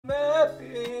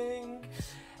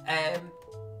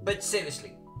But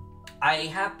seriously, I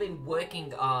have been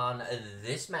working on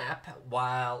this map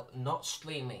while not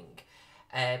streaming.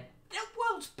 The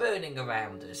world's burning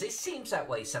around us. It seems that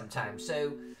way sometimes.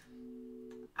 So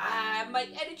my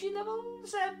energy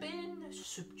levels have been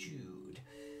subdued.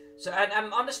 So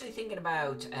I'm honestly thinking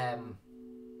about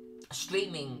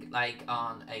streaming like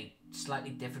on a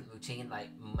slightly different routine, like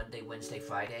Monday, Wednesday,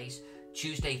 Fridays.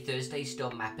 Tuesday, Thursday,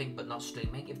 still mapping, but not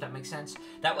streaming, if that makes sense.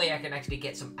 That way I can actually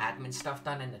get some admin stuff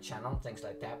done in the channel, things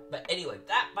like that. But anyway,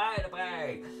 that by the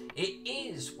way, it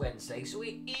is Wednesday, so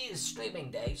it is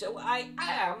streaming day, so I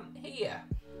am here.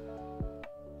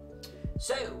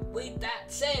 So, with that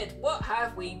said, what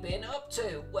have we been up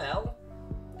to? Well,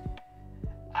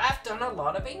 I've done a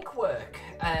lot of ink work.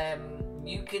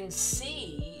 You can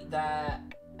see that,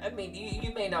 I mean,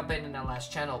 you may not have been in the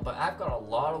last channel, but I've got a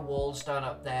lot of walls done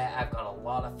up there. I've got a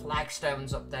lot of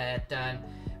flagstones up there done.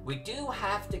 We do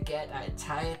have to get our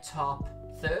entire top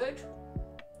third,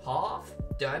 half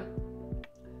done.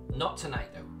 Not tonight,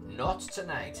 though. Not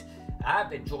tonight. I've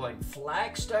been drawing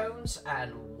flagstones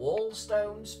and wall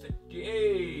stones for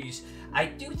days. I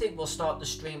do think we'll start the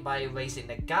stream by erasing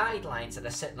the guidelines that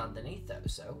are sitting underneath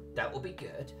those, so that will be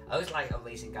good. I always like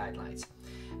erasing guidelines.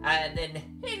 And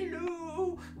then,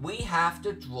 hello, we have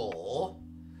to draw.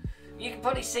 You can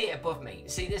probably see it above me.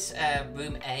 See this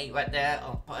room A right there?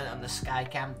 I'll put it on the sky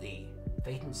cam, the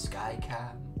fading sky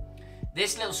cam.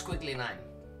 This little squiggly line.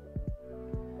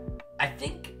 I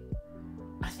think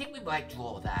we might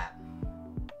draw that.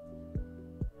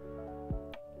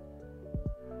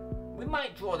 We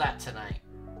might draw that tonight,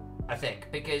 I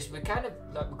think, because we're kind of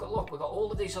like, we've got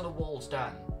all of these other walls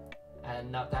done.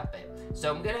 And not that bit.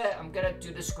 So I'm gonna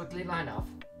do the squiggly line off.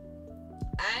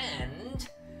 And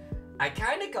I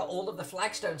kind of got all of the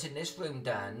flagstones in this room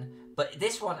done, but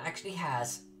this one actually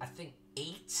has, I think,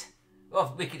 8.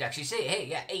 Well, we could actually see it here.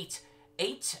 Yeah,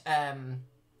 8.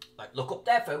 Like, look up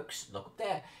there, folks. Look up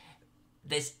there.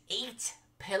 There's 8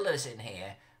 pillars in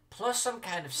here, plus some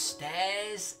kind of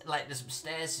stairs. Like, there's some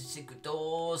stairs, secret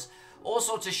doors. All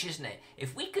sorts of shiznit.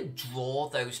 If we could draw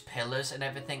those pillars and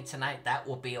everything tonight, that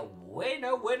would be a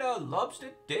winner,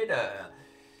 lobster dinner.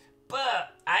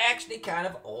 But I actually kind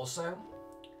of also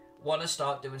want to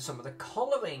start doing some of the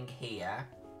colouring here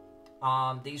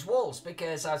on these walls,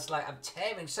 because I was like, I'm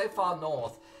tearing so far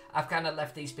north, I've kind of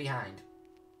left these behind.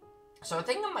 So I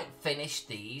think I might finish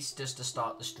these just to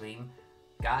start the stream.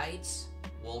 Guides,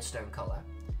 wallstone colour.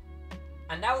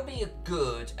 And that would be a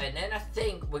good, and then I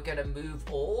think we're going to move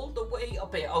all the way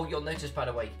up here. Oh, you'll notice, by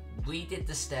the way, we did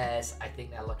the stairs. I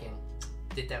think they're looking,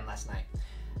 did them last night.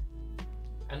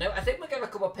 And I think we're going to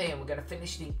come up here and we're going to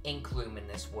finish the ink room in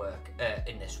this room.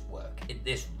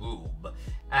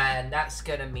 And that's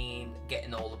going to mean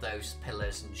getting all of those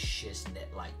pillars and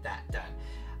shiznit like that done.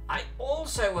 I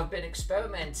also have been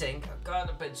experimenting, oh God,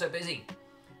 I've been so busy,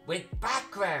 with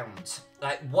background.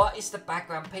 Like, what is the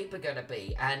background paper going to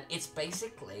be? And it's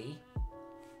basically...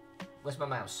 Where's my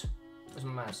mouse? Where's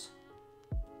my mouse?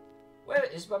 Where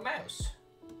is my mouse?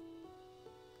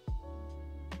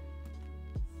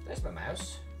 There's my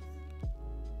mouse.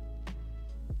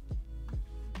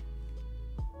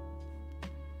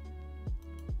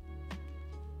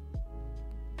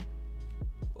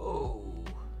 Oh.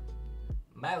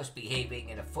 Mouse behaving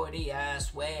in a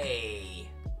funny-ass way.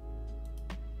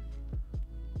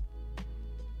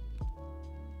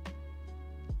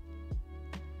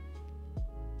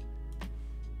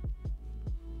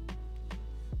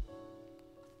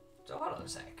 So hold on a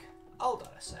sec. Hold on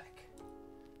a sec.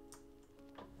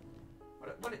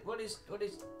 What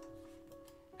is?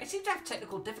 I seem to have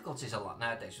technical difficulties a lot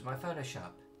nowadays with my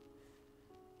Photoshop.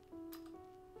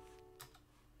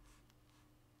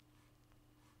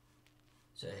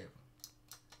 So,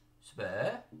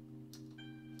 spur.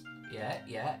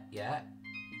 Yeah.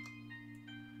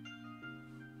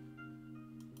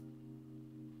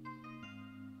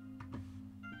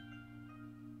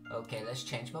 Okay, let's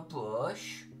change my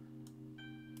brush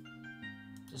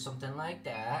to something like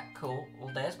that. Cool.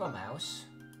 Well, there's my mouse.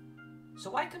 So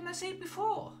why couldn't I see it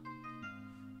before?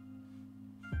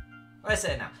 What I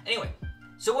say now? Anyway,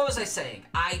 so what was I saying?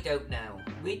 I don't know.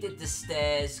 We did the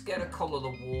stairs, gonna colour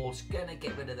the walls, gonna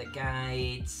get rid of the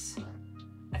guides.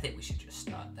 I think we should just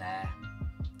start there.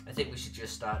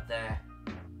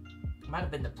 It might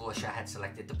have been the brush I had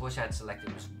selected. The brush I had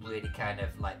selected was really kind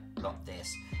of like, not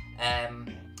this.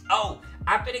 Oh,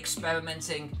 I've been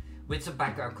experimenting with some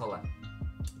background colour.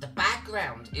 The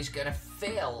background is gonna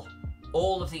fill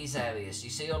all of these areas. You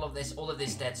see all of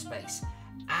this dead space.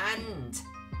 And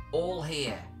all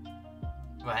here,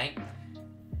 right?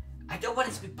 I don't want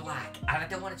it to be black, and I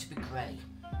don't want it to be grey.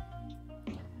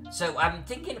 So I'm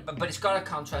thinking, but it's got a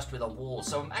contrast with a wall.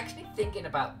 So I'm actually thinking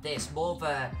about this, more of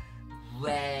a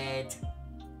red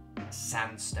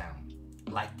sandstone,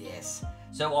 like this.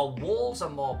 So our walls are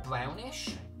more brownish.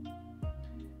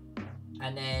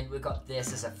 And then we've got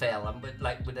this as a fill, and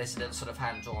with this little sort of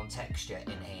hand-drawn texture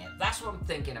in here. That's what I'm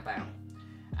thinking about.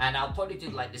 And I'll probably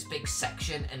do like this big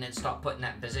section and then start putting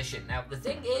that in position. Now, the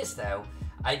thing is, though,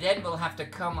 I then will have to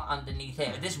come underneath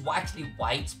here. This is actually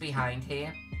white behind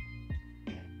here.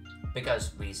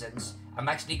 Because reasons. I'm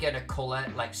actually going to colour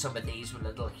like some of these with a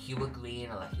little hue of green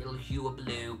or a little hue of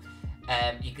blue.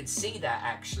 You can see that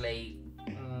actually,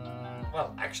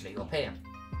 well, actually up here.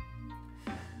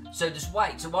 So there's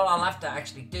white. So what I'll have to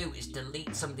actually do is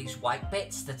delete some of these white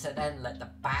bits to then let the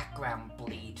background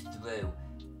bleed through.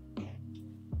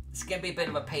 It's going to be a bit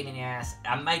of a pain in the ass.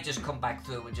 I might just come back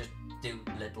through and just do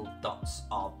little dots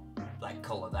of like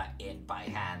colour that in by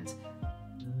hand.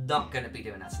 Not going to be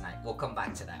doing that tonight. We'll come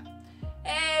back to that.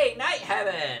 Hey, Night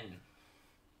Heaven!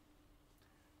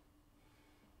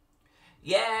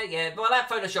 Yeah. Well, that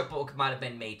Photoshop book might have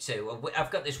been me too. I've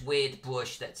got this weird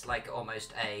brush that's like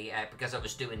almost a... because I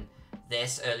was doing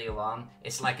this earlier on,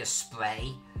 it's like a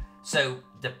spray. So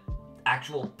the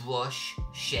actual brush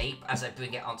shape, as I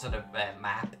bring it onto the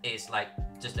map, is like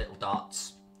just little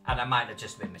dots. And I might have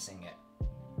just been missing it.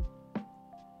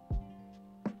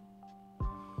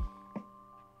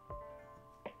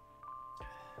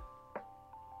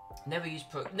 Never used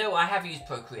No, I have used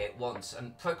Procreate once,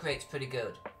 and Procreate's pretty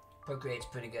good.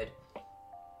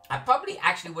 I probably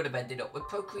actually would have ended up with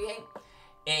Procreate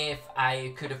if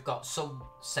I could have got some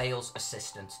sales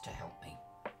assistants to help me.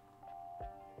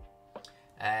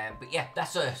 But yeah,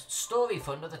 that's a story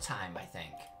for another time, I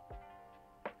think.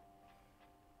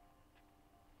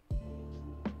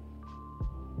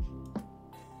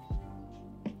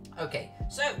 Okay,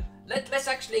 so let's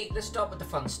start with the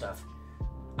fun stuff.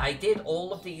 I did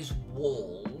all of these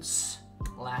walls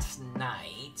last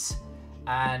night,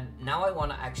 and now I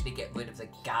want to actually get rid of the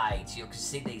guides. You can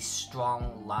see these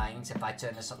strong lines if I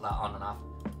turn this on and off.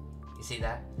 You see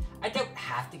that? I don't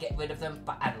have to get rid of them,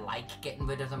 but I like getting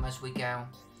rid of them as we go.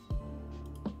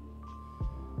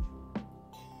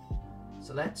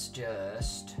 So let's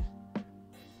just...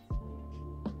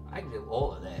 I can do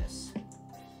all of this.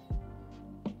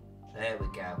 There we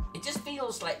go. It just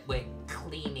feels like we're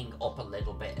cleaning up a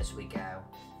little bit as we go.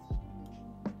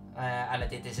 And I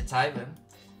did this at Tyrone.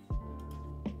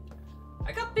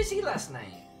 I got busy last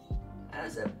night. I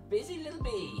was a busy little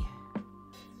bee.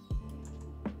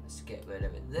 Let's get rid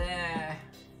of it there.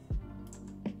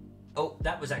 Oh,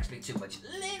 that was actually too much.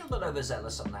 A little bit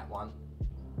overzealous on that one.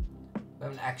 We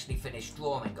haven't actually finished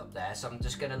drawing up there, so I'm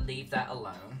just going to leave that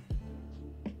alone.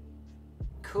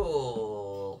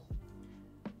 Cool.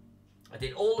 I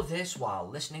did all of this while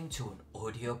listening to an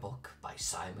audiobook by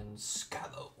Simon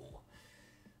Scarrow.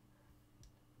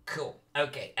 Cool.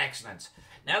 Okay, excellent.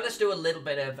 Now let's do a little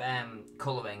bit of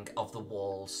colouring of the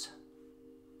walls.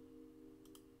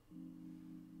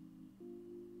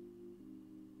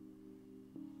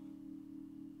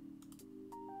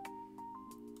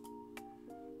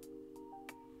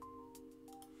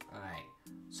 Alright,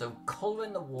 so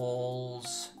colouring the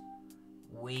walls...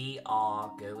 We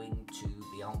are going to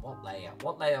be on what layer?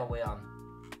 What layer are we on?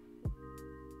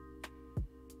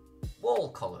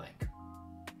 Wall colouring.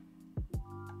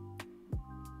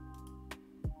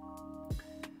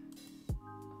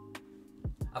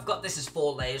 I've got this as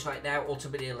 4 layers right now.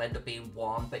 Ultimately it'll end up being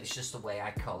 1, but it's just the way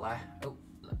I colour.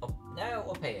 Oh, now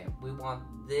up here. We want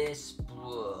this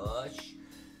brush.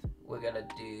 We're gonna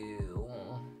do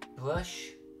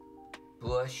brush.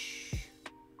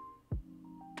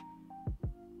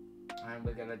 And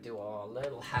we're going to do our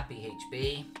little happy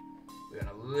HB. We're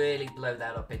going to really blow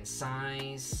that up in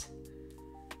size.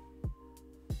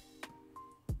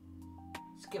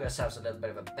 Let's give ourselves a little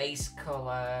bit of a base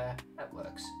colour. That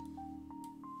works.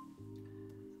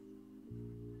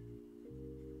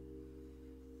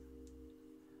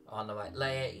 On the right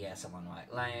layer? Yes, I'm on the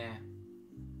right layer.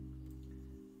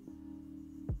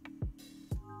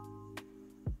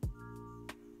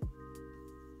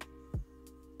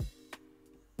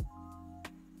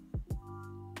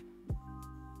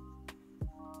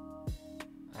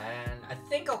 I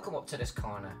think I'll come up to this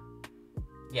corner.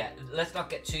 Yeah, let's not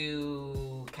get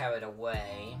too carried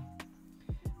away.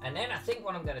 And then I think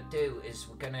what I'm going to do is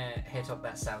we're going to hit up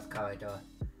that south corridor.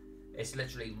 It's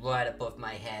literally right above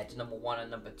my head, number 1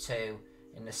 and number 2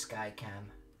 in the sky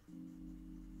cam.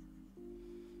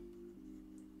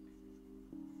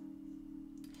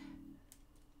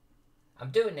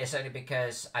 I'm doing this only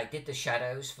because I did the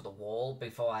shadows for the wall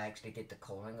before I actually did the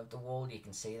colouring of the wall. You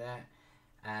can see that.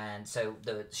 And so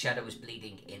the shadow is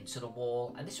bleeding into the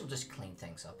wall, and this will just clean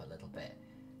things up a little bit.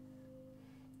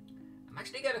 I'm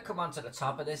actually going to come onto the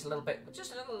top of this a little bit, with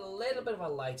just a little bit of a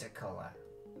lighter colour.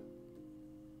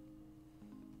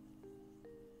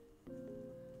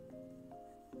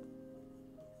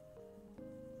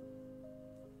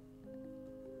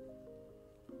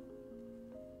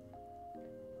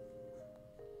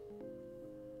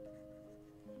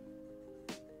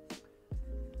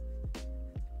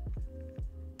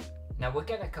 Now we're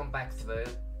going to come back through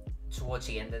towards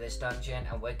the end of this dungeon,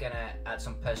 and we're going to add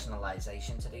some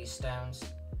personalization to these stones.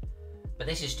 But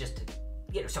this is just,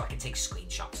 you know, so I can take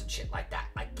screenshots and shit like that.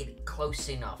 I get it close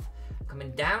enough. I'm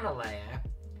coming down a layer,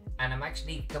 and I'm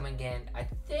actually coming in, I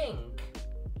think,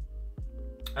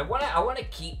 I want to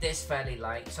keep this fairly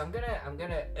light, so I'm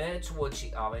gonna err towards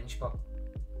the orange, but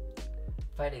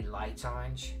fairly light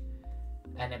orange.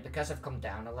 And then because I've come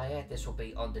down a layer, this will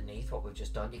be underneath what we've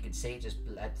just done. You can see it just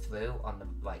bled through on the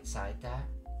right side there.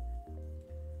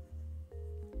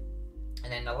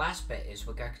 And then the last bit is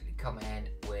we're going to come in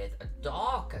with a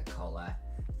darker colour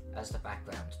as the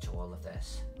background to all of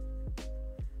this.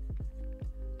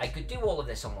 I could do all of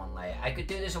this on one layer. I could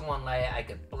do this on one layer. I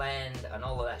could blend and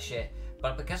all of that shit.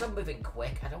 But because I'm moving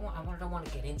quick, I don't want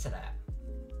to get into that.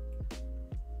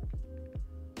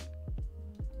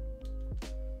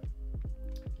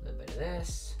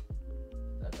 This,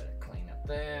 a little bit of clean up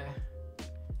there,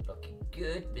 looking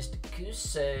good, Mr.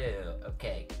 Kuso.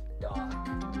 Okay, dark.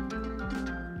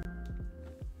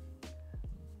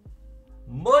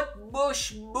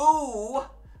 Mudbush Moo,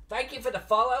 thank you for the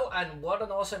follow, and what an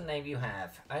awesome name you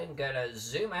have. I'm gonna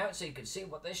zoom out so you can see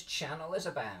what this channel is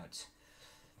about.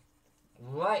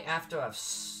 Right after I've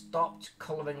stopped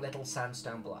colouring little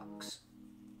sandstone blocks.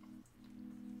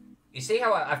 You see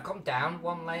how I've come down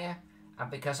one layer? And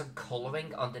because I'm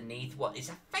colouring underneath what is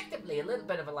effectively a little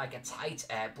bit of like a tight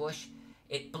airbrush,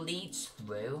 it bleeds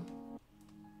through.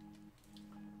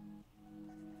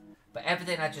 But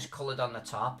everything I just coloured on the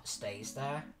top stays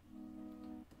there.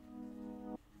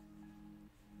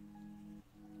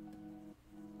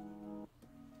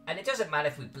 And it doesn't matter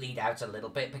if we bleed out a little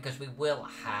bit, because we will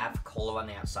have colour on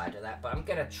the outside of that, but I'm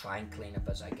going to try and clean up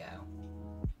as I go.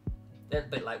 A little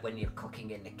bit like when you're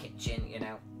cooking in the kitchen, you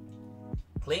know.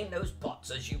 Clean those pots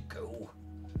as you go.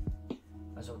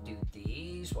 Might as well do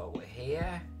these while we're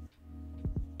here.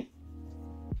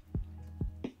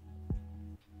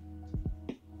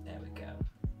 There we go.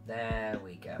 There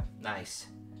we go. Nice.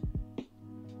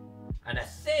 And I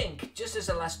think, just as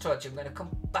a last touch, I'm going to come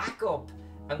back up.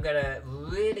 I'm going to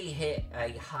really hit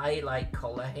a highlight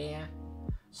colour here.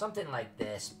 Something like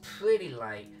this. Pretty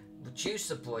light. Reduce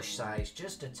the brush size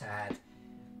just a tad.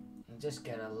 And just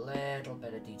get a little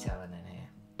bit of detailing in here.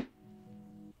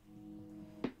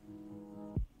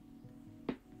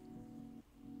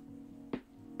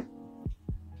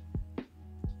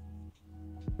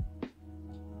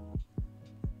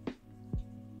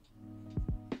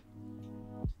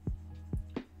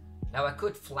 Now I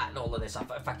could flatten all of this up.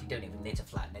 In fact, you don't even need to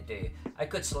flatten it, do you? I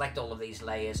could select all of these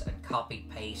layers and copy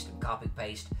paste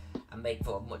and make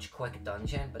for a much quicker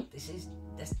dungeon, but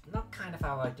that's not kind of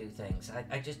how I do things.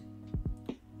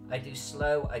 I do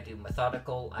slow, I do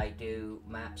methodical, I do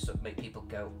maps that make people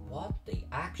go, what the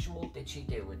actual did she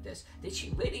do with this? Did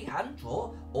she really hand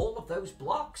draw all of those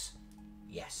blocks?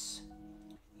 Yes.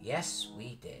 Yes,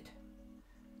 we did.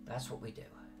 That's what we do.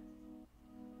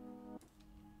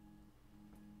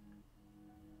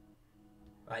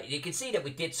 Right, you can see that we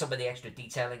did some of the extra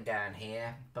detailing down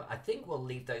here, but I think we'll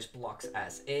leave those blocks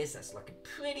as is. That's looking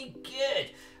pretty good.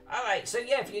 All right, so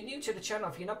yeah, if you're new to the channel,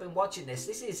 if you've not been watching this,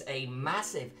 this is a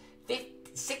massive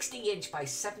 60-inch by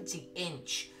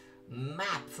 70-inch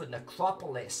map for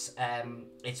Necropolis.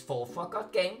 It's for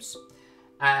Forgot Games,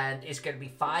 and it's going to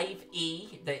be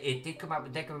 5e. It did come out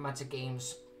with Necromancer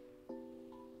Games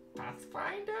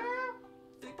Pathfinder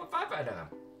 3.5, I don't know.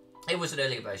 It was an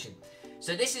earlier version.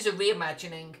 So this is a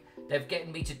reimagining. They've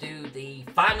getting me to do the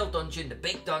final dungeon, the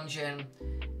big dungeon.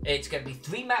 It's going to be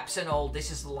 3 maps in all.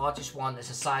 This is the largest one. There's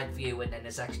a side view, and then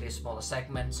there's actually a smaller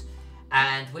segment.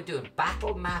 And we're doing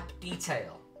battle map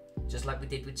detail, just like we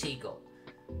did with Teagle.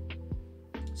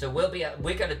 So we're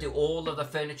going to do all of the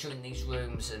furniture in these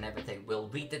rooms and everything. We'll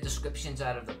read the descriptions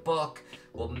out of the book.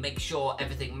 We'll make sure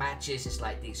everything matches. It's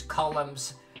like these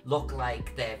columns look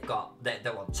like they're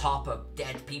on top of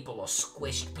dead people or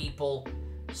squished people.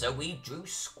 So we drew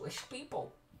squished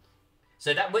people.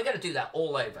 So that we're going to do that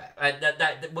all over.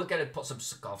 We're going to put some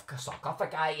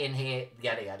sarcophagi in here,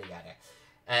 yada yada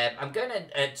yada. I'm going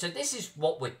to. So this is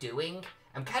what we're doing.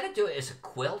 I'm kind of doing it as a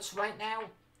quilt right now.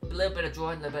 A little bit of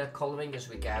drawing, a little bit of colouring as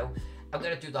we go. I'm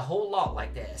going to do the whole lot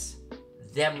like this.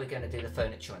 Then we're going to do the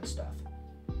furniture and stuff.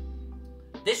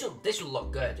 This will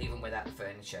look good even without the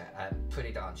furniture. I'm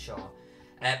pretty darn sure.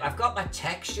 I've got my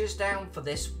textures down for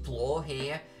this floor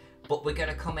here, but we're going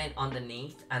to come in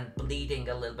underneath and bleeding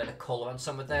a little bit of colour on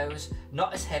some of those.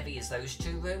 Not as heavy as those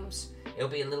two rooms. It'll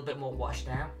be a little bit more washed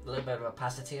out, a little bit of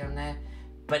opacity on there.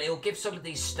 But it'll give some of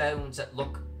these stones that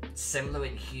look similar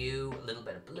in hue, a little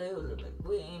bit of blue, a little bit of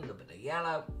green, a little bit of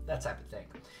yellow, that type of thing.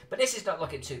 But this is not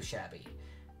looking too shabby.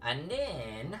 And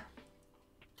then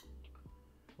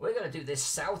we're going to do this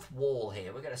south wall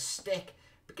here. We're going to stick,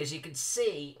 because you can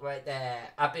see right there,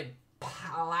 I've been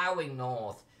plowing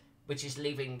north, which is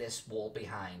leaving this wall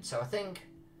behind. So I think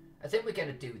we're going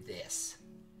to do this.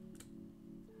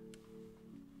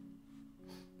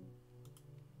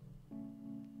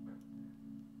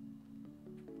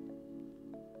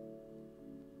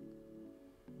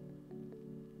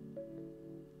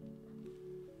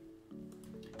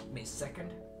 Give me a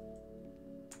second.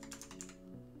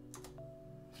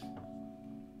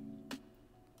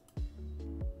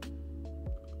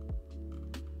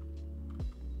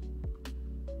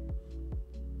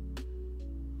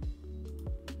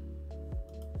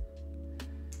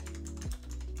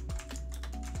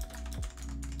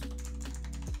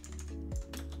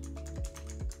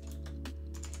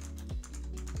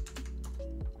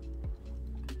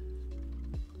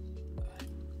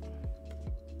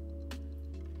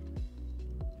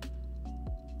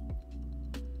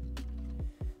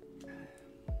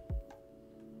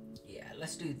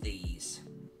 Let's do these.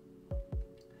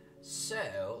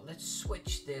 So let's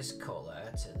switch this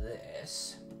color to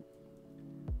this.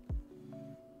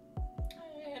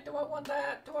 Do I want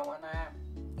that? Do I want that?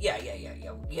 Yeah.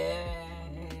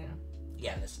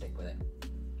 Yeah, let's stick with it.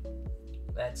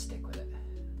 Let's stick with it.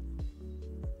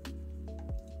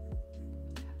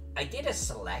 I did a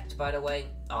select, by the way,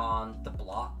 on the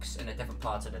blocks in a different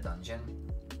part of the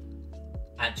dungeon.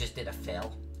 I just did a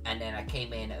fill, and then I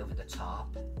came in over the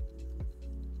top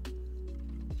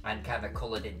and kind of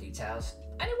coloured in details,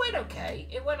 and it went okay.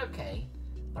 It went okay,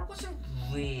 but I wasn't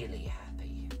really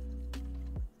happy.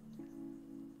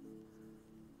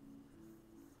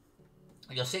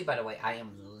 You'll see, by the way, I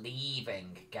am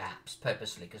leaving gaps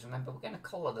purposely, because remember, we're going to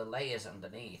colour the layers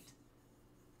underneath.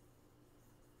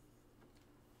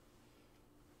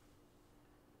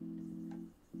 I'm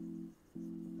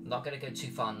not going to go too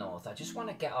far north. I just want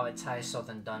to get our entire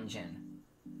southern dungeon,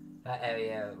 that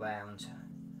area around,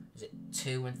 is it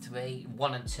 2 and 3?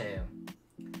 1 and 2.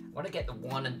 I want to get the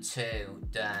 1 and 2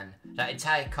 done. That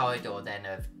entire corridor then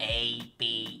of A,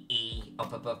 B, E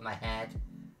up above my head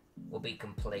will be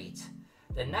complete.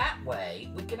 Then that way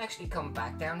we can actually come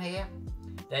back down here.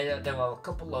 There are a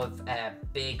couple of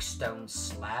big stone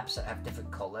slabs that have different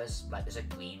colours. Like there's a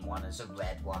green one, there's a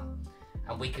red one,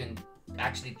 and we can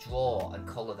actually draw and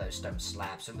colour those stone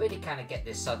slabs and really kind of get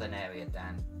this southern area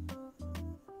done.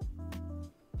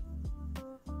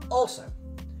 Also,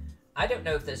 I don't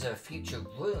know if there's a future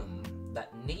room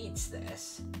that needs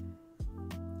this,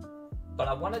 but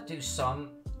I want to do some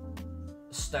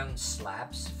stone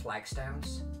slabs,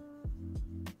 flagstones,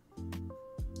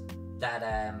 that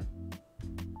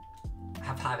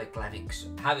have hieroglyphics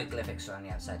around the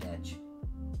outside edge.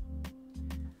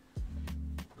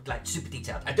 Like super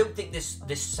detailed. I don't think this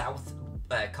south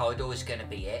corridor is going to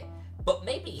be it, but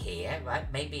maybe here, right?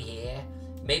 Maybe here.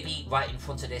 Maybe right in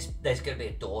front of this, there's going to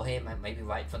be a door here. Maybe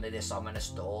right in front of this ominous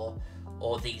door,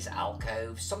 or these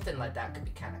alcoves. Something like that could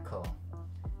be kind of cool.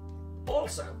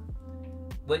 Also,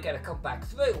 we're going to come back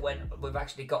through when we've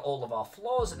actually got all of our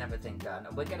floors and everything done,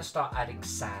 and we're going to start adding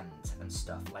sand and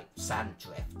stuff, like sand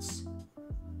drifts.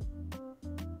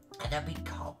 And there'll be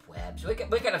cobwebs. We're going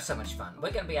to have so much fun.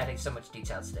 We're going to be adding so much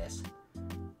detail to this.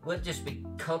 We'll just be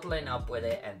cuddling up with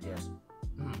it and just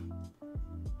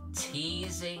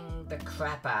teasing the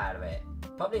crap out of it.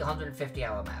 Probably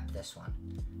 150-hour map, this one.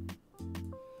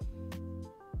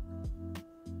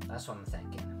 That's what I'm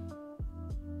thinking.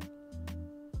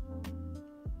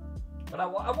 But I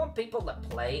want people that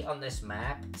play on this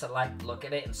map to like look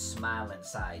at it and smile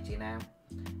inside, you know?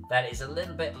 That is a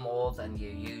little bit more than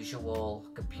your usual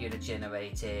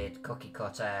computer-generated,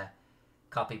 cookie-cutter,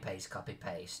 copy-paste,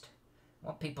 copy-paste. I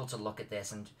want people to look at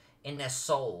this and in their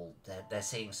soul, they're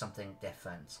seeing something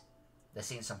different. They're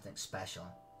seeing something special.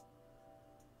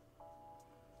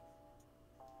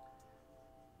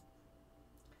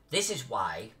 This is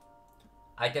why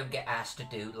I don't get asked to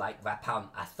do like Rapam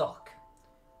Athok.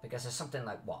 Because there's something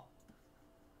like, what,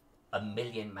 1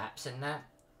 million maps in that?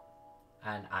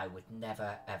 And I would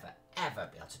never, ever, ever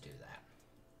be able to do that.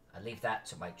 I leave that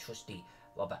to my trusty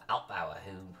Robert Altbauer,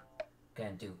 who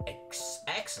can do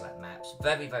excellent maps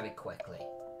very, very quickly.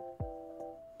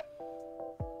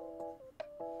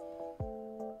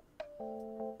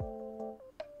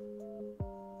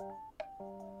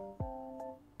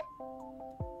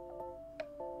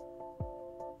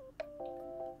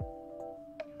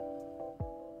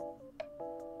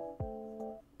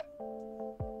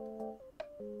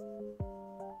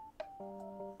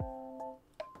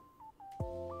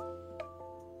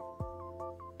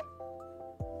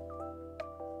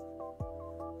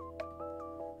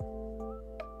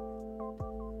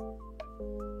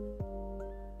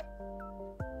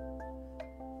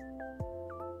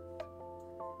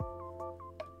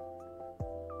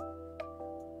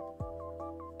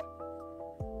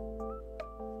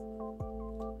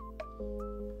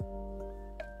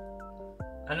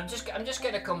 And I'm just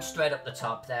gonna come straight up the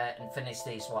top there and finish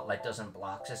these, what, like dozen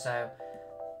blocks or so.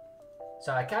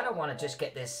 So I kind of want to just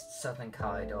get this southern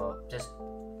corridor just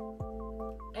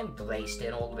embraced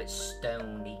in all of its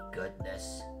stony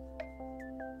goodness.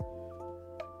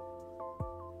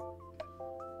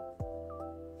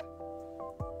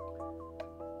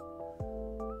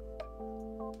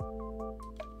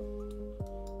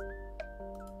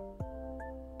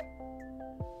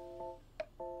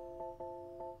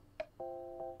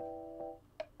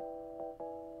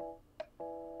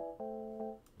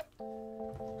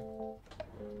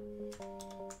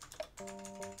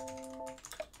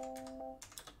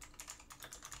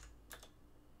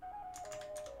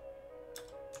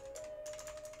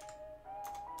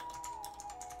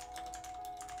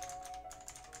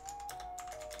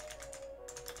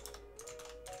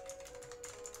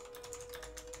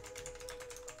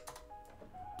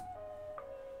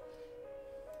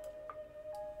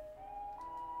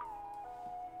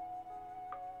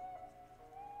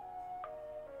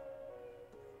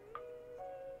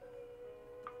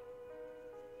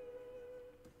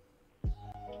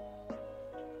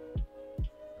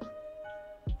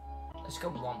 Let's go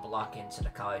one block into the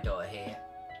corridor here.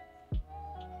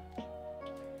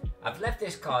 I've left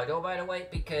this corridor, by the way,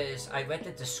 because I read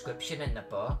the description in the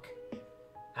book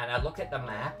and I looked at the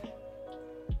map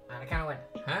and I kind of went,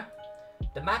 huh?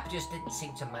 The map just didn't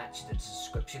seem to match the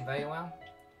description very well.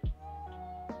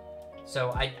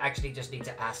 So I actually just need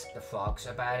to ask the frogs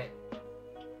about it.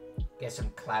 Get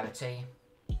some clarity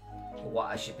for what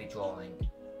I should be drawing.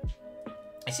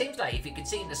 It seems like, if you can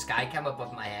see in the sky cam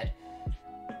above my head,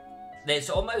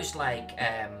 there's almost like,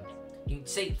 you can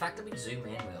see, in fact, let me zoom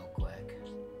in real quick.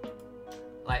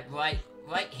 Like right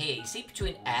here, you see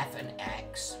between F and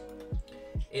X,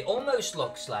 it almost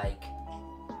looks like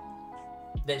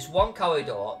there's one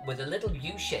corridor with a little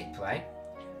U shape, right?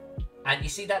 And you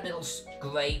see that little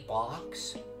grey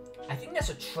box? I think that's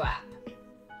a trap.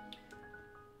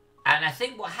 And I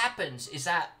think what happens is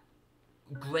that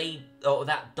grey, or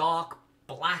that dark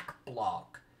black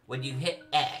block, when you hit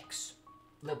X,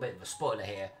 a little bit of a spoiler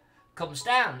here, comes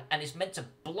down and is meant to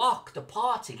block the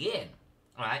party in.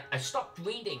 Alright, I stopped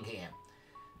reading here.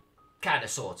 Kind of,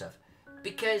 sort of.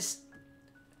 Because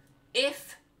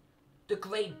if the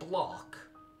grey block,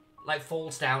 like,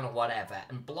 falls down or whatever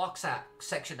and blocks that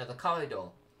section of the corridor,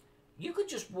 you could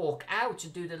just walk out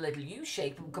and do the little U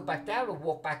shape and come back down and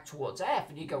walk back towards F,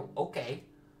 and you go, okay,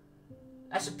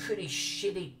 that's a pretty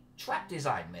shitty trap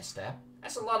design, mister.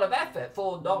 That's a lot of effort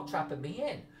for not trapping me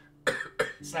in.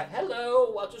 It's like,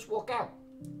 hello, I'll just walk out.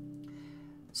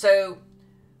 So,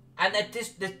 and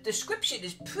the description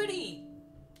is pretty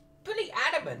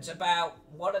adamant about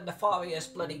what a nefarious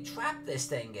bloody trap this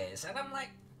thing is. And I'm like,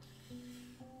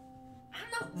 I'm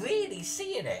not really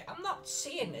seeing it. I'm not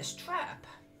seeing this trap.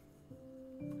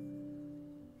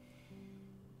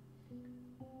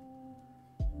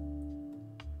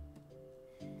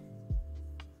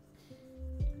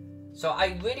 So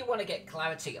I really want to get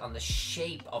clarity on the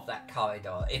shape of that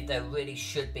corridor, if there really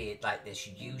should be like this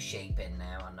U shape in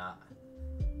there or not.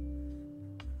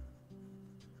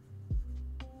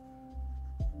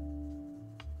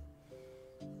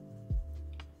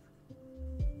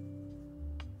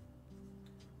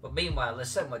 But meanwhile,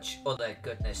 there's so much other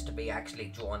goodness to be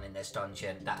actually drawn in this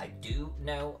dungeon that I do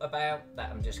know about, that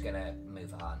I'm just gonna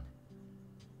move on.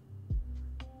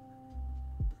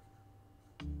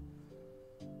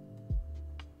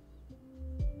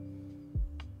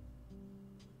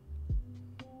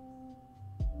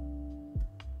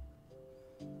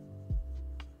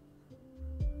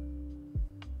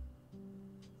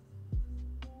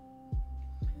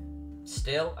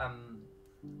 Still, I'm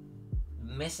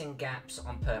missing gaps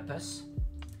on purpose.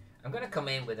 I'm going to come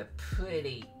in with a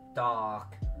pretty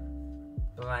dark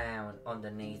brown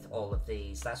underneath all of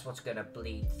these. That's what's going to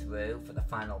bleed through for the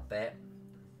final bit.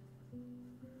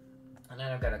 And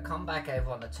then I'm going to come back over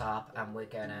on the top, and we're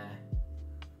going to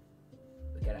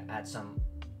add some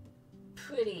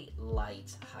pretty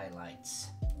light highlights.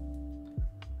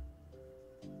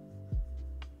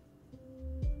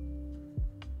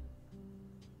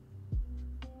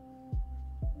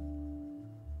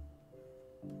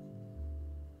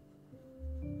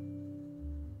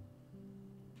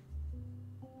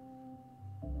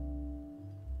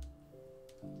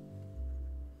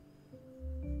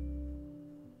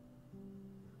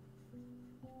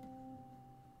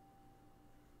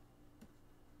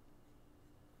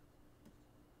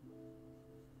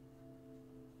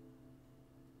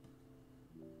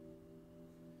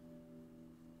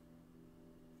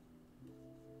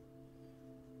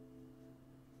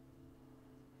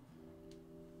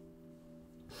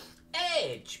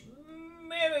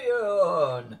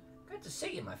 Good to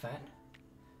see you, my friend.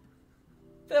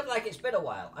 Feels like it's been a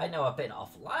while. I know I've been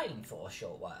offline for a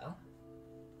short while.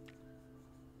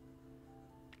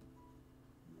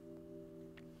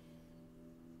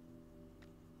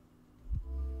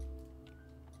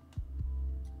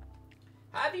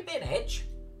 How have you been, Edge?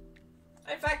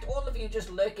 In fact, all of you just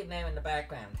lurking there in the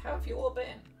background. How have you all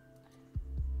been?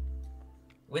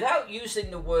 Without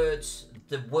using the words,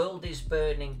 the world is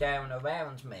burning down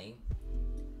around me,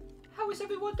 how is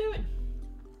everyone doing?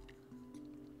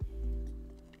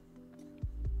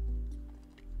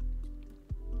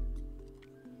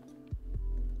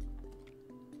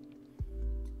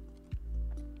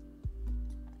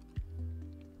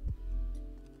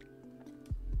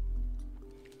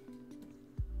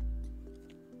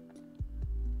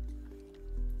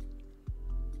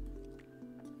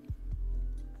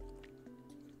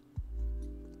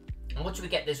 And once we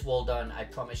get this wall done, I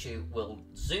promise you, we'll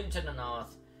zoom to the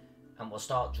north and we'll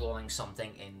start drawing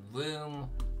something in room.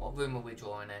 What room are we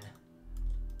drawing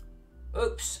in?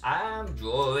 Oops, I'm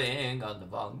drawing on the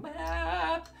wrong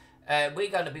map. We're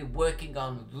going to be working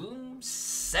on room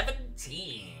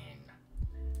 17.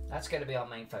 That's going to be our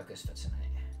main focus for tonight.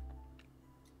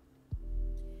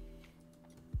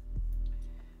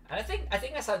 And I think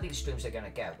that's how these streams are going to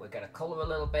go. We're going to color a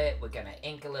little bit. We're going to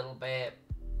ink a little bit.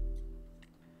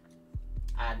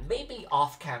 And maybe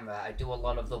off camera, I do a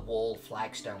lot of the wall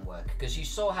flagstone work. Because you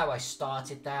saw how I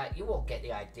started that. You won't get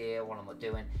the idea what I'm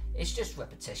doing. It's just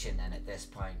repetition then at this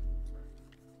point.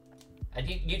 And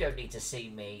you don't need to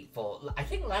see me for... I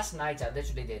think last night I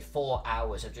literally did 4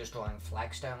 hours of just drawing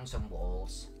flagstones and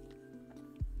walls.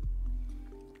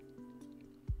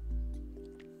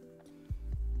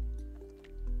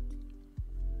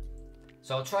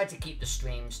 So I'll try to keep the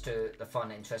streams to the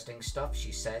fun, interesting stuff,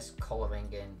 she says,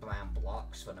 colouring in brown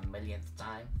blocks for the millionth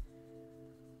time.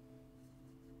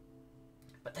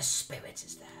 But the spirit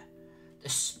is there. The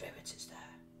spirit is there.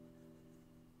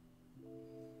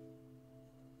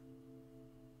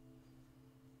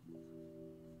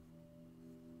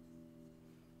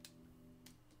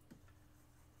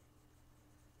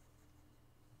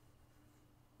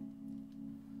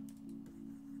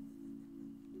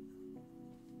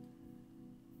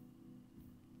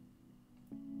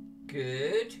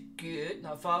 Good, good,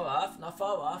 not far off, not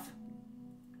far off.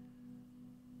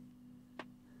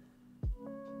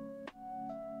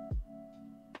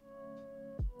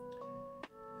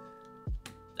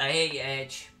 I hear you,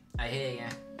 Edge. I hear you.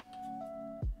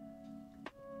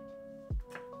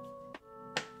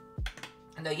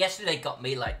 I know yesterday got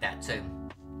me like that too.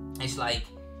 It's like,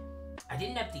 I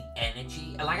didn't have the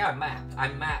energy. Like I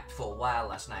mapped for a while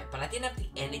last night, but I didn't have the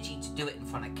energy to do it in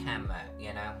front of camera,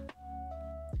 you know?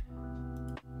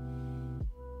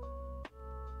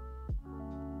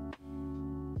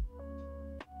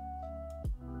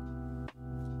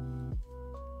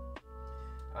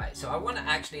 Alright, so I want to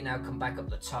actually now come back up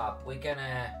the top. We're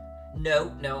gonna...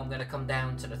 No, I'm gonna come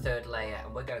down to the third layer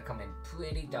and we're gonna come in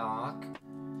pretty dark.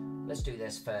 Let's do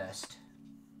this first.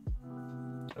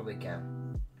 Here we go.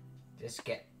 Just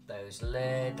get those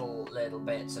little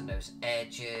bits and those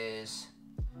edges.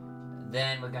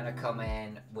 Then we're gonna come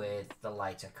in with the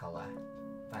lighter color.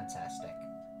 Fantastic.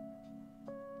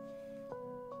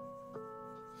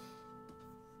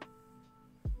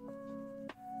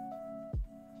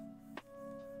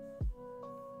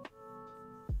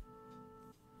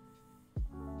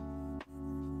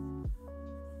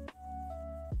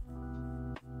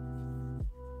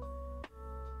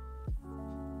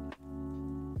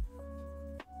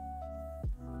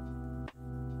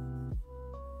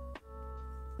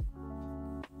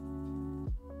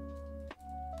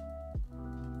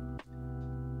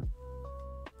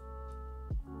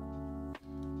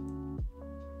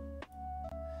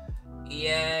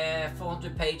 Yeah,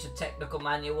 400 pages of technical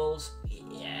manuals.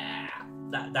 Yeah,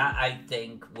 that I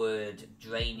think would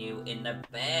drain you in the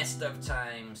best of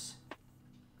times.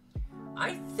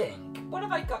 I think, what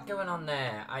have I got going on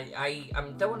there? I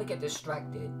don't want to get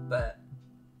distracted, but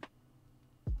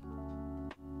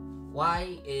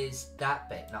why is that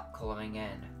bit not colouring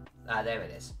in? Ah, there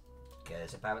it is.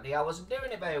 Because apparently I wasn't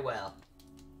doing it very well.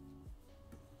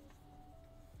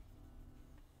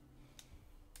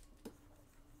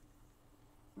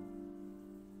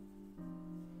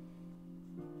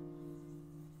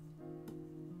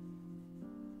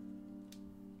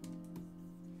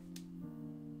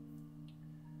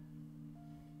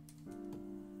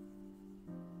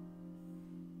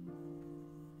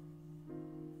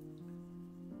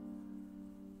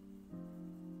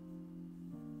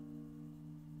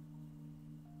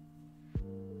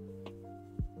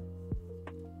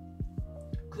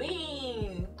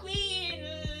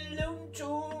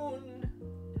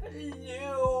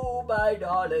 my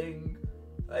darling.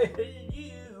 I hate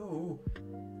you.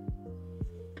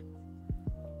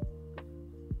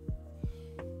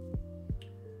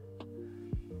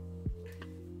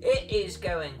 It is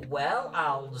going well.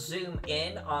 I'll zoom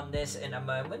in on this in a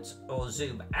moment, or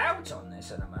zoom out on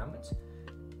this in a moment.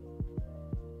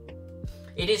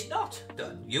 It is not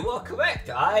done. You are correct.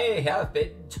 I have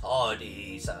been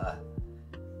tardy, sir.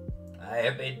 I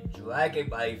have been dragging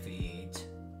my feet.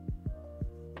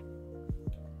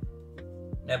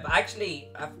 No, but actually,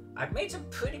 I've made some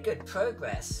pretty good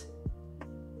progress.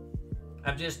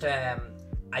 I'm just,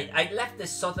 I left the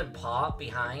southern part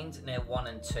behind near 1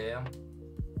 and 2.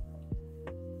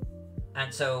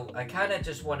 And so I kind of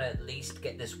just want to at least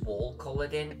get this wall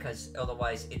coloured in, because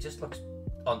otherwise it just looks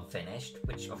unfinished,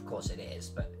 which of course it is,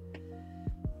 but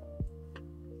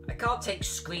I can't take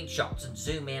screenshots and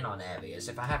zoom in on areas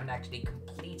if I haven't actually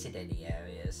completed any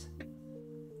areas.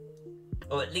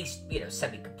 Or at least, you know,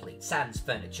 semi-complete. Sans,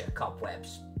 furniture,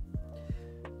 cobwebs,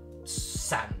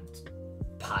 sand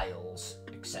piles,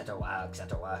 etc.,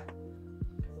 etc.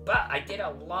 But I did a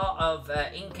lot of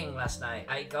inking last night.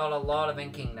 I got a lot of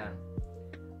inking done.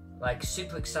 Like,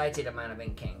 super excited amount of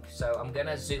inking. So I'm going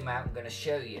to zoom out. I'm going to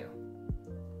show you.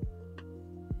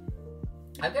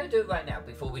 I'm going to do it right now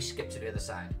before we skip to the other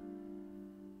side.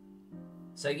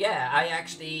 So yeah, I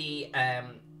actually, I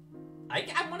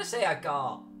want to say I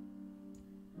got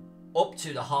up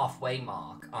to the halfway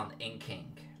mark on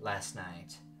inking last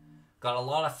night. Got a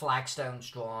lot of flagstones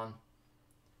drawn.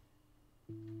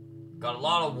 Got a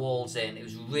lot of walls in. It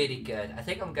was really good. I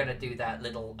think I'm going to do that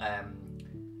little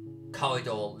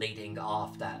corridor leading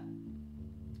off that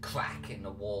crack in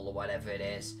the wall or whatever it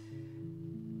is.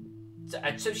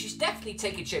 So she's definitely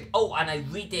taking shape. Oh, and I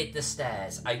redid the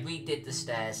stairs.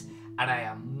 And I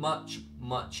am much,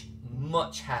 much,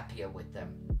 much happier with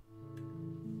them.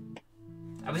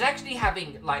 I was actually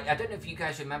having, like, I don't know if you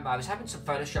guys remember, I was having some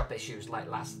Photoshop issues, like,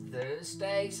 last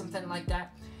Thursday, something like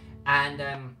that.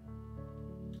 And,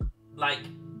 like,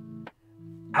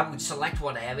 I would select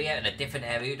one area and a different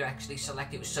area to actually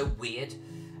select. It was so weird.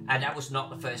 And that was not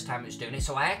the first time it was doing it.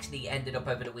 So I actually ended up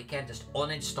over the weekend just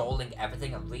uninstalling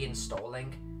everything and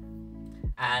reinstalling.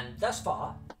 And thus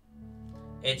far,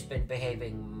 it's been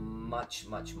behaving much,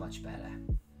 much, much better.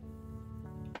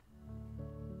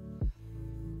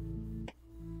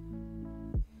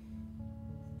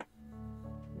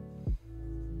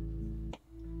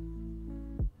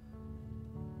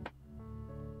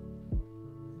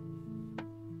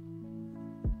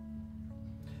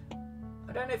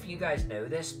 I don't know if you guys know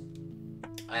this.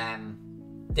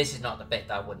 This is not the bit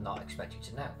that I would not expect you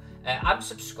to know. I'm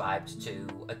subscribed to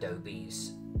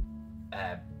Adobe's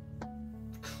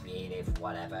Creative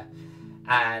whatever,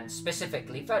 and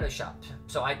specifically Photoshop.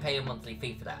 So I pay a monthly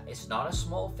fee for that. It's not a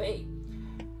small fee.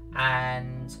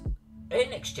 And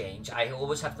in exchange, I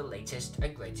always have the latest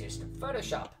and greatest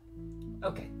Photoshop.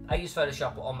 Okay, I use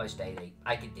Photoshop almost daily.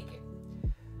 I can dig it.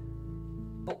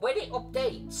 But when it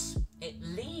updates, it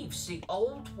leaves the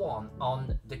old one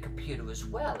on the computer as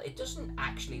well. It doesn't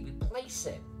actually replace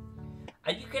it.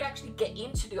 And you can actually get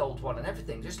into the old one and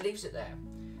everything, just leaves it there.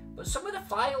 But some of the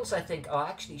files, I think, are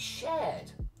actually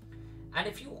shared. And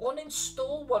if you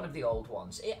uninstall one of the old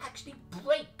ones, it actually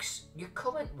breaks your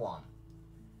current one.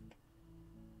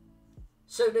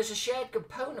 So there's a shared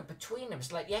component between them.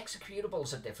 It's like the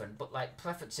executables are different, but like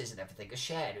preferences and everything are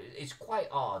shared. It's quite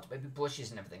odd. Maybe brushes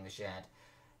and everything are shared.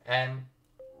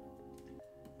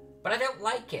 But I don't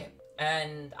like it.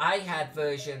 And I had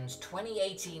versions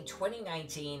 2018,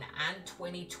 2019, and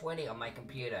 2020 on my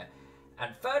computer.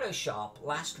 And Photoshop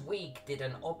last week did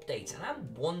an update, and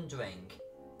I'm wondering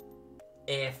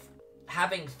if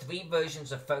having 3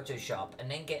 versions of Photoshop and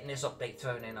then getting this update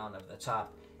thrown in on over the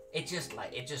top, it just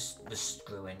was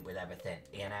screwing with everything,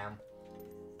 you know.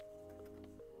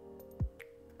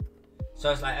 So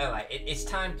I was like, all right, it's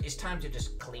time to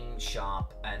just clean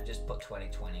sharp and just put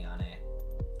 2020 on it.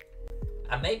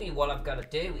 And maybe what I've got to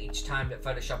do each time that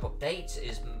Photoshop updates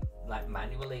is like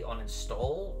manually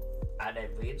uninstall and then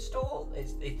reinstall.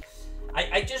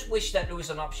 I just wish that there was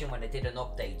an option when I did an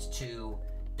update to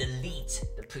delete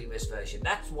the previous version.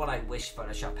 That's what I wish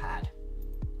Photoshop had.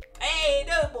 Hey,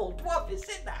 Noble Dwarf is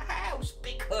in the house.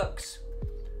 Big hooks.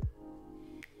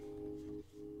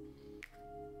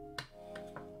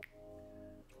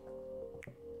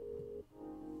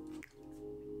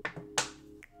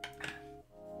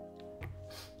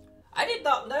 I did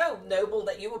not know, Noble,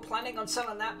 that you were planning on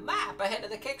selling that map ahead of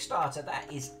the Kickstarter.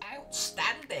 That is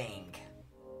outstanding.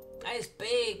 That is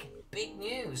big, big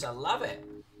news. I love it.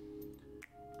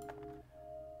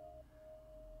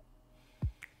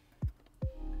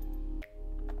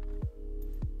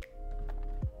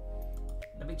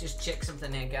 me just check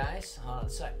something here, guys. Hold on a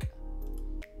sec.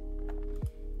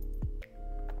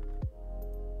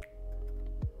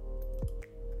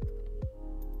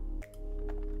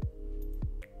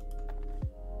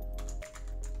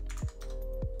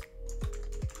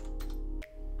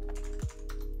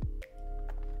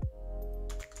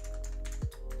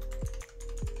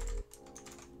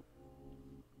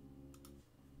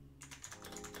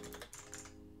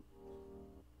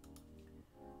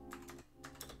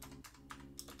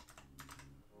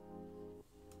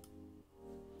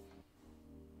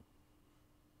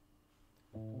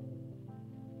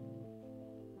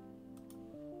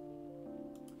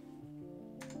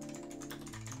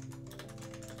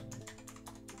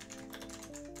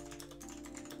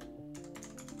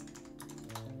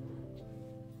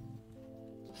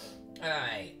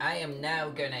 Alright, I am now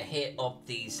gonna hit up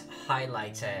these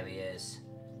highlight areas.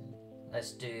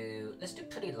 Let's do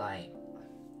pretty light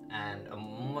and a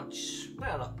much,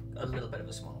 well, a little bit of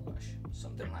a small brush,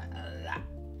 something like that.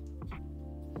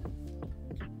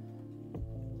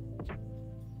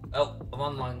 Oh,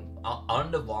 I'm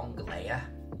on the wrong layer.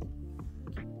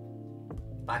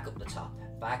 Back up the top,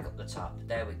 back up the top.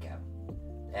 There we go.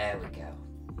 There we go.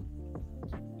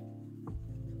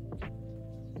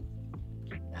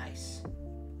 Nice.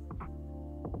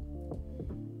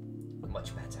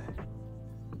 Much better.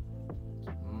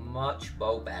 Much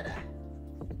more better.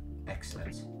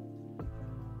 Excellent.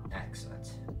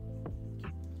 Excellent.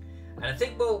 And I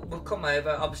think we'll come over.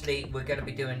 Obviously, we're going to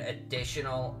be doing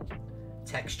additional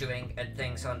texturing and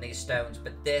things on these stones,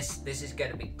 but this is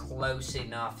going to be close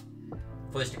enough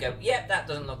for us to go, yep, that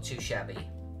doesn't look too shabby.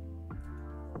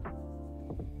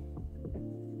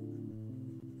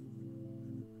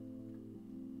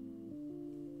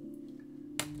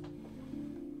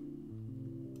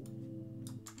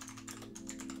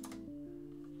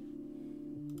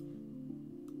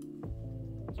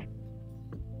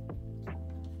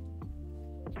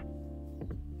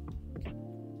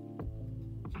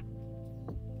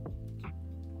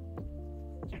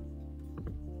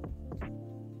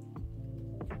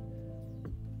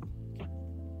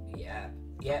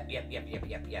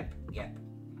 Yep.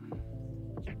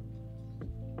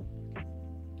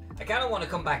 I kind of want to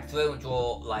come back through and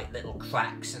draw like little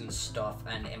cracks and stuff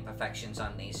and imperfections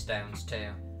on these stones too.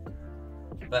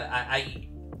 But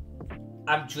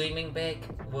I'm dreaming big.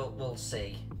 We'll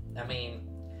see. I mean,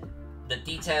 the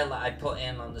detail that I put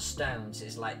in on the stones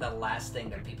is like the last thing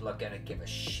that people are gonna give a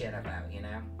shit about, you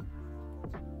know?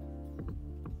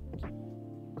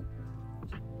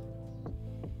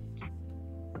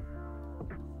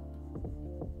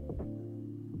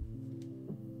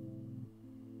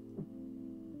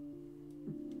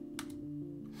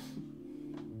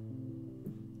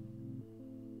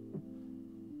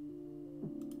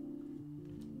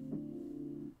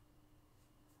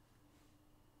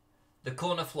 The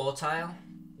corner floor tile?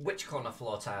 Which corner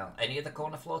floor tile? Any of the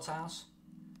corner floor tiles?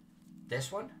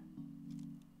 This one?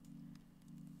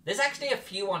 There's actually a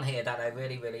few on here that I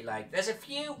really like. There's a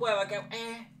few where I go,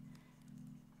 eh.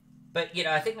 But, you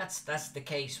know, I think that's the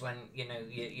case when, you know,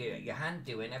 your hand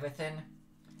doing everything.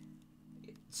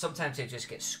 Sometimes it just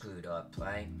gets screwed up,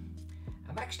 right?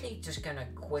 I'm actually just going to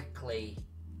quickly,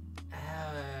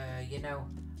 you know,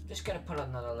 I'm just going to put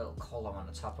another little column on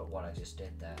the top of what I just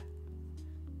did there.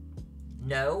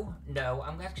 No,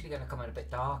 I'm actually going to come in a bit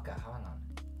darker. Hang on.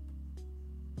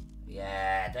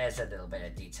 Yeah, there's a little bit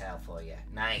of detail for you.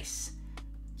 Nice.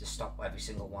 Just stop every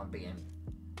single one being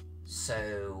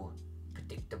so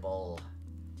predictable.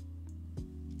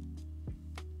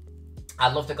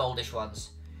 I love the goldish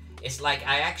ones. It's like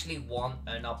I actually want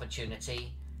an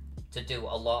opportunity to do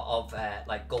a lot of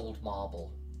like gold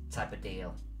marble type of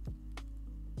deal.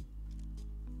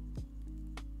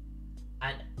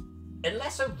 And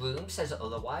unless a room says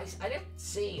otherwise, I don't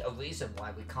see a reason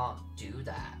why we can't do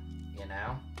that, you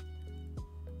know?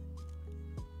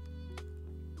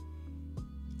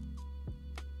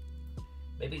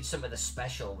 Maybe in some of the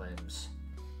special rooms.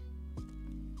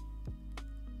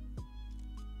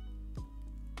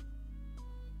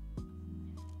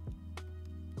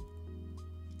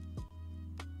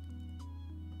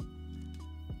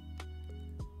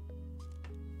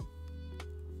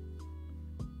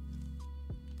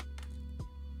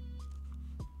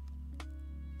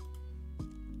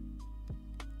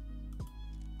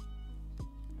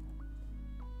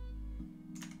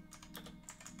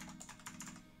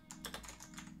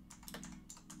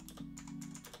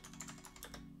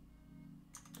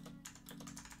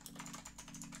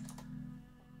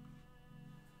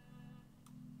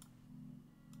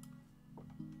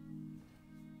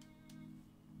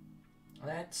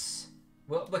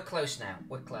 We're close now.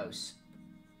 We're close.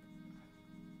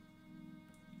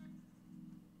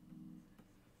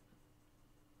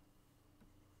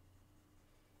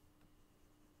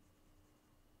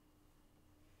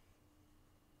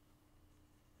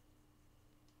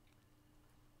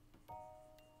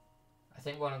 I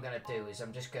think what I'm going to do is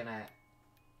I'm just going to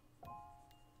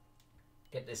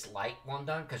get this light one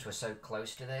done because we're so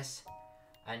close to this.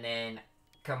 And then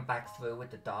come back through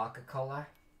with the darker colour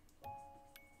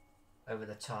over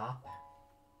the top.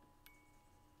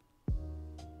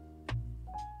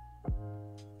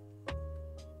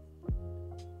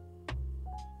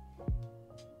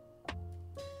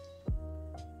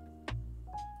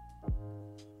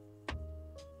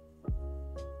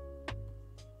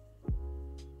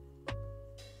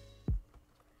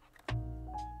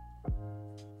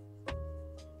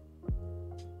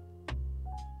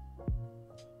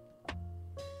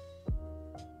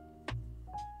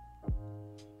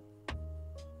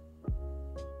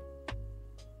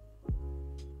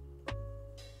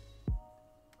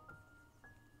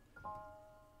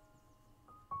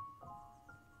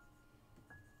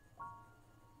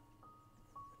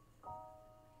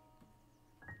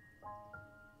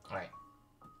 Right,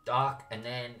 dark, and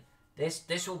then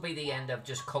this will be the end of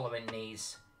just colouring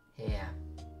these here.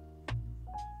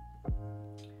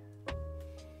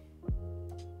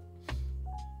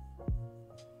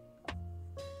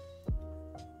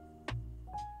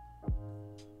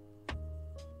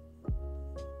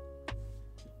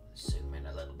 Zoom in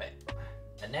a little bit,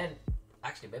 and then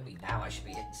actually maybe now I should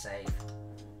be hitting save.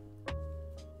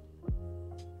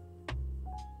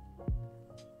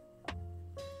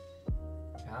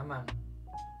 Come on.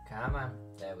 Come on.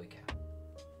 There we go.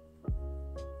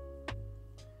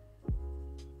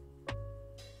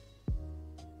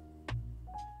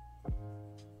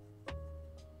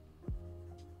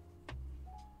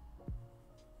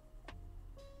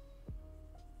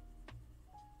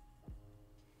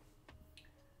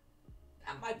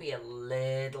 That might be a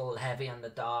little heavy on the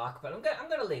dark, but I'm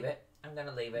gonna leave it. I'm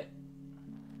gonna leave it.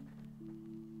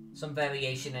 Some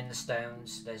variation in the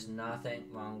stones. There's nothing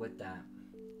wrong with that.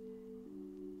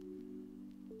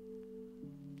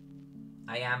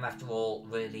 I am, after all,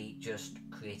 really just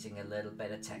creating a little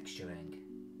bit of texturing.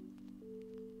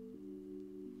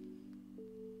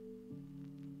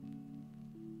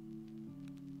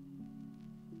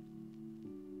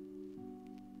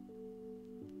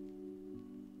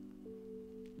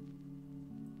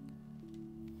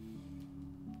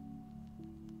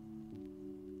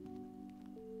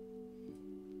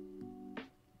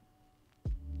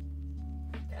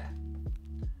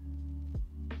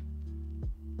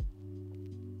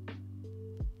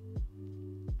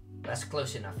 That's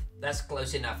close enough. That's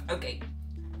close enough. Okay.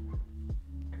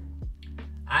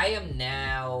 I am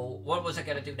now... What was I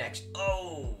going to do next?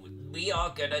 Oh, we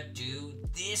are going to do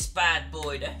this bad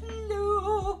boy.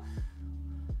 Hello.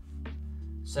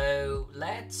 So,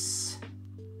 let's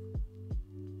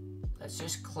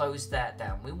just close that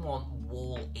down. We want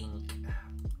wall ink.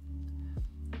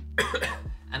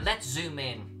 And let's zoom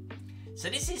in. So,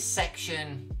 this is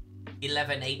section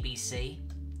 11 ABC.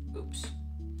 Oops.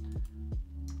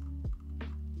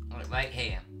 Right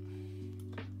here.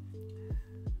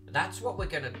 That's what we're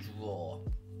going to draw.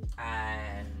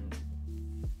 And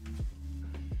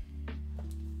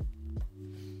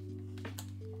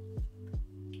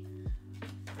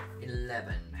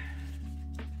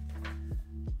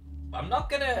I'm not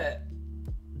going to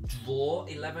draw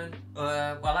 11.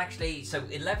 Well, actually, so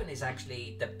 11 is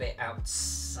actually the bit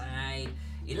outside.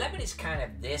 11 is kind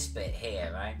of this bit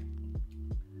here, right?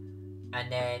 And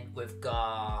then we've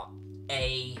got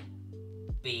A,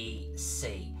 B,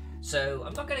 C. So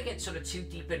I'm not going to get sort of too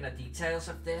deep in the details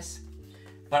of this,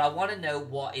 but I want to know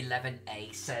what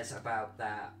 11A says about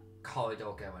that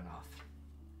corridor going off.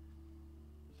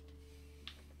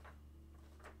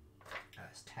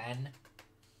 That's 10.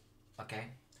 Okay.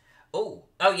 Oh,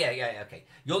 yeah, okay.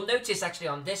 You'll notice actually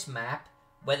on this map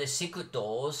where the secret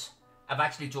doors, I've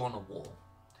actually drawn a wall.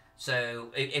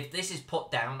 So if this is put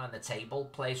down on the table,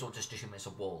 players will just assume it's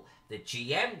a wall. The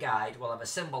GM guide will have a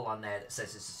symbol on there that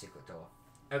says it's a secret door.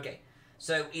 Okay,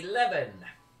 so 11.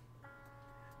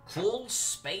 Crawl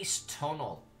space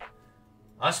tunnel.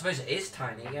 I suppose it is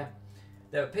tiny, yeah.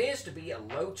 There appears to be a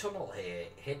low tunnel here,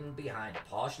 hidden behind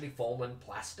partially fallen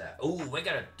plaster. Oh, we're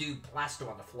going to do plaster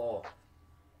on the floor.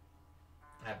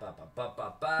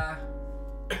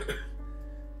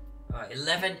 Alright,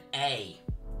 11A.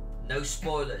 No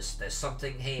spoilers, there's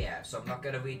something here, so I'm not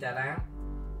going to read that out.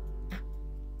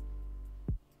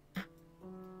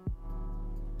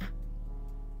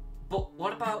 But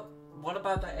what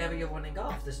about that area running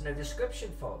off? There's no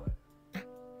description for it.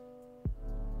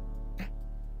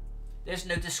 There's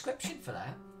no description for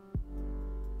that.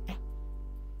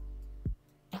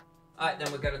 Alright,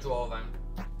 then we're going to draw them.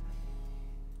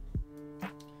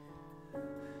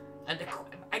 And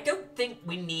I don't think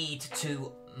we need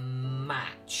to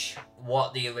match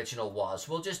what the original was.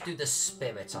 We'll just do the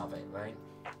spirit of it, right?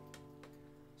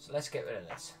 So let's get rid of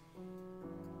this.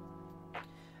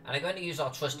 And I'm going to use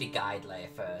our trusty guide layer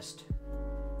first.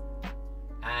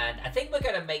 And I think we're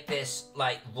going to make this,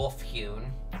 like, rough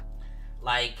hewn.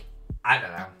 Like, I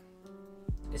don't know.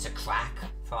 It's a crack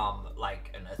from,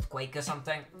 like, an earthquake or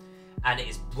something. And it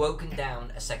is broken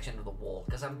down a section of the wall.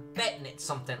 Because I'm betting it's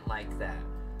something like that.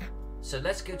 So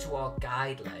let's go to our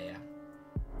guide layer.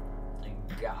 And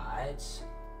guides.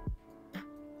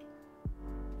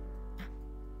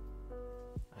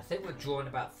 I think we're drawing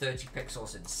about 30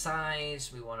 pixels in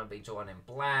size. We want to be drawn in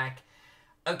black.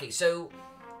 Okay, so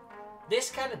this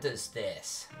kind of does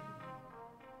this.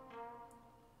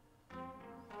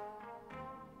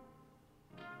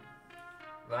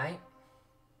 Right?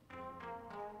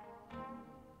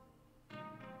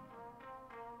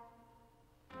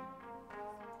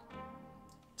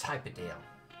 Type of deal.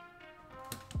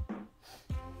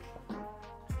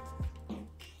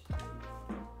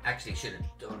 Actually should have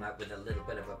done that with a little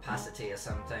bit of opacity or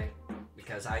something,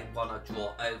 because I want to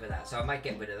draw over that, so I might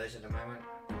get rid of those in a moment.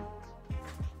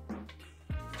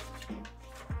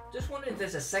 Just wondering if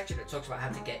there's a section that talks about how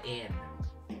to get in.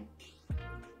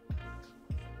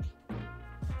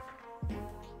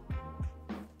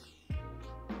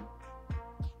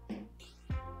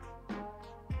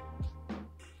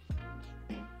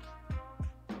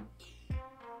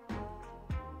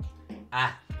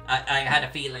 Ah, I had a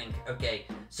feeling. Okay,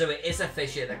 so it is a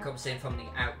fissure that comes in from the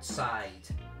outside.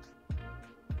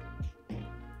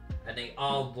 And they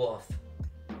are rough.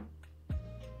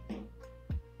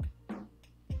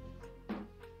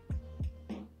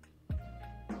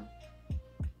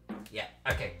 Yeah,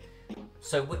 okay.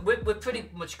 So we've pretty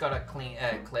much got a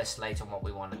clear slate on what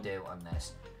we want to do on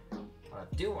this. What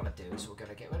I do want to do is we're going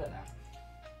to get rid of that.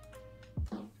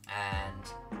 And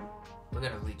we're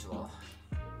going to redraw.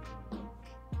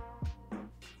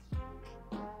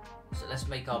 So let's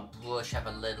make our brush have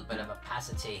a little bit of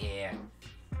opacity here.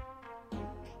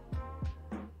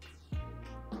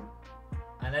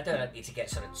 And I don't need to get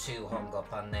sort of too hung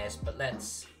up on this, but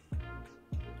let's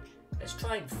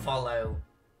try and follow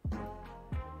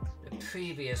the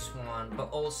previous one,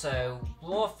 but also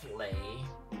roughly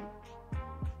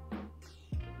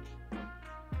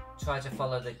try to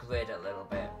follow the grid a little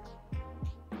bit.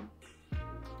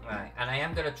 Right, and I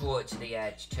am going to draw it to the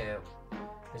edge too.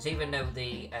 Because even though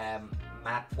the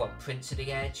map won't print to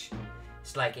the edge,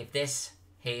 it's like if this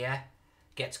here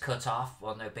gets cut off,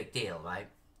 well, no big deal, right?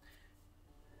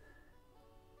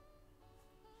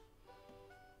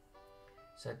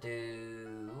 So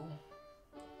do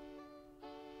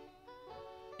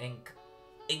ink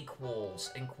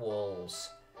walls,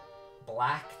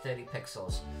 black, 30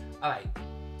 pixels. All right,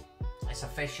 it's a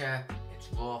fissure, it's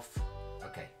rough.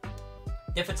 Okay,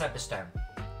 different type of stone.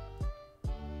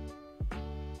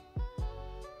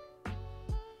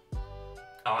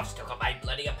 Oh, I've still got my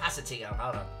bloody opacity on.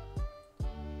 Hold on.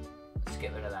 Let's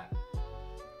get rid of that.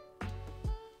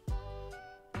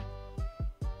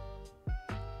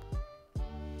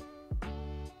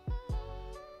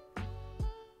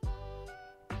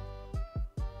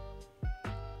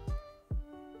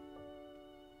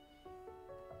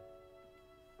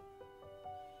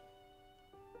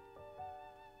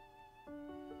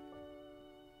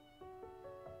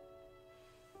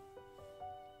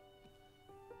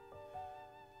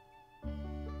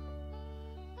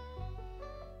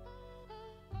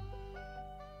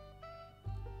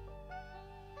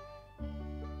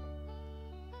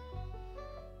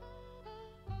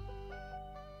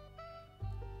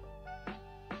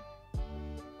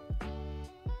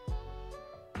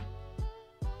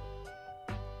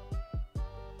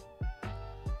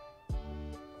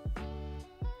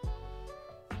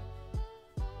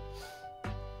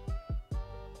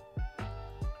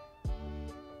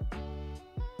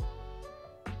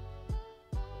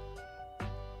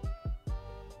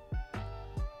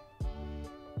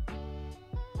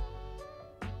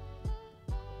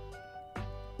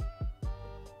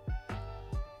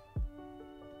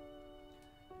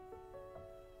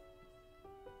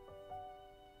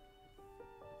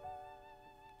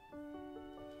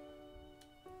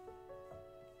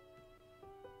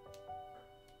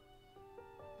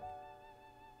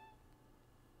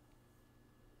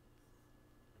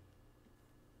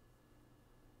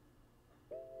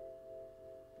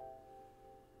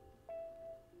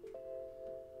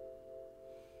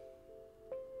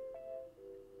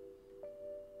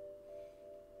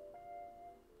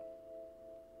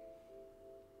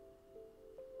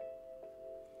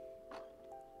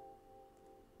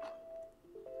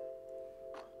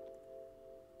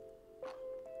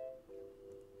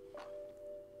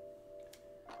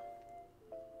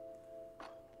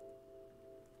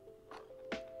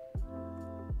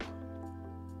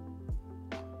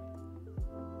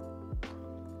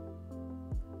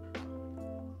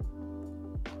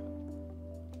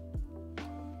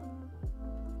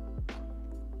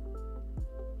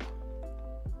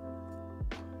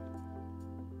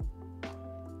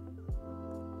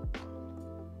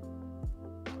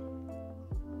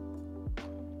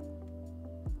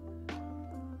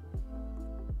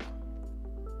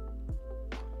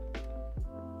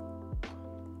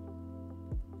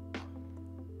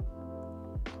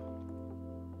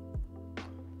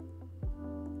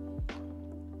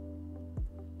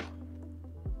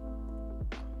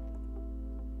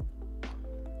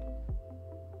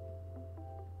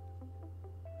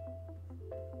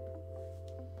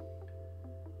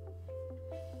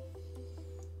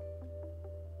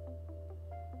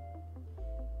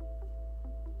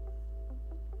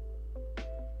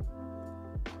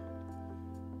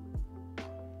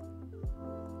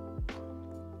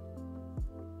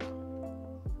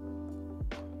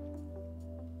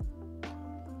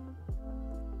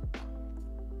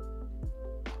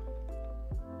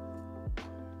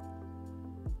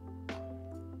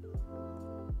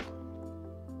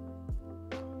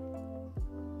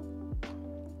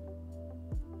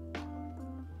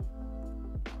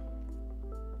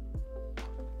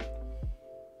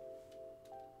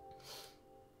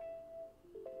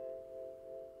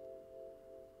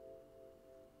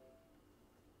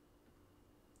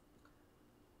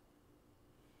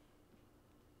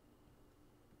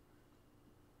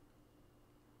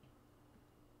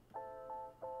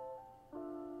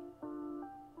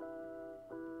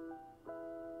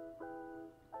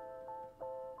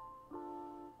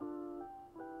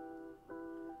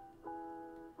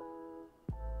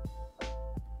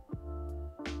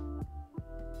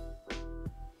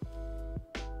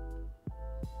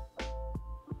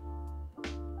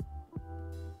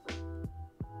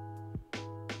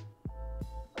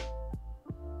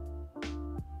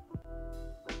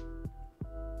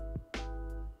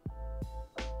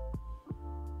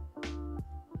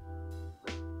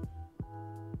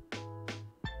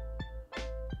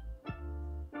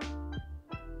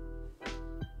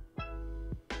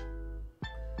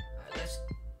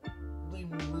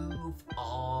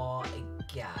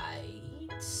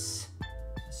 gates.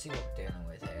 Let's see what we're dealing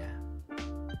with here.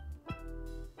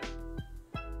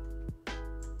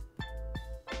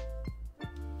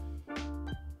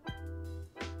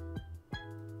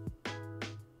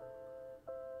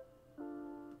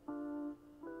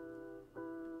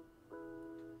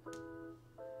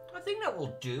 I think that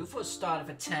will do for a start of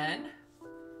a 10.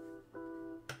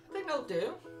 I think that'll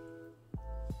do.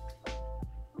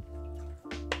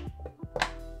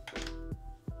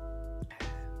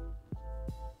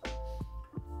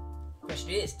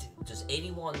 Question is, does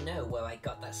anyone know where I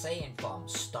got that saying from?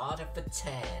 Starter for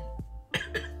 10.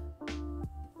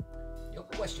 Your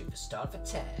question for starter for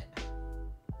 10.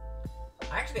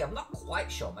 Actually, I'm not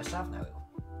quite sure myself now.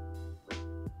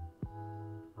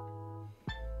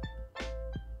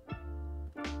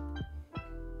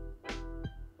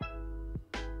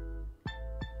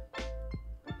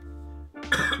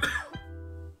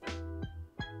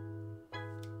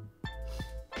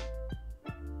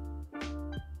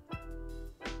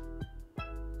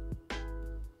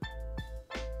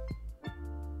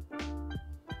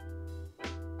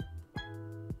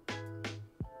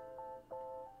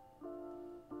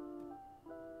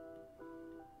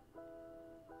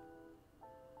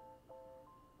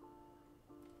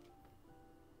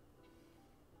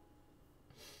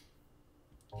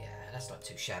 That's not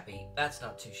too shabby. That's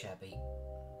not too shabby.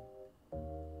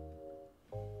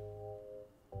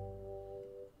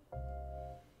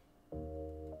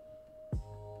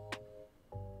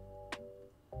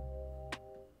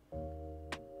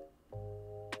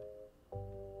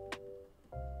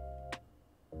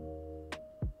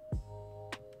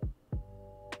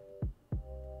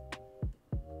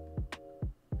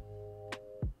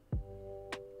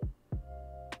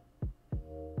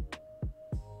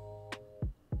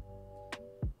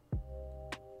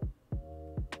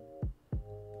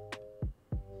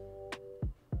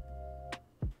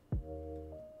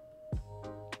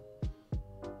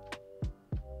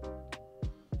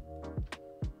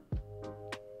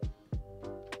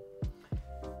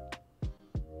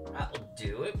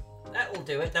 That'll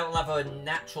do it. That will have a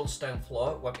natural stone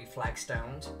floor. It won't be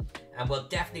flagstoned. And we'll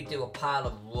definitely do a pile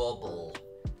of rubble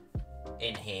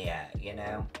in here, you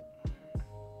know?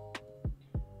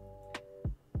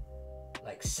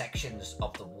 Like sections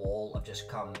of the wall have just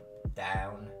come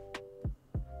down.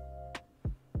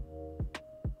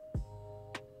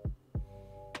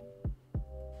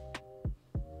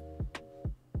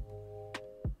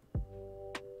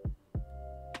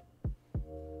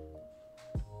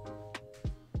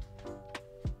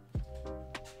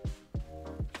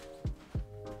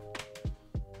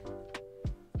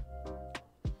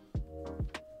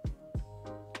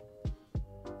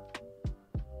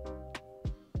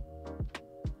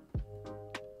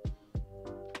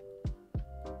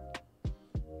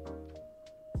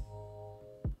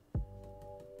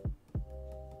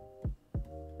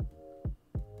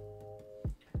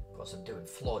 I'm doing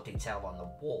floor detail on the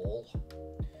wall,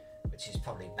 which is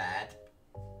probably bad.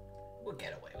 We'll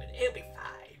get away with it. It'll be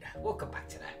fine. We'll come back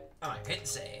to that. Alright, hit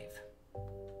save.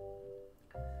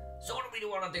 So what do we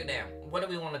want to do now? What do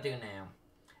we want to do now?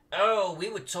 Oh, we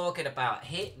were talking about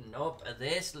hitting up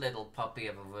this little puppy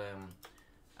of a room.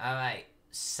 Alright,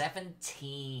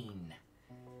 17.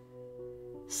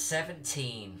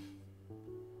 17.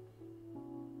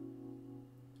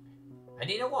 And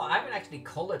you know what? I haven't actually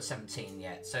coloured 17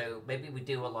 yet, so maybe we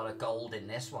do a lot of gold in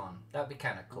this one. That'd be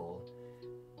kind of cool.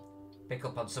 Pick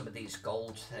up on some of these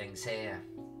gold things here.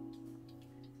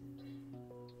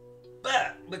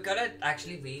 But we're gonna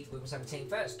actually read room 17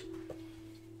 first.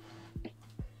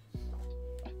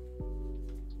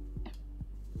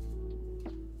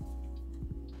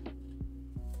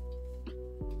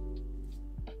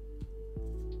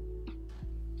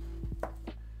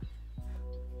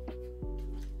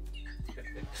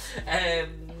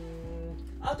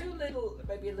 I'll do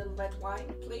maybe a little red wine,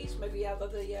 please. Maybe out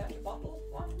of the bottle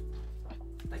one.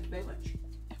 Thank you very much.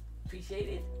 Appreciate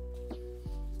it.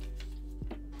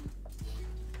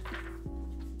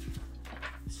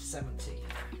 $17.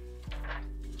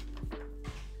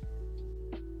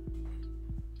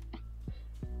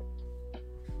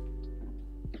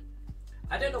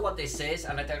 I don't know what this is,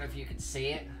 and I don't know if you can see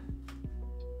it,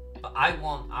 but I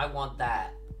want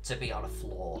that to be on a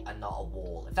floor and not a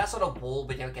wall. If that's on a wall,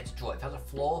 we don't get to draw it. If that's a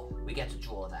floor, we get to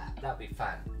draw that. That'd be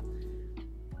fun.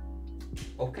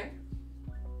 Okay.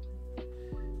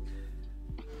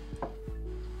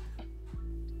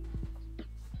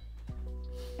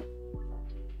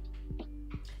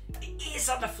 It is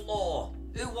on the floor.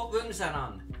 Ooh, what room is that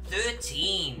on?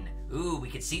 13. Ooh, we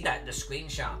can see that in the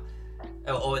screenshot.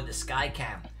 Or in the sky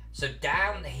cam. So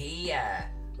down here.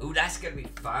 Ooh, that's gonna be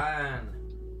fun.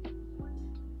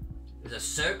 There's a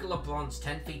circle of bronze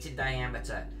 10 feet in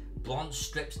diameter. Bronze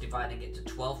strips dividing into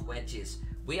 12 wedges.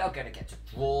 We are going to get to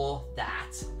draw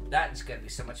that. That is going to be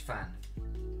so much fun.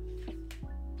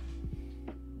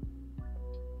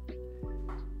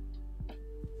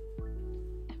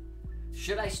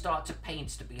 Should I start to paint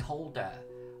the beholder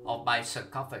of my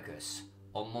sarcophagus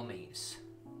or mummies?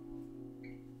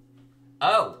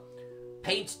 Oh,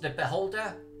 paint the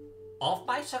beholder of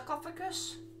my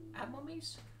sarcophagus and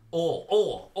mummies?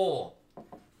 Or.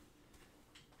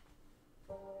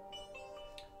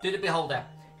 Do the beholder.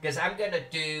 Because I'm going to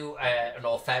do an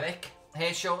orpheric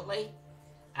here shortly.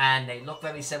 And they look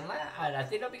very similar. And I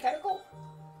think that'll be kind of cool.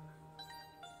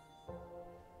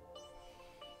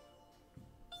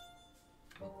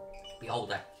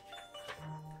 Beholder.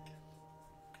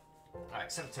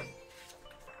 Alright, so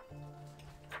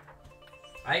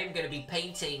I am going to be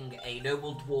painting a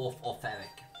noble dwarf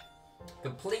orpheric.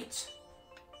 Complete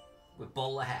with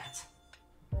bowler hat,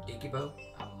 dinky bow,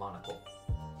 and monocle.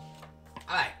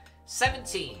 Alright,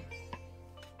 17.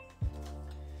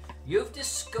 You've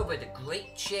discovered a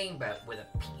great chamber with a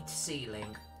peaked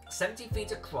ceiling, 70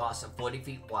 feet across and 40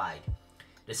 feet wide.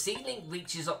 The ceiling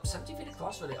reaches up 70 feet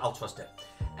across, really? I'll trust it.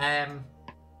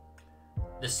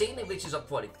 The ceiling reaches up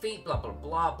 40 feet, blah, blah,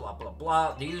 blah, blah, blah,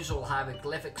 blah. The usual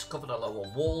hieroglyphics cover the lower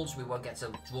walls. We won't get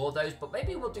to draw those, but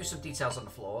maybe we'll do some details on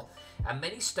the floor. And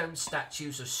many stone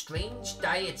statues of strange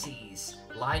deities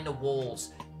line the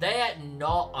walls. They're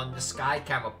not on the sky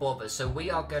cam above us, so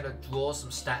we are going to draw some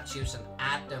statues and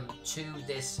add them to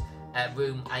this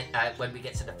room when we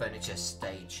get to the furniture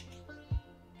stage.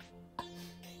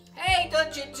 Hey,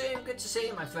 Dungeon Tomb, good to see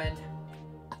you, my friend.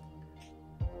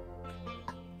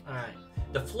 Alright.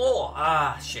 The floor,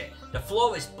 shit. The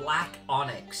floor is black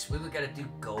onyx. We were gonna do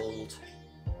gold.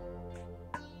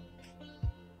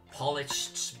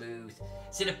 Polished, smooth.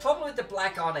 See, the problem with the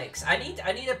black onyx, I need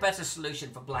a better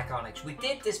solution for black onyx. We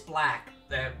did this black.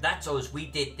 That's us. We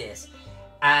did this,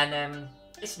 and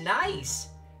it's nice.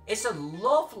 It's a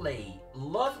lovely,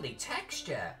 lovely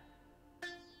texture,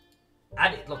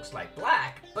 and it looks like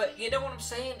black. But you know what I'm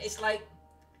saying? It's like.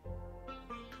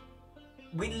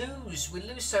 We lose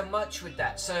so much with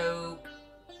that. So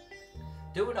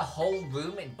doing a whole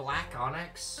room in black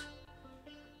onyx,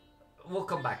 we'll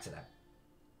come back to that.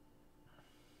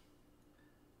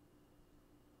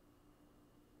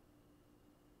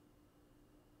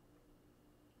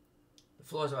 The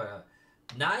floors are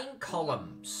 9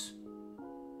 columns.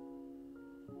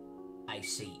 I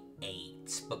see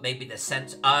 8, but maybe the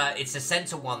center. It's the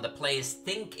center one. The players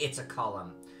think it's a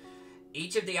column.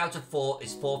 Each of the outer 4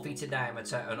 is 4 feet in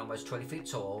diameter and almost 20 feet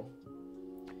tall.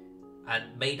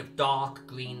 And made of dark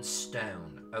green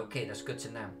stone. Okay, that's good to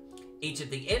know. Each of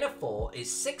the inner 4 is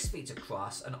 6 feet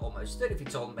across and almost 30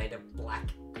 feet tall, made of black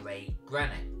grey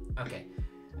granite. Okay,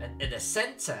 and in the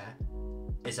center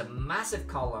is a massive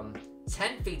column,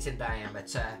 10 feet in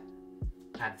diameter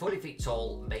and 40 feet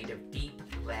tall, made of deep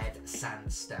red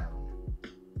sandstone.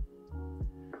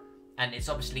 And it's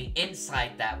obviously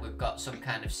inside that we've got some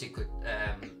kind of secret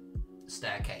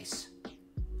staircase.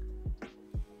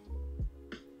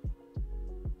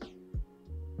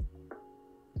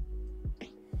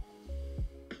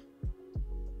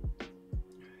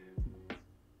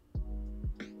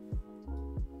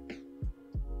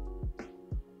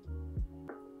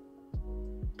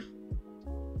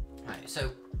 Right, so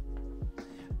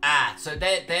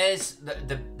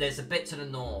there's a bit to the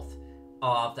north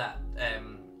of that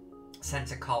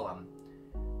center column.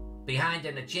 Behind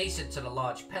and adjacent to the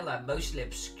large pillar, mostly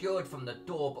obscured from the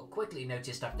door, but quickly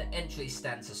noticed after entry,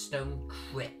 stands a stone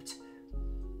crypt.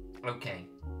 Okay.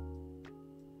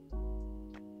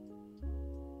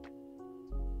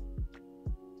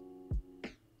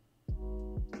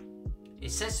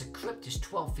 It says the crypt is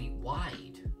 12 feet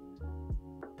wide.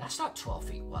 That's not 12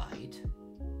 feet wide.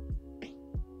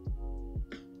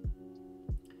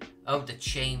 Oh, the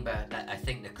chamber that I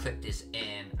think the crypt is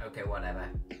in. Okay, whatever.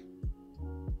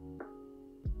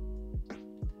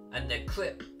 And the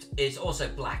crypt is also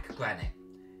black granite.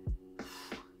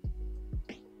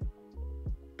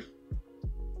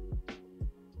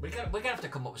 We're gonna have to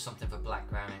come up with something for black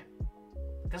granite.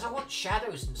 Because I want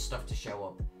shadows and stuff to show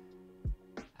up.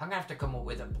 I'm gonna have to come up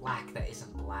with a black that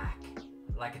isn't black.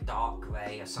 Like a dark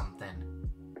grey or something.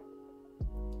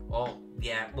 Or,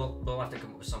 yeah, we'll have to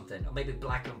come up with something. Or maybe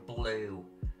black and blue.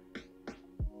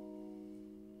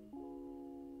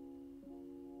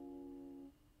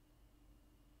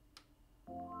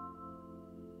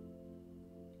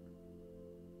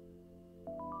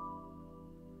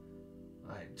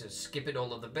 Right, just skipping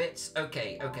all of the bits.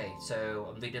 Okay,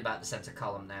 so I'm reading about the center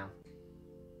column now.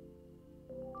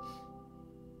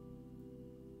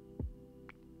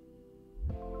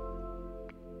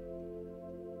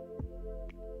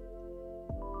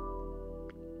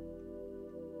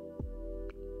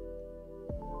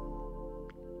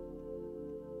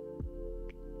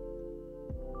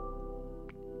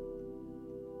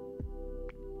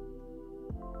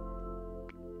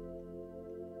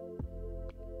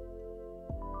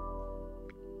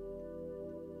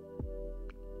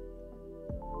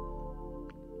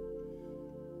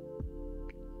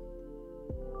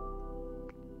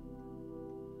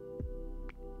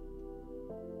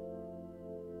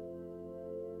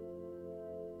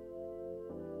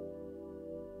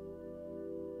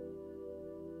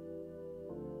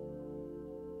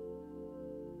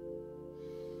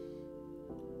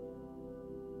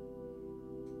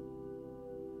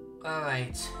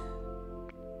 Alright.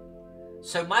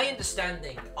 So my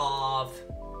understanding of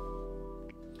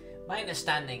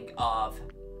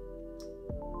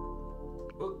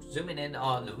oops, zooming in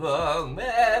on the wrong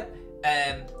map.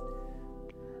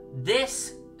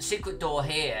 This secret door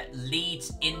here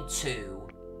leads into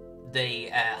the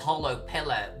hollow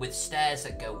pillar with stairs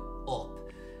that go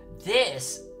up.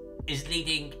 This is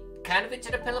leading kind of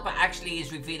into the pillar, but actually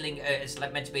is revealing it's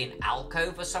like meant to be an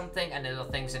alcove or something, and there are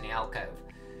things in the alcove.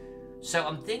 So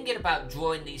I'm thinking about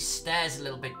drawing these stairs a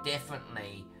little bit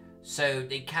differently, so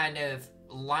they kind of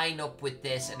line up with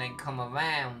this and then come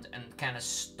around and kind of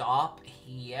stop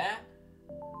here.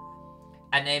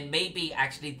 And then maybe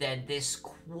actually then this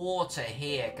quarter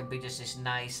here can be just this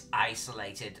nice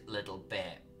isolated little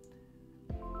bit.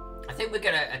 I think we're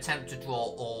going to attempt to draw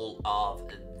all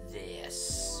of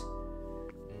this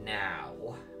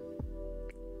now.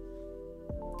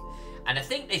 And I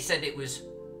think they said it was...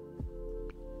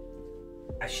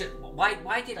 I should...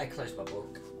 Why did I close my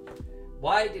book?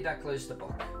 Why did I close the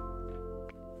book?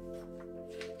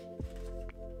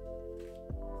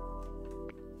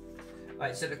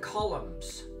 Right, so the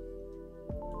columns.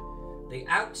 The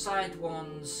outside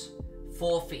ones,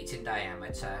 4 feet in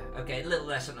diameter. Okay, a little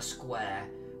less than a square.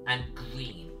 And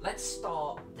green. Let's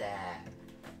start there.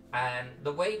 And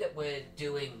the way that we're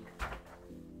doing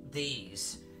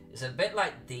these is a bit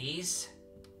like these.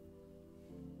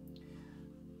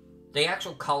 The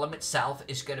actual column itself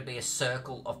is going to be a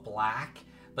circle of black,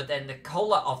 but then the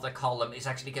colour of the column is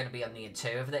actually going to be on the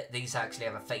interior of it. These actually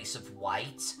have a face of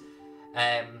white.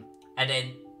 And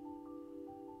then,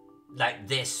 like,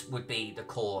 this would be the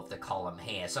core of the column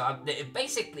here. So I'm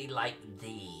basically like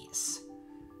these.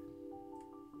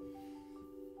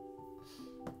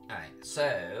 Alright,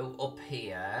 so up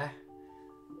here,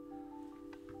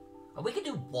 and we can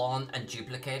do one and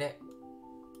duplicate it.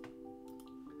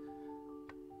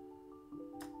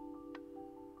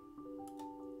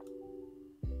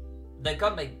 They're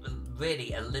gonna be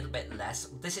really a little bit less.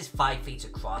 This is 5 feet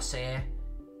across here.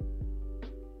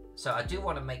 So I do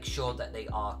want to make sure that they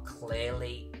are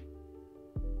clearly...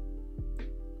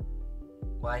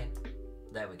 Wait,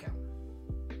 there we go.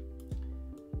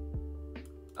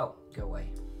 Oh, go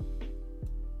away.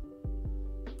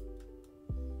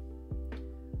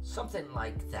 Something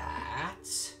like that.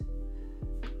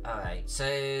 Alright,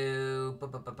 so...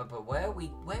 Where are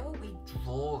we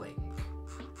drawing?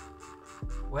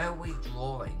 Where are we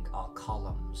drawing our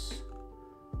columns?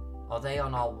 Are they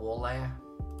on our wall layer?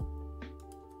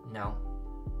 No.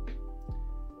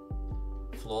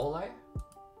 Floor layer?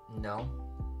 No.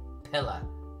 Pillar.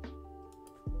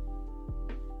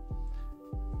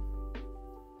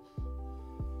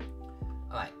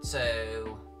 Alright,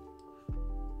 so...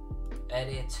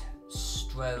 Edit,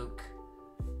 stroke,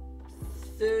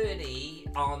 30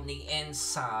 on the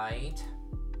inside.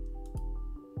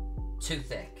 Too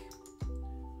thick.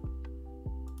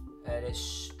 Edit,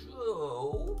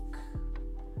 stroke,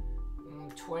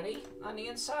 20 on the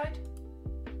inside.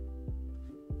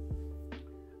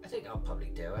 I think I'll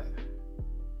probably do it.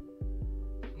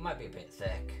 Might be a bit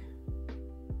thick.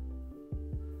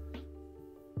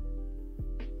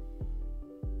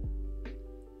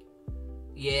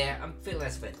 Yeah, I'm feeling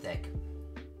that's a bit thick.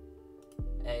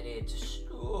 Edit,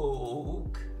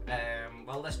 stroke.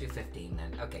 Well, let's do 15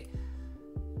 then. Okay.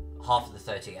 Half of the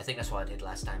 30. I think that's what I did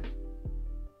last time.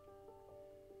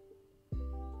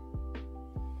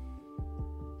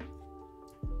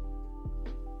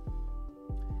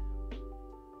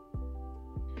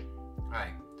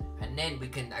 Alright. And then we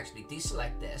can actually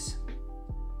deselect this.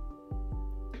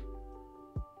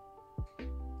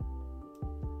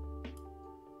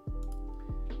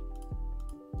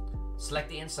 Select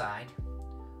the inside.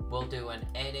 We'll do an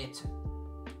edit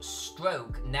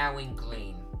stroke now in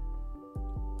green.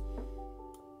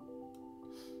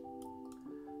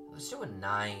 Let's do a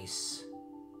nice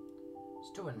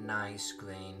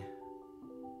green.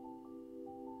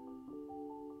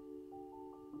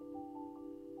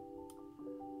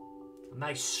 A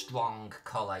nice strong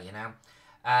colour, you know.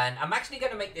 And I'm actually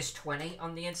going to make this 20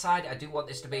 on the inside. I do want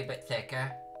this to be a bit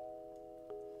thicker.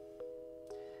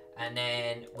 And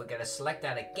then we're going to select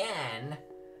that again.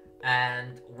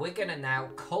 And we're gonna now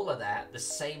color that the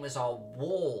same as our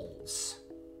walls.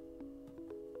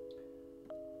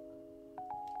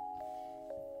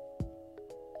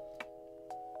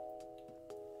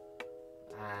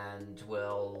 And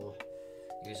we'll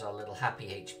use our little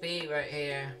happy HB right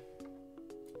here.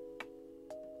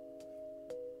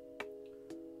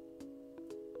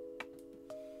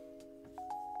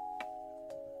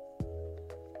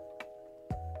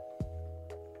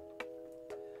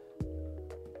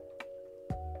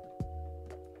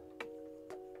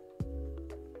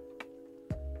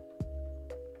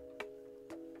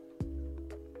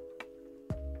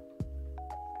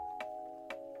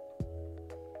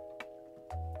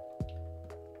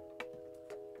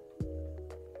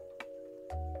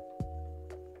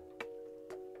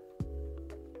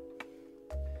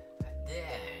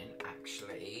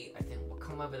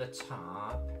 Over the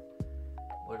top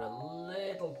with a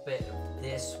little bit of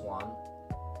this one,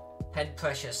 head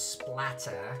pressure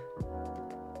splatter.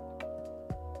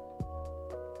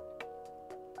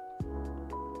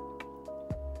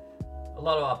 A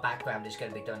lot of our background is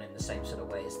going to be done in the same sort of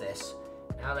way as this.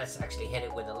 Now let's actually hit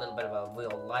it with a little bit of a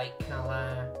real light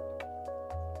color.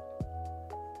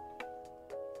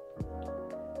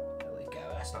 There we go,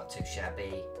 that's not too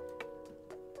shabby.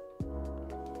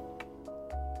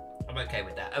 I'm okay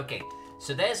with that. Okay,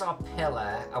 so there's our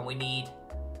pillar, and we need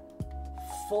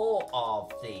 4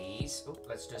 of these. Ooh,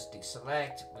 let's just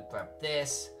deselect. We grab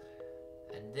this,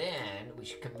 and then we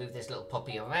can move this little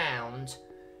puppy around,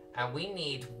 and we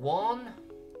need 1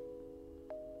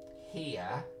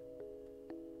 here.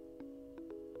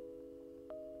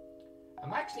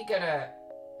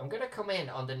 I'm gonna come in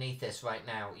underneath this right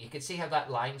now. You can see how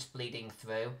that line's bleeding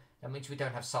through. That means we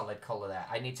don't have solid color there.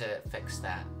 I need to fix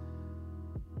that.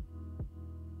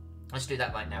 Let's do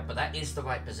that right now, but that is the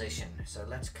right position. So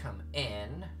let's come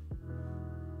in.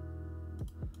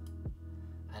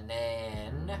 And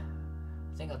then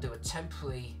I think I'll do a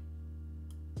temporary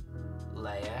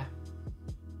layer.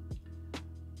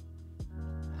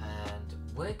 And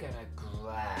we're gonna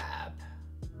grab,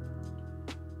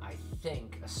 I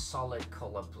think, a solid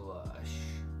color brush.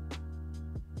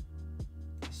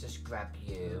 Let's just grab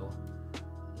you.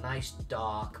 Nice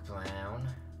dark brown.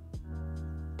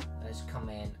 Let's come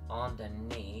in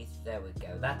underneath. There we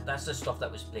go. That's the stuff that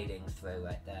was bleeding through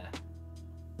right there.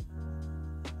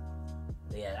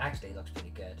 Yeah, it actually looks pretty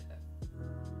good.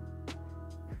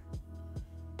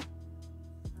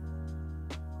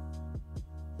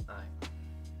 Alright.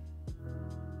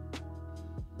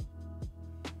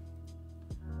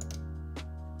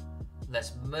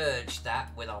 Let's merge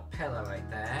that with our pillar right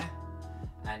there.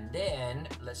 And then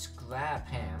let's grab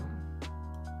him.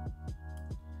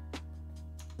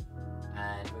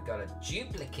 And we've got to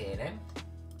duplicate him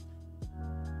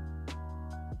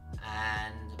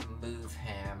and move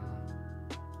him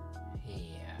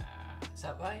here. Is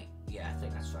that right? Yeah, I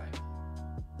think that's right.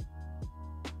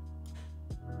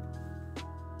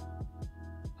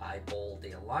 Eyeball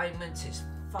the alignment is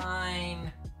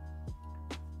fine.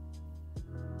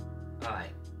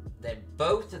 Alright, then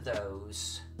both of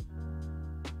those,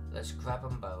 let's grab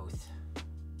them both.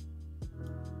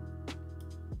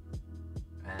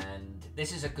 And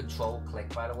this is a control click,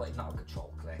 by the way, not a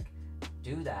control click.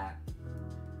 Do that.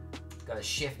 Got to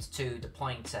shift to the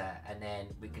pointer, and then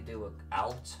we could do an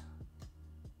alt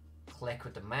click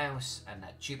with the mouse, and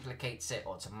that duplicates it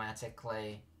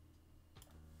automatically.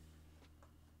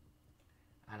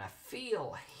 And I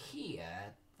feel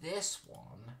here, this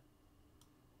one,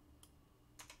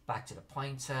 back to the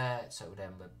pointer, so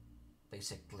then we're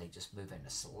basically just moving the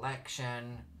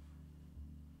selection.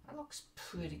 That looks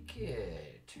pretty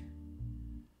good.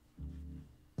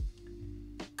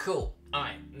 Cool.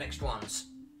 Alright, next ones.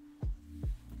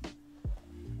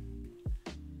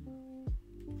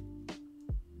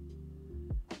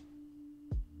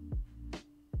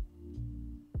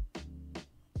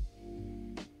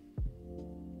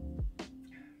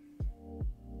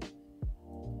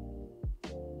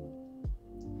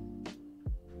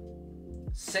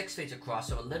 Six feet across,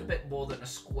 so a little bit more than a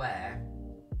square.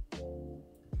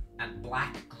 And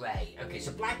black grey. Okay,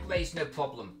 so black grey is no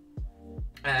problem.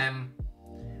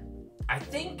 I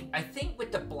think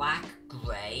with the black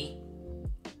grey,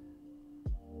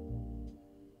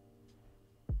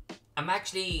 I'm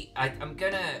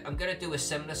gonna do a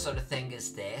similar sort of thing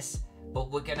as this, but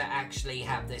we're gonna actually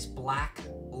have this black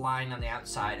line on the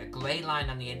outside, a grey line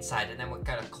on the inside, and then we're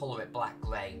gonna colour it black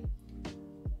grey.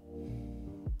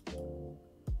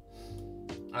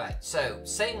 Alright, so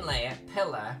same layer,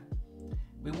 pillar.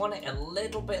 We want it a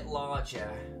little bit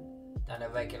larger than a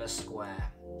regular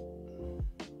square.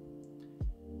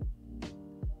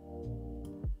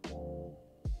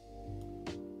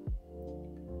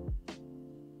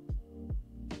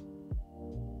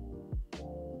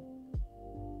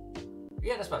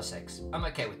 Yeah, that's about 6. I'm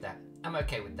okay with that. I'm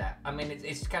okay with that. I mean,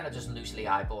 it's kind of just loosely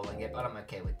eyeballing it, but I'm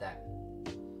okay with that.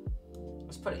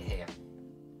 Let's put it here.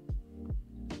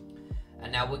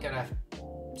 And now we're going to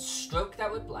stroke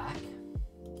that with black.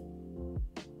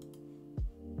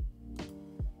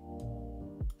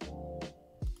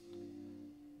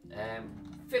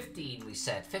 15 we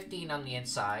said. 15 on the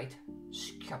inside.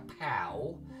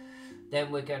 Skapow.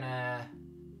 Then we're going to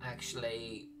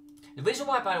actually... The reason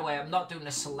why, by the way, I'm not doing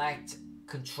a select,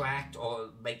 contract, or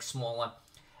make smaller,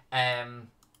 and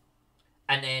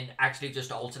then actually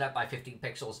just alter that by 15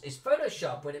 pixels, is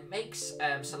Photoshop, when it makes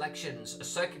selections,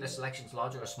 circular selections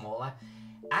larger or smaller,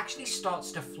 actually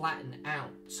starts to flatten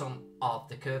out some of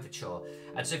the curvature.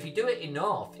 And so if you do it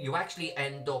enough, you actually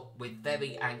end up with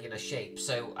very angular shapes.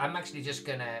 So I'm actually just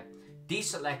going to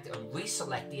deselect and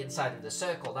reselect the inside of the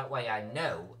circle. That way I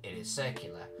know it is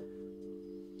circular.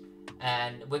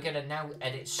 And we're going to now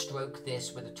edit stroke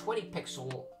this with a 20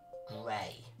 pixel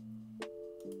grey.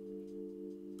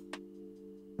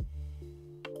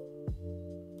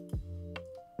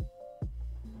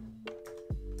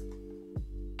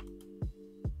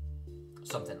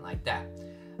 Something like that.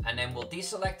 And then we'll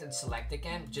deselect and select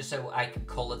again, just so I can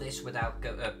colour this without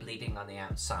bleeding on the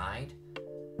outside.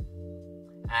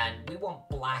 And we want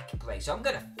black grey. So I'm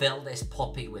going to fill this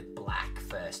puppy with black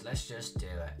first. Let's just do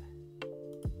it.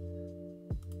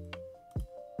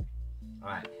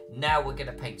 Alright, now we're going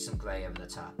to paint some grey over the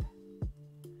top.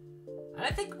 And I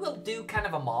think we'll do kind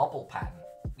of a marble pattern,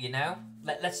 you know?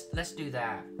 Let's do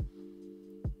that.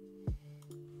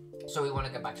 So we want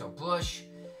to go back to a brush.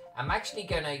 I'm actually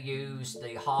going to use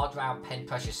the hard round pen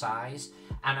pressure size.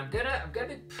 And I'm gonna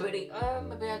be pretty,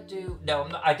 maybe I do, no,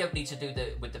 I don't need to do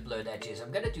with the blurred edges.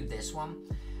 I'm going to do this one.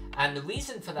 And the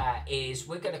reason for that is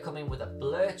we're going to come in with a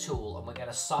blur tool and we're going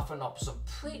to soften up some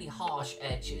pretty harsh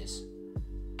edges.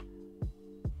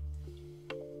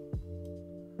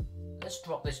 Let's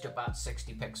drop this to about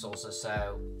 60 pixels or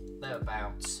so,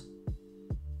 thereabouts.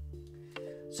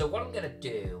 So what I'm going to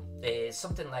do is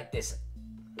something like this.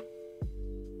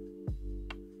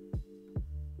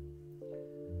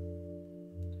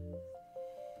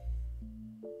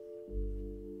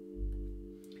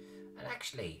 And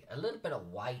actually, a little bit of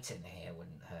white in here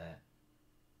wouldn't hurt.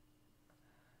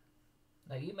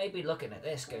 Now you may be looking at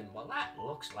this going, well, that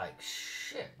looks like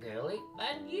shit, girly,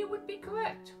 and you would be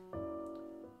correct.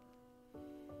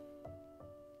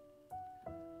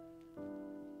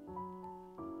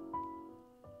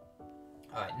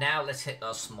 Alright, now let's hit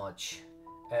our smudge.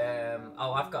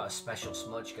 Oh, I've got a special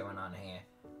smudge going on here.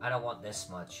 I don't want this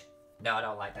smudge. No, I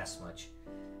don't like that smudge.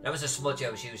 That was a smudge I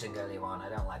was using earlier on. I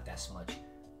don't like that smudge.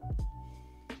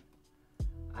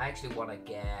 I actually want to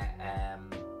get...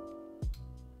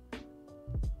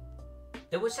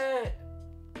 There was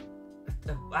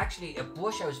actually a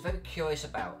brush I was very curious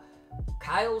about.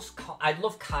 I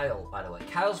love Kyle, by the way.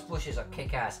 Kyle's brushes are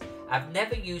kick-ass. I've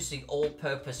never used the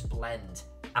all-purpose blend.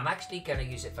 I'm actually going to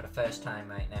use it for the first time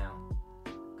right now.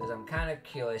 Because I'm kind of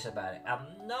curious about it.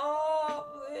 I'm not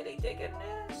really digging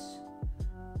this.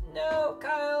 No,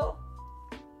 Kyle.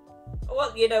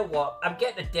 Well, you know what? I'm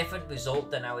getting a different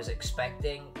result than I was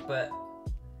expecting. But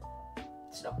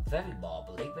it's not very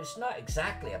marbly. But it's not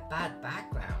exactly a bad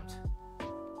background.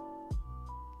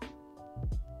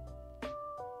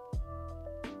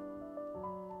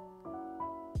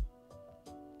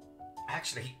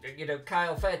 Actually, you know,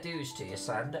 Kyle, fair dues to you,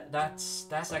 son. That's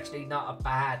actually not a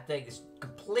bad thing. It's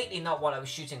completely not what I was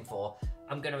shooting for.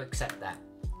 I'm going to accept that.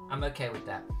 I'm okay with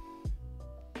that.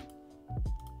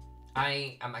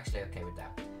 I'm actually okay with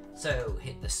that. So,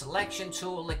 hit the selection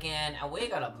tool again, and we're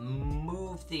going to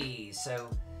move these. So,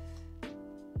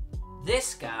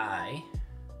 this guy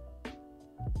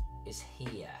is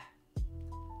here.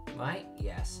 Right?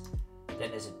 Yes. Then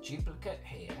there's a duplicate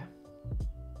here.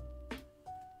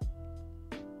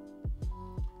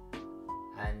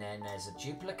 And then there's a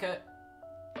duplicate.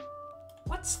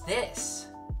 What's this?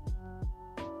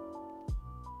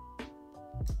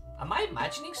 Am I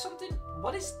imagining something?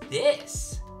 What is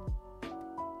this?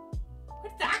 Where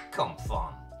did that come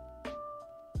from?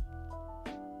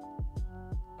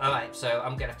 Alright, so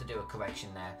I'm gonna have to do a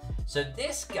correction there. So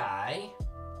this guy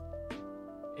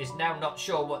is now not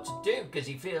sure what to do because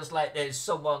he feels like there's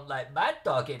someone like mad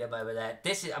dogging him over there.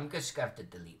 I'm just gonna have to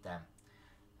delete them.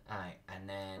 Alright, and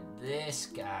then this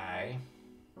guy,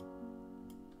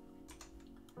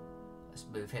 let's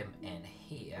move him in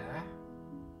here.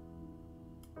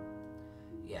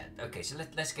 Yeah, okay, so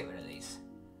let's get rid of these.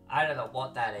 I don't know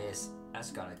what that is.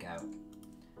 That's gotta go.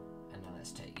 And then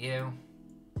let's take you,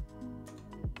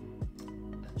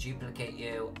 duplicate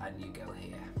you, and you go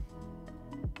here.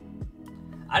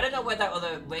 I don't know where that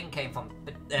other ring came from,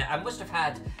 but I must have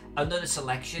had another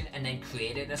selection and then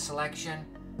created a selection.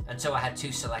 And so I had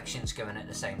 2 selections going at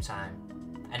the same time.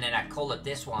 And then I colored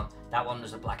this one. That one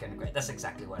was a black and a gray. That's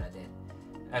exactly what I did.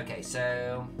 Okay,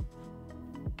 so...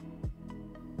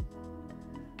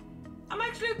 I'm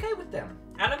actually okay with them.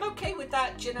 And I'm okay with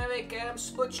that generic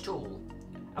smudge tool.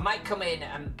 I might come in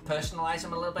and personalize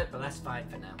them a little bit, but that's fine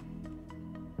for now.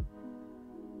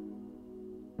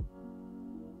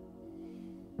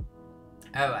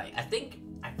 Alright,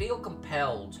 I feel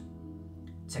compelled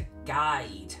to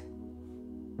guide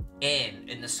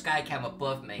in the sky cam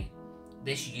above me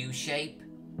this U shape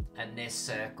and this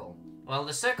circle. Well,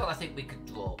 the circle I think we could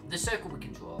draw. The circle we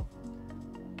can draw.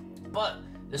 But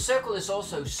the circle is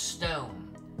also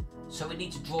stone, so we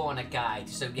need to draw on a guide.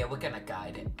 So yeah, we're gonna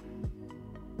guide it.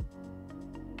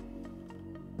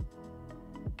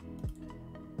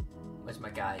 Where's my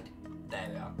guide? There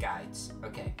we are, guides.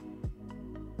 Okay.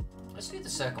 Let's do the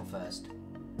circle first.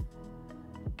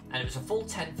 And it was a full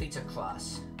 10 feet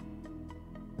across.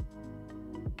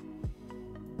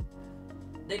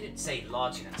 They didn't say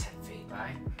larger than 10 feet,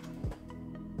 right?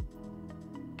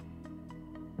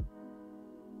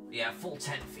 Yeah, full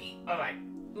 10 feet. Alright.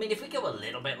 I mean, if we go a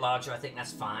little bit larger, I think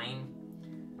that's fine.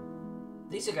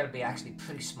 These are going to be actually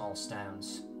pretty small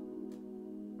stones.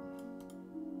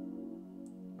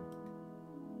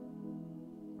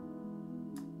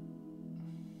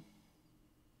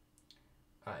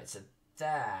 Alright, so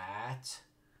that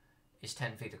is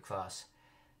 10 feet across.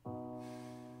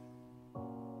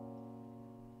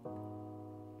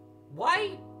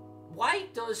 Why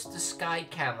does the sky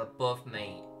cam above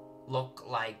me look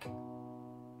like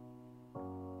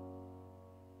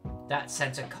that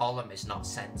center column is not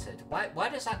centered? Why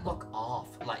does that look off?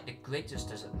 Like the grid just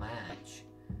doesn't match.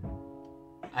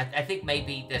 I think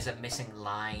maybe there's a missing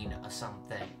line or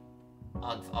something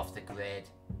off the grid.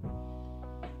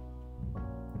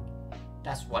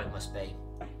 That's what it must be.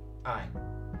 Alright.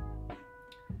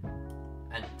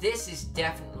 And this is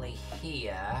definitely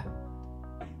here.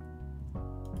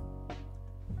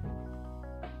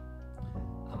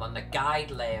 I'm on the guide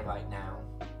layer right now.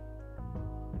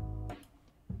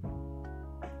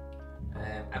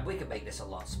 And we can make this a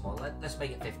lot smaller. Let's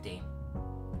make it 15.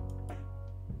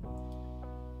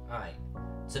 Alright.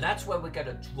 So that's where we're going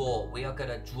to draw. We are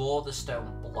going to draw the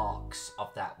stone blocks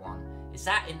of that one. Is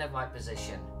that in the right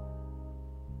position?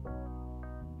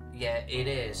 Yeah, it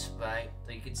is, right?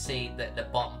 So you can see that the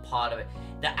bottom part of it.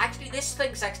 That actually, this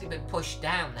thing's actually been pushed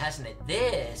down, hasn't it?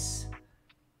 This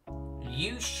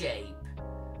U shape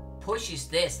pushes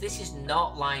this. This is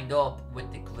not lined up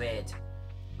with the grid.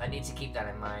 I need to keep that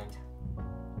in mind.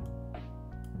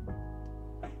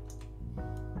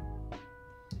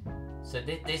 So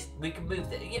this we can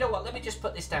move it. You know what? Let me just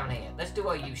put this down here. Let's do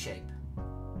our U shape.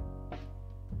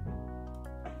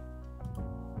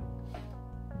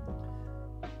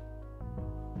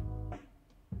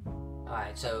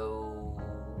 Alright, so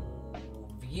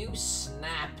view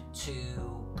snap to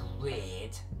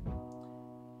grid.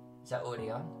 Is that already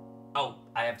on? Oh,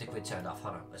 I have the grid turned off.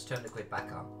 Hold on. Let's turn the grid back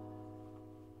on.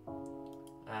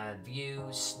 And view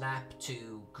snap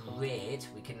to grid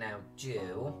we can now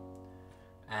do.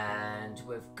 And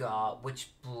we've got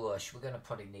which brush? We're going to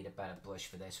probably need a better brush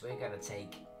for this. We're going to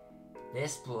take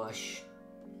this brush.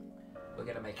 We're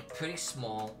going to make it pretty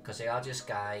small because they are just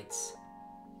guides.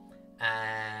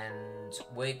 And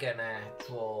we're going to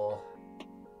draw...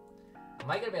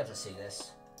 Am I going to be able to see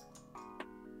this?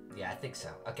 Yeah, I think so.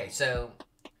 Okay, so...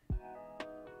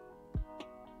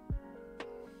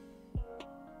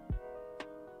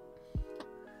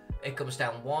 It comes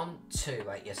down 1, 2,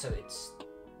 right? Yeah, so it's...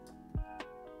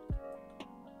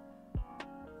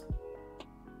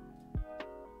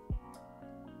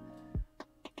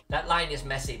 That line is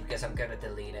messy because I'm going to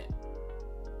delete it.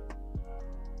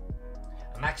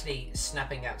 I'm actually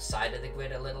snapping outside of the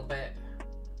grid a little bit.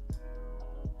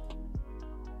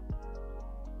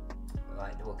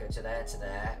 Right, we'll go to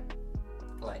there,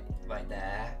 like right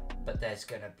there. But there's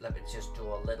gonna, let me just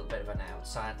draw a little bit of an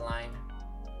outside line.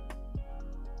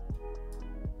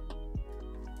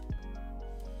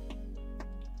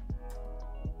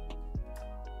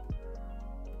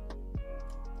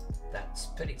 That's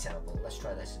pretty terrible. Let's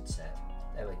try this instead.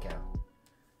 There we go.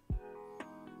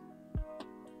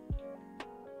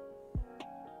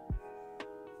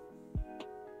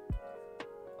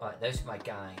 Alright, those are my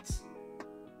guides.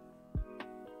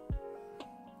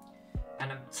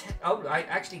 And oh, I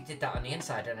actually did that on the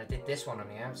inside and I did this one on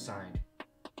the outside.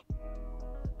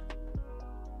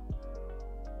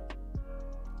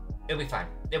 It'll be fine.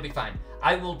 It'll be fine.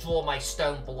 I will draw my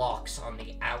stone blocks on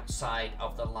the outside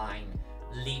of the line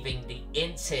leaving the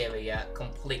interior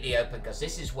completely open, because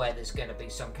this is where there's going to be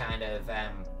some kind of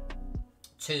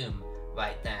tomb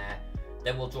right there.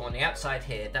 Then we'll draw on the outside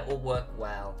here. That will work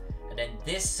well. And then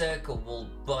this circle will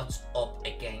butt up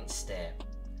against it.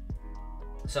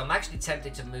 So I'm actually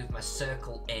tempted to move my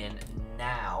circle in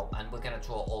now, and we're going to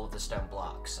draw all of the stone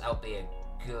blocks. That'll be a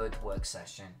good work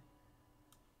session.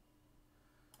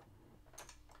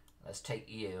 Let's take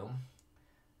you,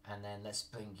 and then let's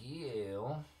bring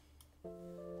you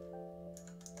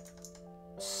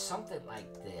something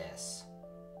like this.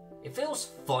 It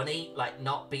feels funny, like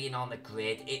not being on the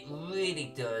grid. It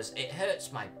really does. It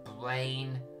hurts my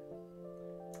brain.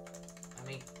 I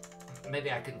mean,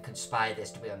 maybe I can conspire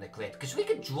this to be on the grid, because we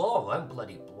can draw our own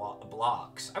bloody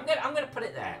blocks. I'm gonna put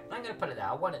it there. I'm gonna put it there.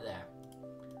 I want it there.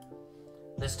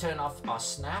 Let's turn off our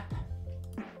snap.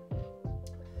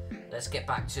 Let's get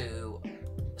back to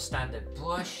standard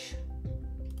brush.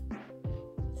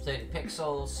 30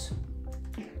 pixels.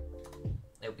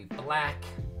 It'll be black.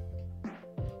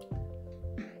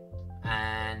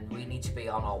 And we need to be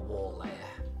on our wall layer.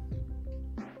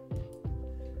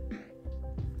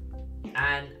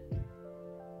 And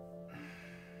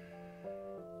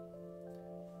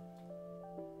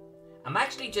I'm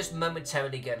actually just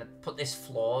momentarily going to put this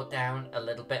floor down a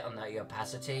little bit on the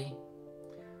opacity,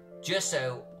 just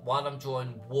so while I'm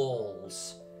drawing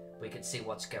walls, we can see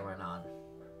what's going on.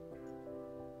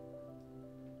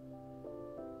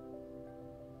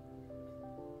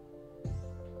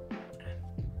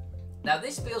 Now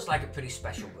this feels like a pretty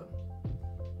special room.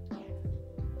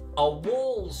 Our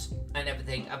walls and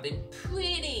everything have been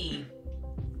pretty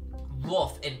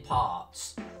rough in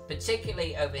parts,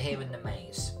 particularly over here in the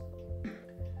maze.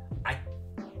 I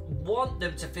want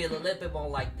them to feel a little bit more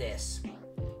like this,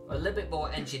 a little bit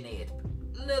more engineered,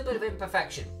 a little bit of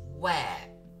imperfection, wear,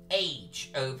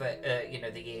 age over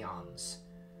the eons.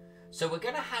 So we're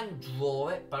going to hand draw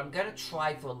it, but I'm going to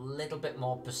try for a little bit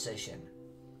more precision.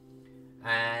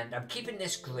 And I'm keeping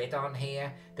this grid on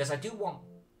here because I do want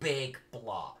big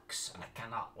blocks, and I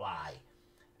cannot lie.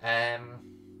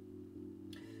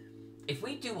 If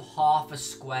we do half a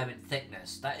square in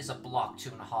thickness, that is a block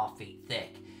 2.5 feet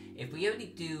thick. If we only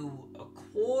do a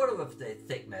quarter of the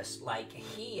thickness, like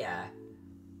here,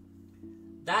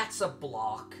 that's a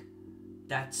block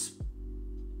that's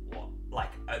what,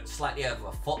 like slightly over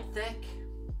a foot thick.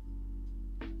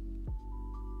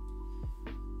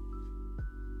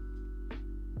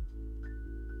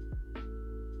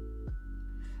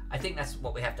 I think that's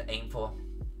what we have to aim for.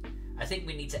 I think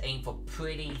we need to aim for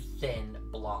pretty thin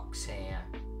blocks here.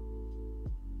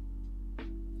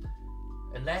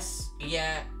 Unless,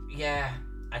 yeah,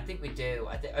 I think we do.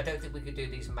 I don't think we could do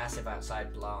these massive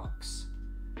outside blocks.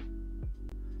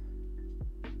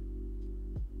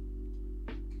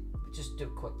 Just do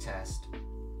a quick test.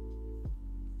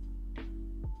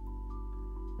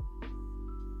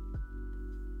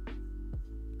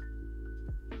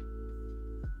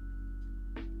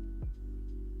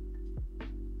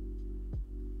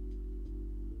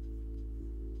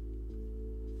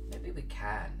 Maybe we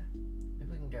can.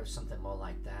 Maybe we can go something more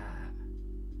like that.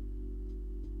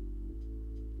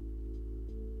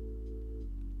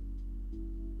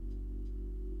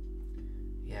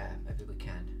 Yeah, maybe we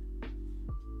can.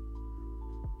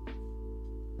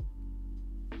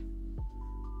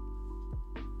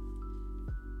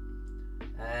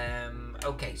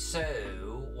 Okay, so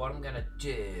what I'm gonna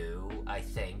do, I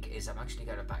think, is I'm actually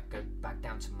gonna go back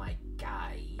down to my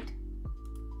guide.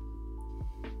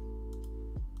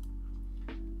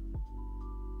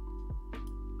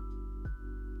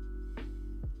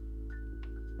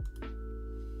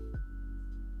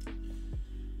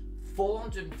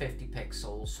 $450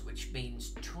 pixels, which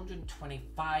means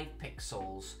 225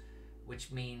 pixels,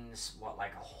 which means what,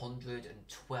 like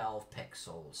 112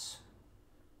 pixels.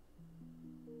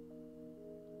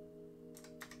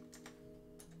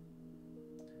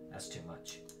 That's too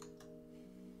much.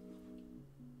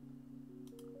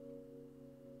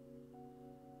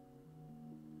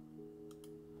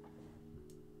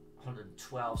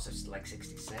 $112, so it's like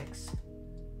 66.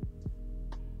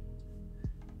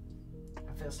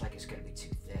 It feels like it's going to be too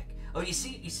thick. Oh, you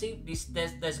see,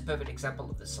 there's a perfect example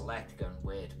of the select going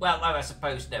weird. Well, I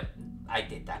suppose no, I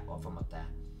did that one from up there,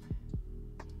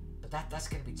 but that's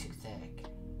going to be too thick.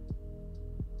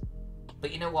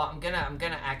 But you know what? I'm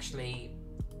gonna actually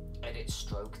edit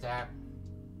stroke there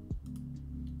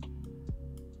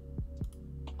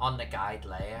on the guide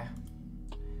layer,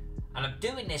 and I'm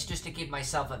doing this just to give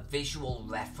myself a visual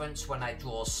reference when I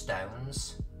draw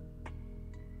stones.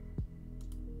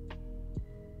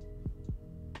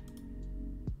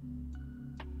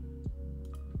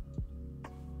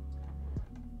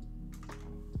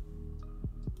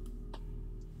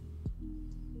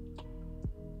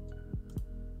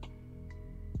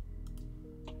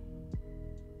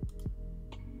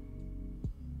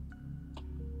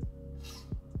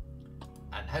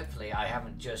 hopefully I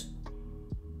haven't just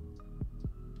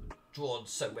drawn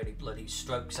so many bloody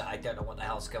strokes that I don't know what the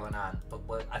hell's going on.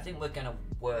 But I think we're going to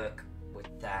work with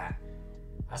that.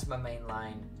 That's my main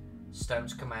line.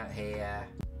 Stones come out here.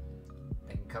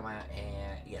 They can come out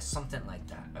here. Yeah, something like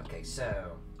that. Okay,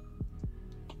 so...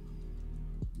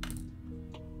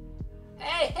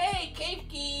 Hey, Cave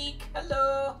Geek!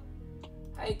 Hello!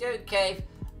 How you doing, Cave?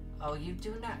 Oh, you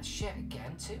doing that shit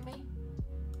again to me?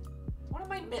 What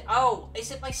am I oh,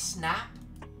 is it my snap?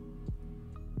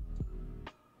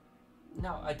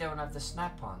 No, I don't have the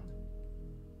snap on.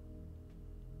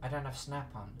 I don't have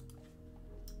snap on.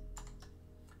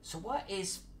 So what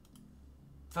is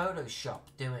Photoshop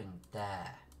doing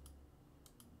there?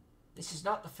 This is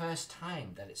not the first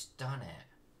time that it's done it.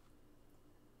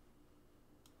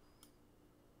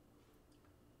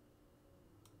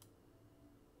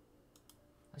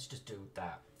 Let's just do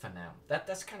that for now.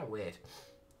 That's kind of weird.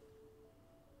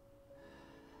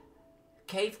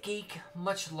 Cave Geek,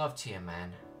 much love to you,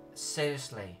 man.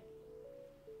 Seriously.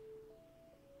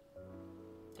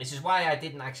 This is why I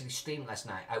didn't actually stream last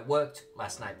night. I worked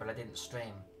last night, but I didn't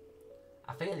stream.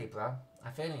 I feel you, bro. I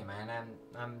feel you, man.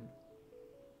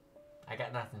 I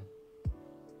got nothing.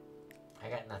 I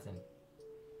got nothing.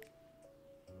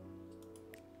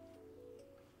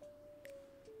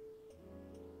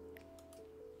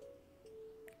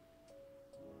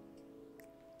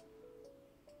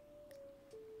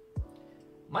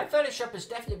 My Photoshop has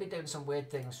definitely been doing some weird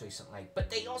things recently, but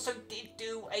they also did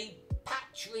do a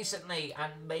patch recently,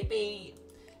 and maybe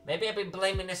I've been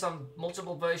blaming this on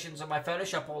multiple versions of my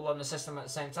Photoshop all on the system at the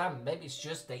same time. Maybe it's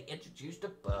just they introduced a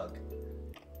bug.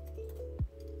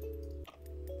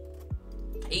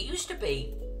 It used to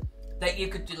be that you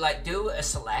could do a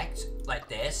select like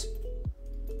this.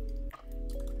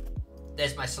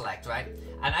 There's my select, right?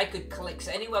 And I could click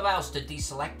anywhere else to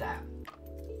deselect that.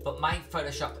 But my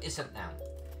Photoshop isn't now.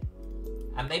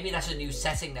 And maybe that's a new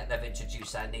setting that they've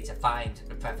introduced that I need to find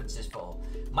the preferences for.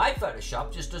 My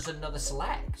Photoshop just does another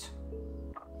select.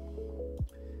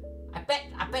 I bet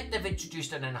they've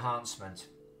introduced an enhancement.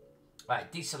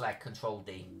 Right, deselect, Control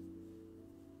D.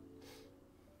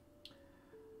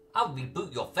 I'll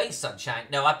reboot your face, sunshine.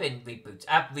 No, I've been rebooted.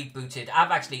 I've rebooted.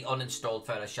 I've actually uninstalled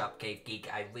Photoshop, Cave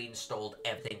Geek. I reinstalled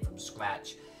everything from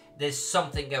scratch. There's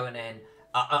something going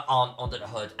on under the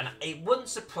hood, and it wouldn't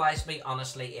surprise me,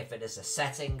 honestly, if it is a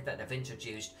setting that they've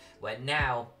introduced where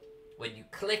now, when you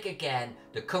click again,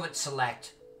 the current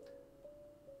select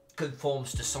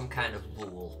conforms to some kind of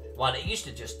rule, while it used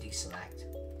to just deselect.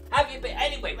 Have you been...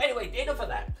 Anyway, enough of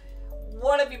that.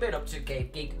 What have you been up to,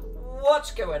 Cave Geek?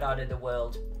 What's going on in the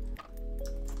world?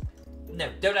 No,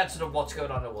 don't answer the what's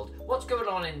going on in the world. What's going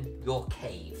on in your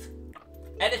cave?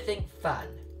 Anything fun?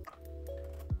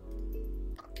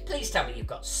 Please tell me you've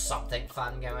got something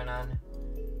fun going on.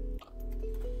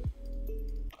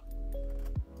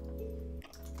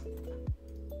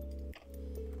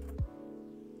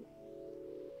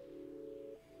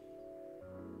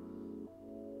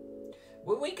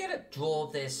 Were we going to draw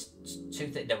this two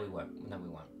things? No, we weren't. No, we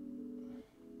weren't.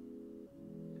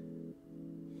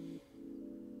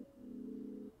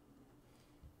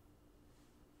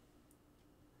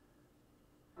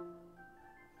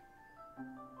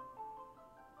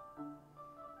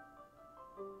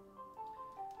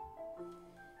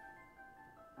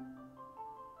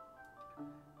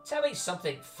 Tell me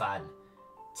something fun.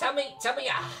 Tell me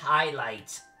a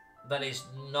highlight that is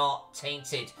not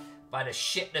tainted by the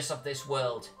shitness of this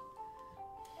world.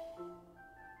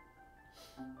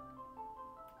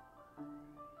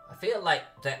 I feel like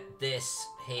that this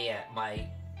here, my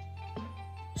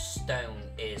stone,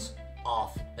 is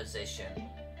off position.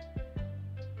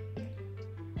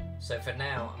 So for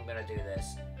now, I'm gonna do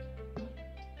this.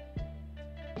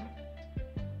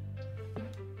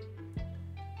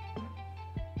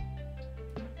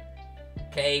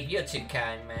 Cave, you're too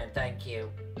kind, man. Thank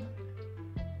you.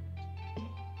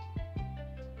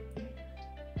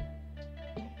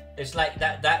 It's like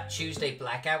that Tuesday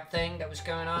blackout thing that was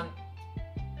going on.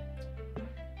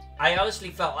 I honestly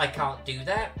felt I can't do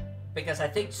that because I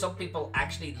think some people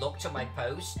actually look to my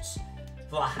posts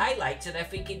for highlights of their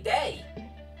freaking day.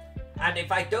 And if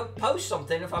I don't post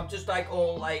something, if I'm just like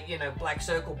all like, you know, black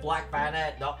circle, black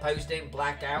banner, not posting,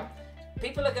 blacked out,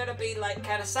 people are going to be like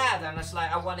kind of sad. And it's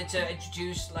like I wanted to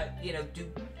introduce, like, you know, do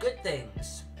good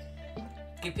things.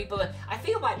 Give people a... I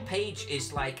feel my page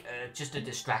is like just a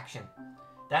distraction.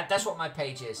 That's what my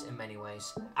page is in many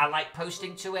ways. I like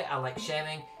posting to it. I like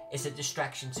sharing. It's a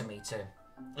distraction to me too.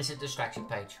 It's a distraction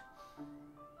page.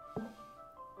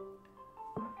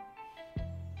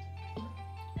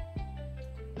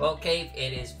 Well, Cave,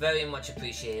 it is very much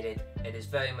appreciated. It is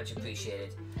very much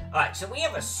appreciated. Alright, so we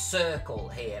have a circle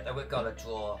here that we're gonna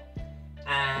draw.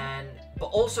 But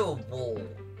also a wall.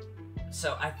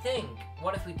 So I think,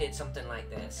 what if we did something like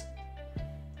this?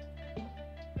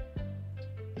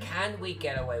 Can we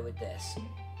get away with this?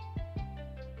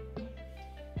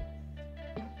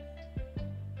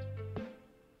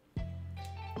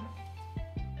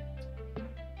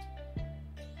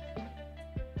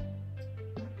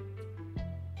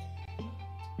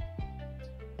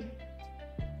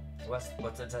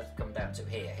 What does that come down to?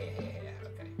 Here,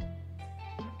 okay.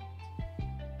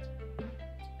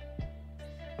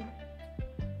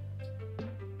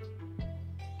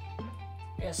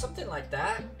 Yeah, something like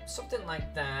that. Something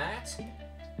like that.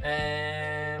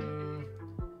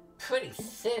 Pretty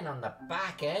thin on the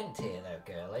back end here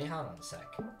though, girlie. Hold on a sec.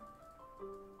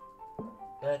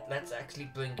 Let's actually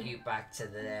bring you back to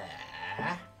there.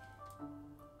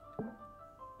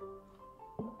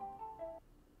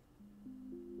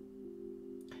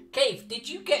 Cave, did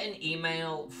you get an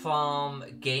email from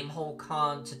Gamehole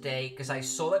Khan today? Because I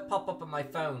saw it pop up on my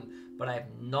phone, but I have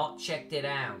not checked it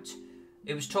out.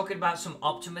 It was talking about some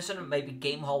optimism and maybe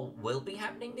Gamehole will be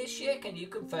happening this year. Can you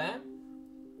confirm?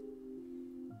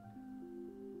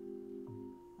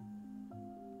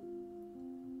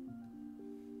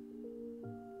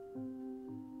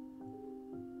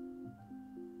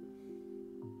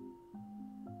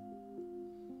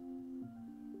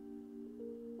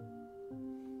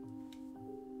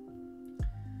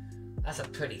 That's a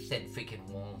pretty thin freaking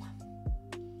wall.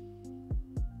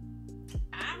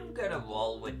 I'm gonna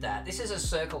roll with that. This is a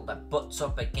circle that butts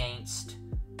up against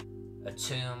a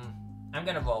tomb. I'm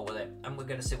gonna roll with it, and we're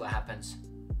gonna see what happens.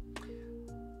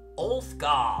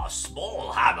 Ulfgar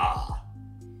Small Hammer.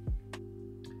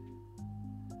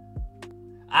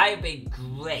 I've been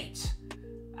great.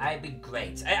 I've been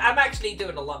great. I'm actually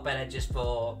doing a lot better just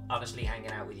for honestly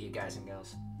hanging out with you guys and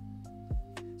girls.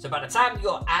 So by the time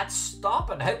your ads stop,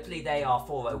 and hopefully they are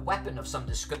for a weapon of some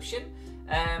description,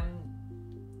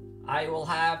 I will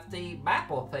have the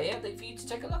map up here for you to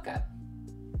take a look at.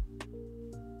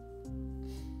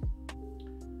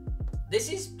 This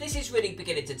is really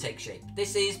beginning to take shape.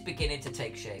 This is beginning to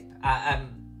take shape.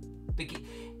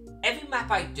 Every map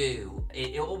I do,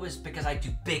 it always, because I do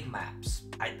big maps.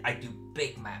 I do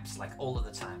big maps like all of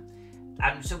the time.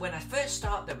 And so when I first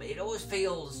start them, it always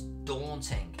feels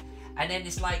daunting. And then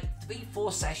it's like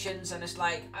 3-4 sessions and it's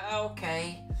like,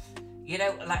 okay. You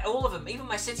know, like all of them, even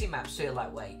my city maps feel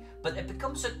that way. But it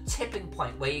becomes a tipping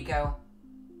point where you go,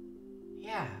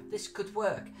 yeah, this could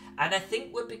work. And I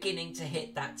think we're beginning to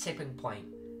hit that tipping point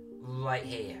right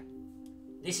here.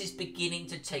 This is beginning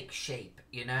to take shape,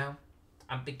 you know?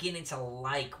 I'm beginning to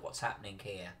like what's happening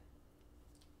here.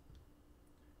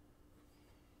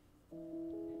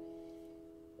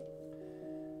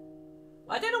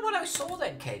 I don't know what I saw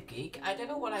then, Cave Geek. I don't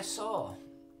know what I saw.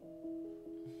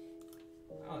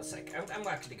 Hold on a sec. I'm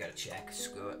actually going to check.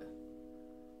 Screw it.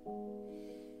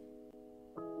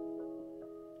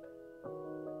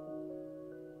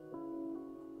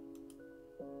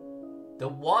 There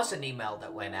was an email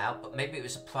that went out, but maybe it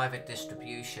was a private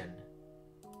distribution.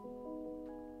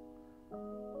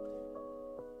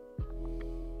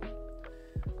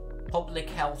 Public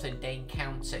Health in Dane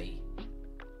County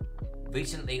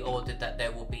recently ordered that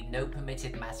there will be no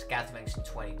permitted mass gatherings in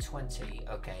 2020.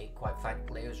 Okay, quite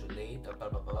frankly, I was relieved. Blah,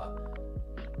 blah, blah.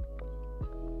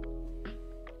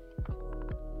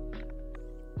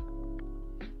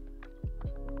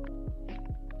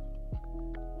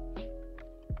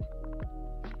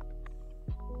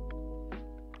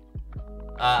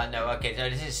 No, okay, so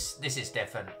this is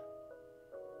different.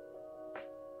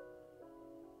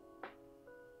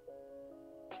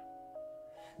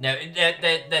 No,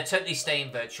 they're totally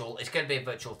staying virtual. It's going to be a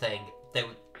virtual thing.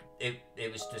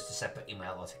 It was just a separate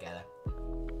email altogether.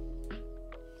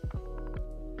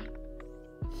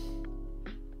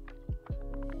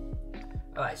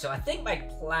 Alright, so I think my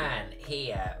plan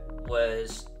here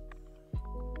was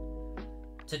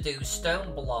to do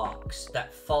stone blocks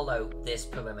that follow this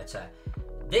perimeter.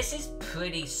 This is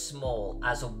pretty small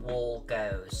as a wall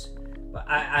goes. But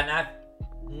I've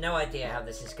no idea how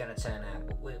this is going to turn out.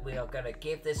 But we are going to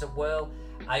give this a whirl.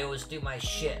 I always do my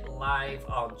shit live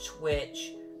on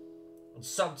Twitch. And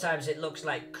sometimes it looks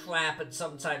like crap, and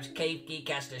sometimes Cave Geek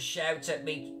has to shout at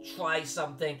me to try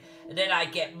something, and then I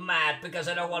get mad because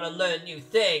I don't want to learn new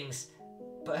things.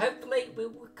 But hopefully we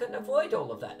can avoid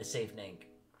all of that this evening.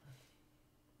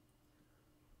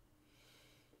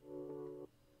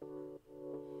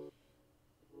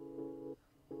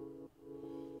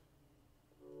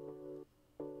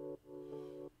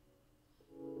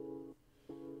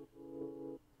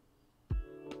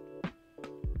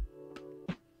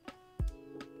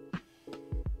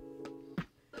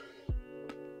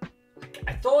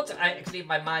 thought, actually, in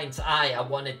my mind's eye, I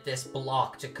wanted this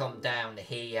block to come down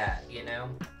here, you know?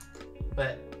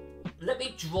 But let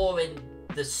me draw in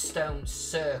the stone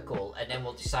circle, and then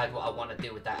we'll decide what I want to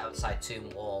do with that outside tomb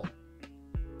wall.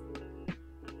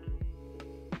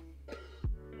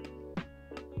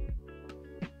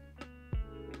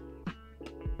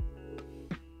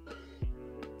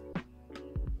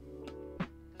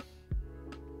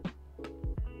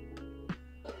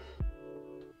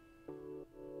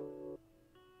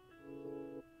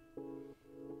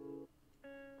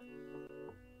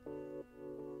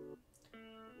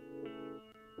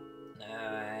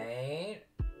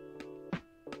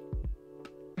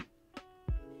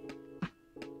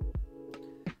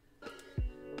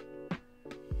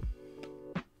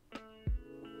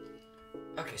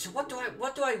 Okay, so what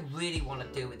do I really want to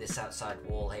do with this outside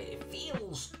wall here? It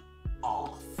feels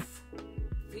off.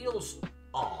 Feels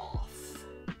off.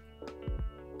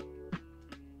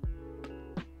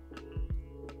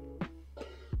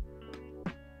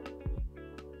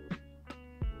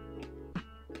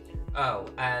 Oh,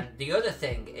 and the other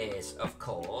thing is, of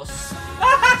course...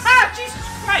 Jesus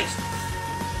Christ!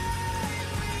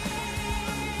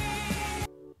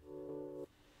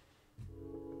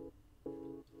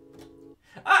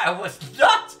 I was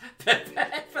not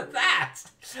prepared for that!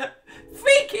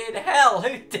 Freaking hell,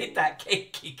 who did that?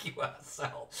 Kick you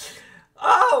asshole.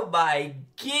 Oh my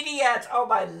giddy aunt, oh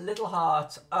my little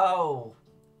heart. Oh,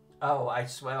 I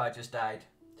swear I just died.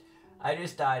 I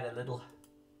just died a little.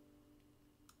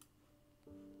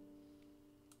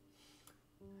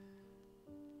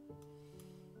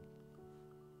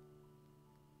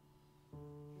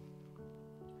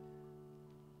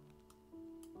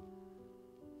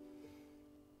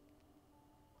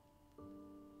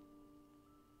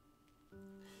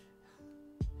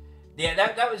 Yeah,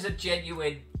 that was a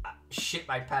genuine shit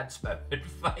my pants moment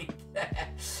right there.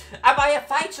 Am I a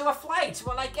fight or a flight?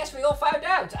 Well, I guess we all found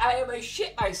out. I am a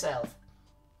shit myself.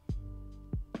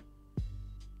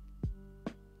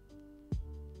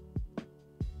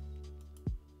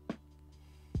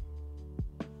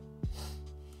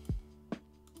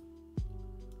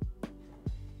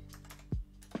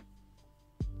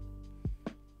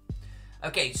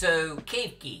 Okay, so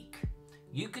Cave Geek,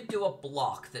 you could do a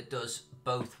block that does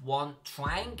both one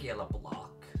triangular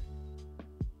block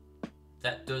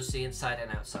that does the inside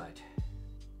and outside.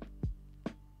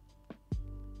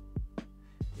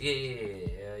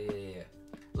 Yeah.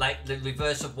 Like the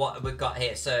reverse of what we've got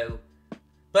here. So,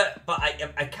 but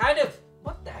I kind of,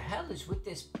 what the hell is with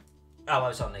this? Oh, I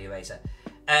was on the eraser.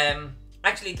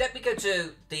 Actually, let me go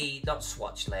to the not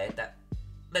swatch layer.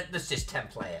 Let's just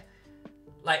temp layer.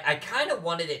 Like, I kind of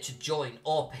wanted it to join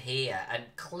up here, and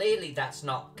clearly that's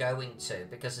not going to,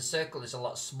 because the circle is a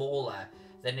lot smaller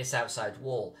than this outside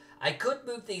wall. I could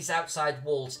move these outside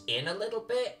walls in a little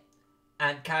bit,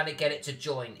 and kind of get it to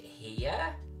join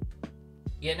here,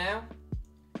 you know?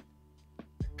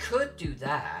 Could do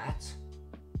that.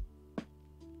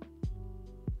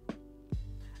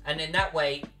 And in that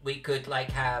way, we could,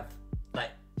 like, have,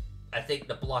 like, I think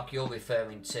the block you're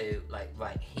referring to, like,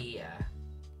 right here.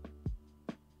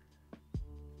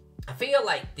 I feel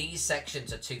like these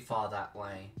sections are too far that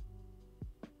way.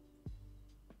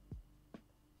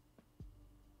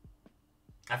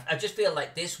 I just feel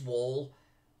like this wall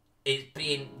is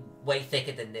being way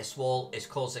thicker than this wall is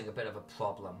causing a bit of a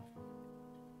problem.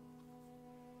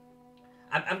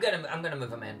 I'm gonna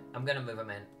move them in. I'm gonna move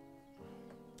them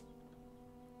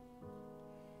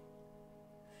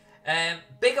in.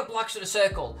 Bigger blocks of the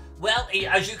circle. Well,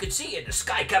 as you can see in the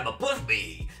sky cam above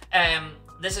me,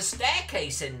 there's a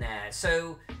staircase in there,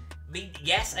 so, I mean,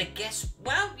 yes, I guess,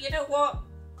 well, you know what?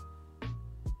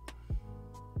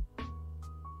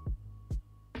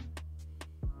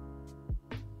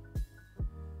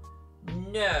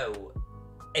 No,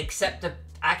 except the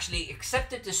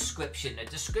description. The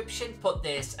description put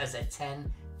this as a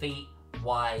 10 feet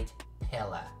wide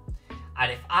pillar.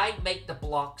 And if I make the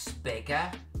blocks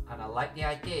bigger, and I like the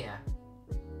idea,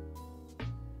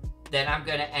 then I'm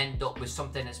going to end up with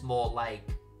something that's more like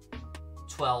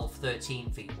 12, 13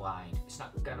 feet wide. It's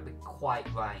not going to be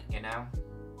quite right, you know?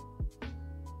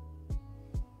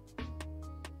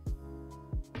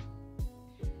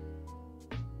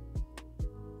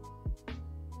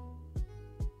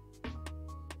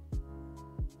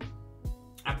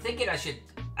 I'm thinking I should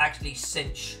actually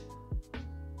cinch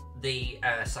the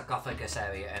sarcophagus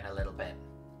area in a little bit.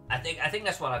 I think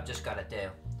that's what I've just got to do.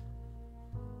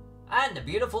 And the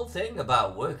beautiful thing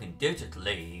about working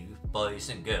digitally, boys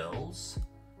and girls.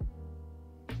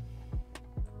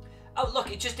 Oh, look,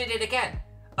 it just did it again.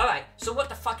 Alright, so what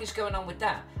the fuck is going on with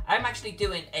that? I'm actually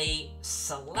doing a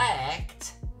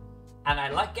select And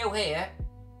I let go here,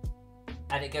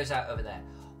 and it goes out over there.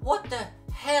 What the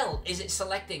hell is it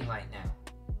selecting right now?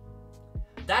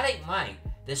 That ain't right.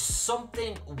 There's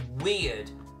something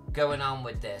weird going on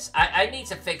with this. I need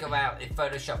to figure out if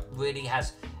Photoshop really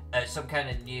has some kind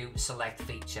of new select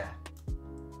feature.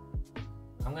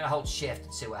 I'm gonna hold shift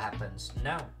and see what happens.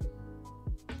 No.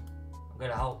 I'm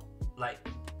gonna hold like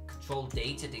Control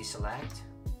D to deselect.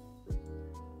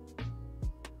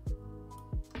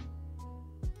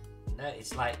 No,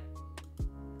 it's like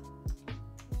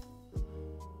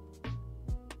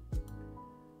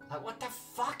what the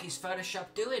fuck is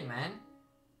Photoshop doing, man?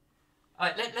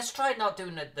 Alright, let's try not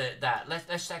doing that.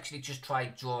 Let's actually just try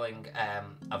drawing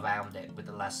around it with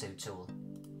the lasso tool.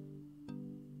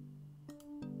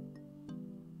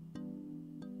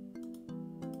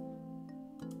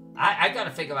 I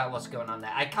gotta figure out what's going on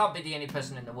there. I can't be the only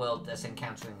person in the world that's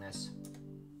encountering this.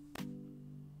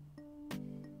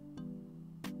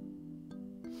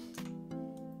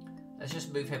 Let's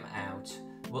just move him out.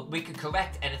 Well, we can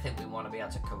correct anything we want to be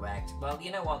able to correct. Well,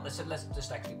 you know what? Let's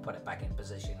just actually put it back in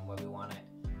position where we want it.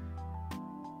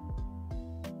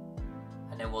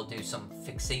 And then we'll do some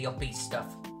fixie-uppy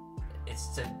stuff.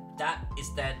 That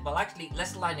is then... Well, actually,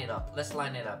 let's line it up. Let's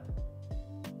line it up.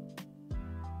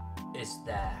 It's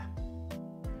there.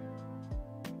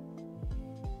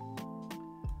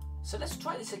 So let's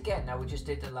try this again. Now we just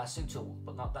did the lasso tool,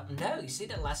 but not that. No, you see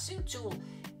the lasso tool?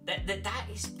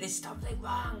 There's something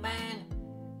wrong, man.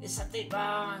 There's something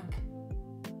wrong.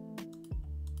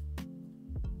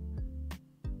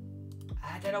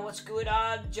 I don't know what's going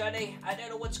on, Johnny. I don't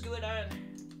know what's going on.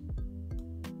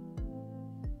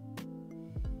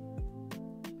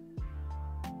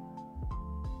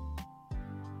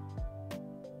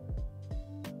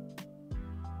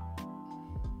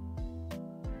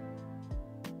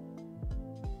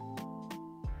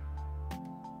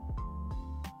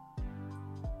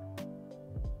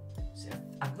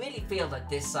 I really feel that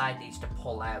this side needs to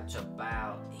pull out to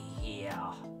about here.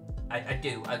 I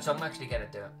do, so I'm actually going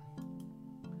to do it.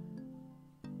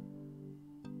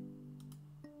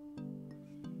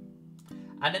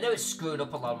 And I know it's screwed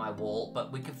up along my wall,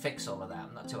 but we can fix all of that.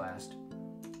 I'm not too asked.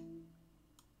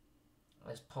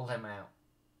 Let's pull him out.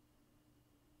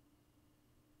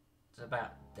 It's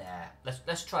about there.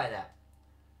 Let's try that.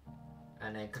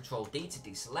 And then Control D to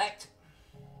deselect.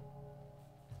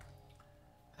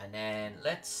 And then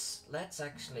let's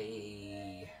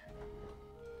actually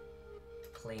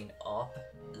clean up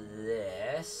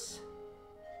this.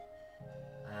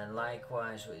 And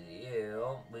likewise with you,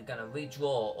 we're gonna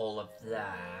redraw all of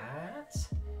that.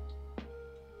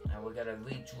 And we're gonna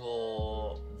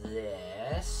redraw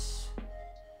this.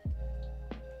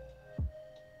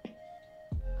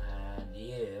 And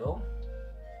you.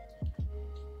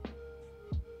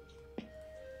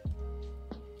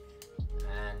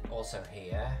 And also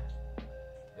here,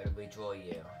 I'm gonna redraw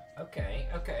you. Okay.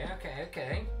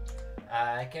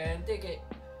 I can dig it.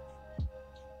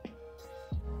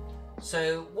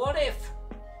 So what if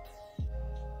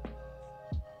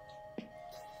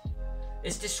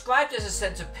it's described as a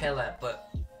center pillar, but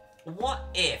what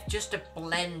if, just to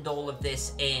blend all of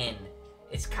this in,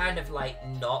 it's kind of like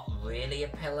not really a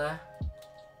pillar?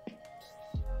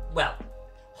 Well,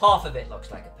 half of it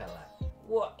looks like a pillar.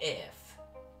 What if?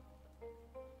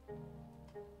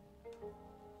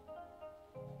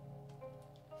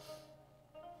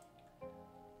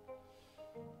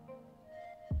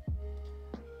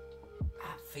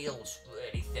 Feels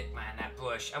really thick, man, that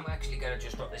brush. I'm actually going to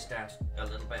just drop this down a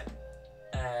little bit.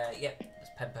 Yep, it's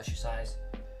pen pusher size.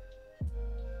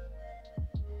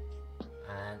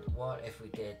 And what if we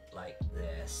did like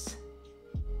this?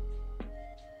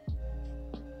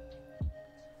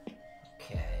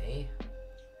 Okay.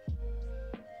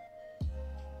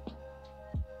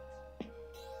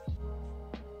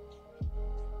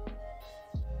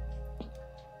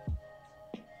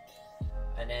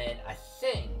 And then I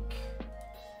think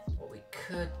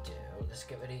could do, let's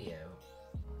get rid of you,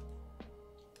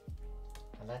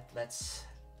 and let's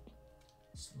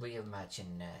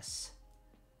reimagine this.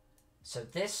 So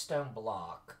this stone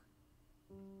block,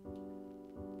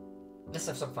 let's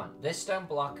have some fun. This stone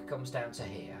block comes down to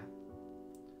here.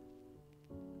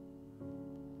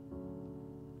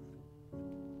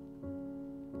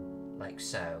 Like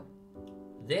so.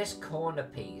 This corner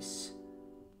piece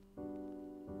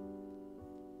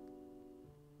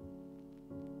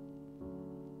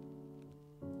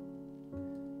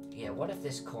what if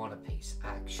this corner piece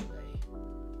actually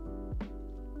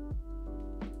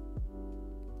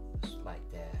was like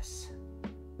this?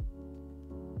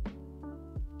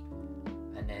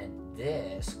 And then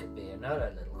this could be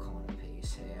another little corner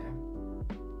piece here.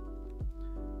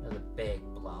 Another big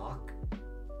block?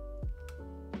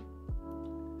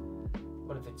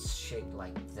 What if it's shaped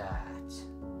like that?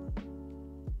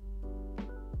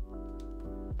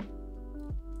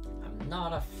 I'm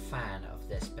not a fan of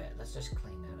this bit. Let's just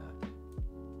clean that up.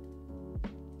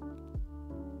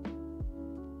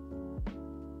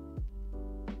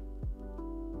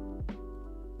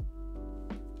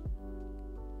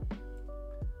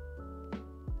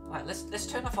 Right, let's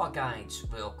turn off our guides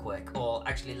real quick, or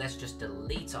actually let's just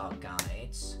delete our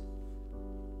guides.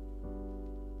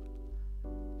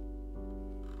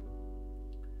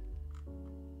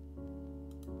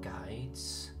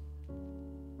 Guides.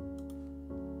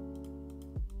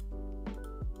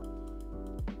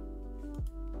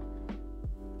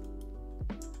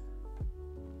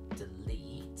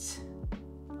 Delete.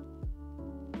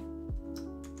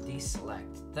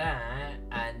 Deselect that,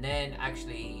 and then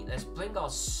actually let's bring our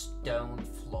stone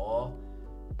floor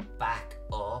back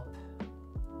up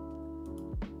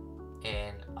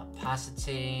in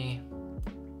opacity.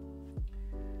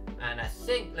 And I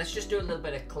think let's just do a little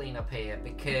bit of cleanup here,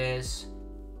 because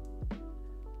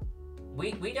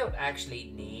we don't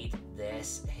actually need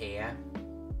this here,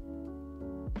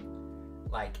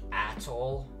 like, at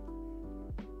all.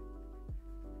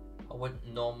 I wouldn't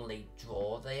normally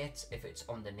draw that if it's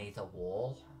underneath a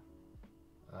wall.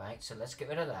 Alright, so let's get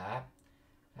rid of that.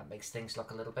 That makes things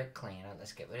look a little bit cleaner.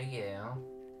 Let's get rid of you.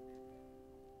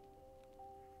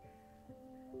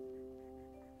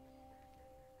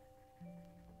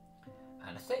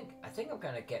 And I think I'm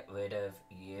gonna get rid of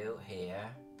you here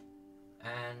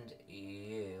and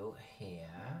you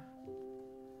here.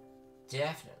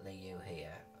 Definitely you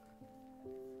here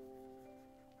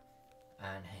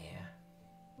and here.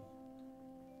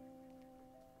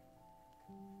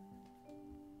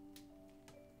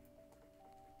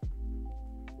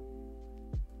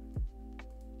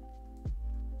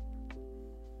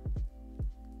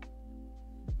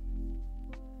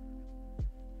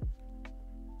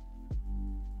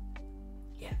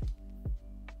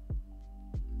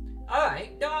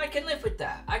 Alright, no, I can live with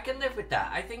that. I can live with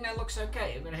that. I think that looks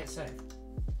okay. I'm gonna hit save.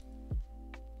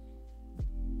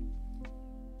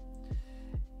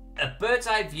 A bird's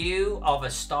eye view of a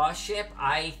starship,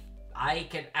 I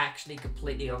can actually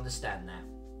completely understand that.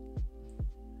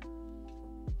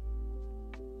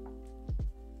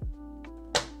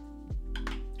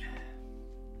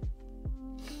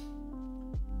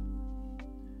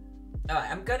 Alright,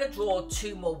 I'm gonna draw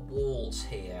 2 more walls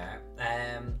here.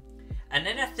 And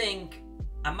then I think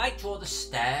I might draw the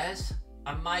stairs.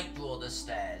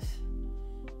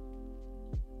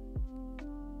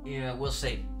 Yeah, we'll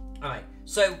see. Alright,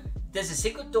 so there's a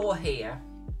secret door here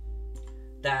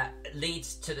that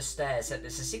leads to the stairs. And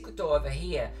there's a secret door over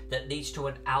here that leads to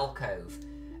an alcove.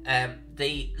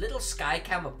 The little sky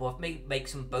cam above me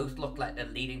makes them both look like they're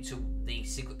leading to the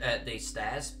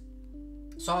stairs.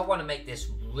 So I want to make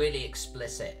this really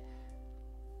explicit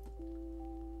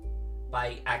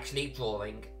by actually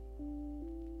drawing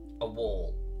a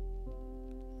wall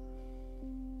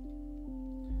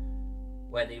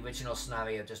where the original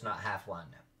scenario does not have one.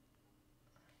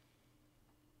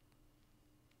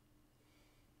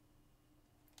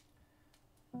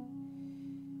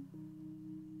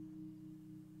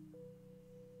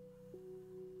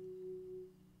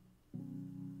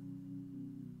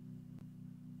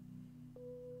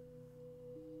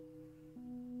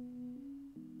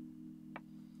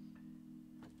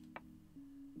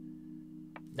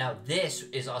 Now this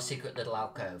is our secret little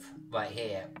alcove right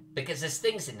here, because there's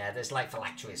things in there. There's like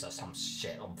phylacteries or some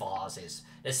shit, or vases.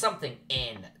 There's something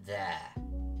in there.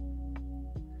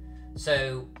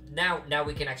 So now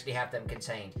we can actually have them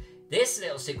contained. This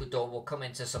little secret door will come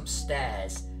into some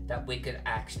stairs that we could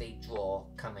actually draw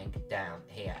coming down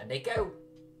here, and they go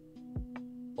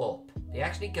up. They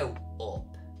actually go up.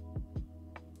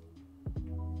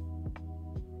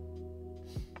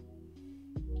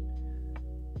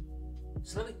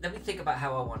 So let me think about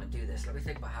how I want to do this.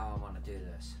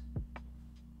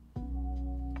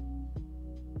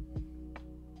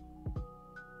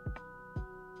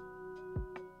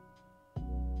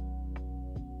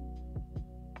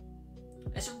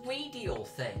 There's a radial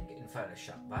thing in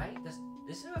Photoshop, right?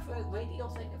 Is there a radial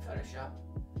thing in Photoshop?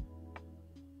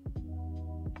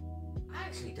 I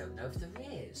actually don't know if there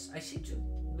is. I seem to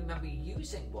remember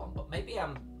using one, but maybe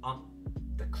I'm on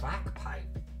the crack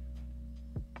pipe.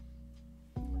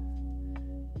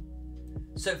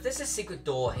 So if there's a secret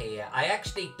door here, I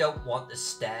actually don't want the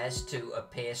stairs to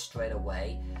appear straight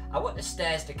away. I want the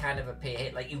stairs to kind of appear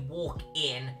here, like you walk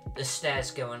in, the stairs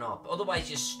going up.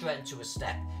 Otherwise you're straight into a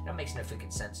step. That makes no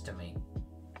freaking sense to me.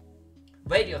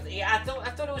 Radio, yeah, I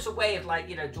thought it was a way of, like,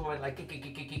 you know, drawing like,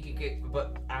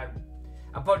 but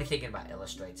I'm probably thinking about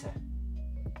Illustrator.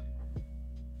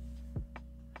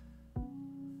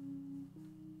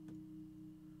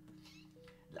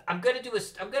 I'm gonna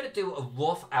do a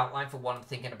rough outline for what I'm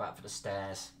thinking about for the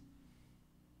stairs.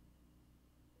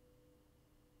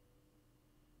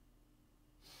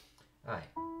 Alright.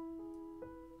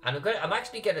 And I'm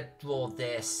actually gonna draw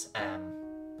this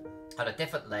on a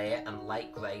different layer and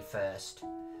light grey first.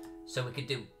 So we could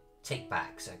do take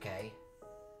backs, okay?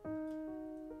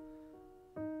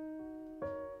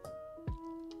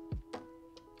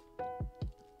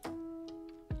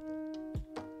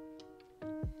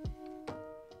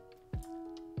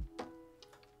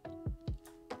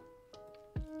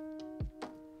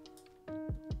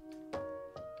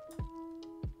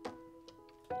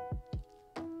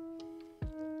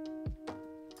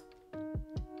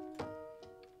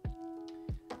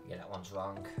 Yeah, that one's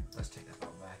wrong. Let's take that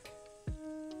one back.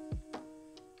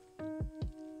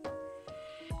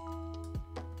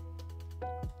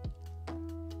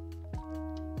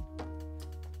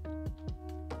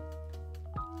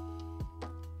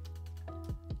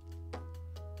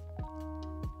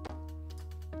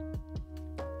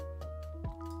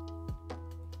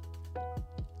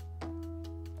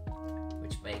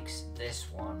 Which makes this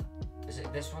one, is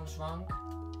it this one's wrong?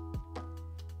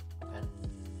 And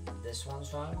this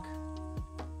one's wrong?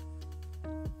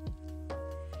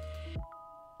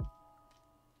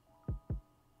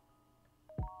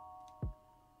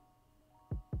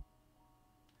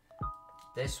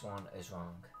 This one is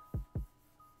wrong.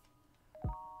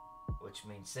 Which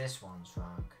means this one's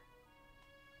wrong.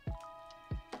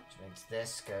 Which means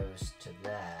this goes to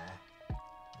there.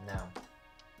 No.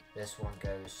 This one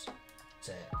goes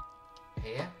to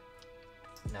here.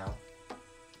 No.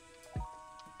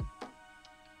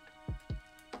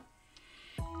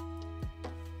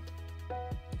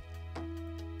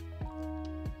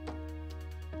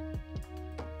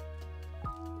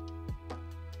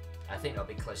 I think that'll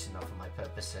be close enough for my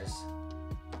purposes.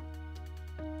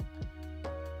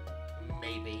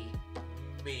 Maybe.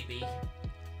 Maybe.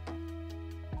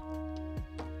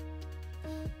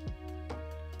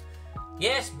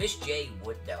 Yes, Miss J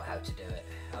would know how to do it,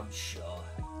 I'm sure.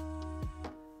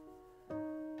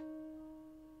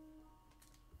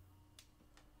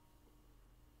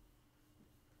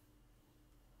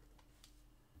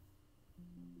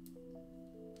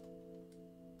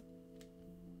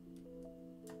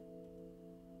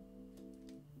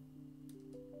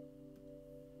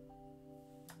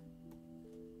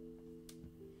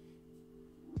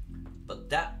 But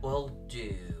that will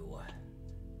do.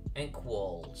 Ink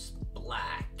walls,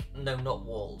 black. No, not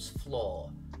walls,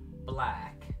 floor,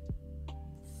 black.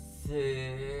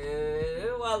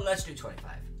 Well, let's do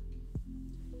 25.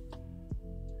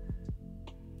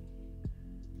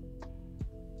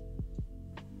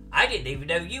 I didn't even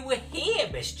know you were here,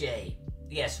 Miss J.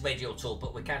 Yes, radial tool,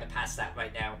 but we're kind of past that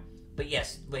right now. But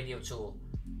yes, radial tool.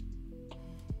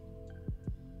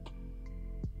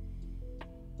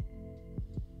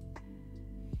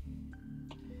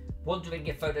 Wondering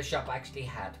if Photoshop actually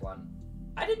had one.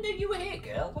 I didn't know you were here,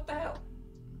 girl. What the hell?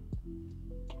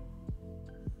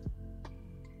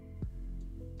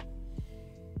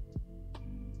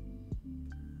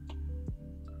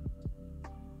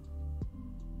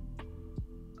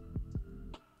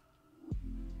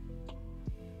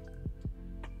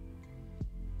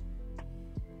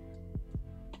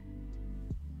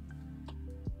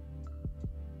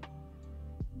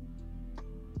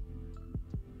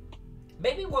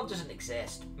 Maybe one doesn't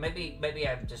exist. Maybe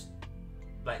I'm just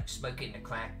like smoking the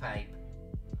crack pipe.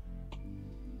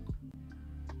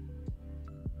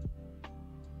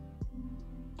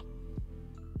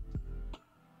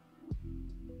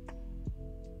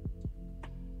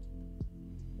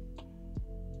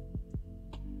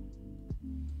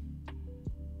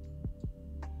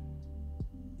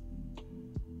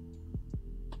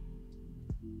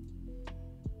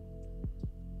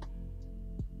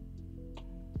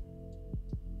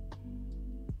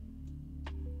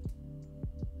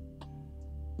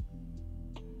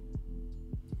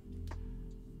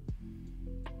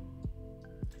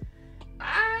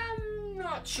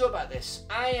 Not sure about this.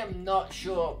 I am not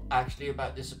sure actually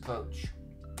about this approach.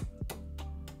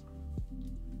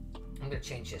 I'm gonna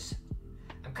change this.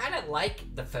 I'm kind of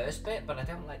like the first bit, but I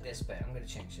don't like this bit. I'm gonna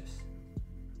change this.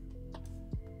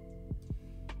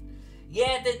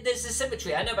 Yeah, there's the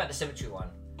symmetry. I know about the symmetry one.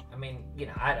 I mean, you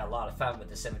know, I had a lot of fun with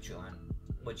the symmetry one,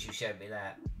 which you showed me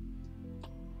that.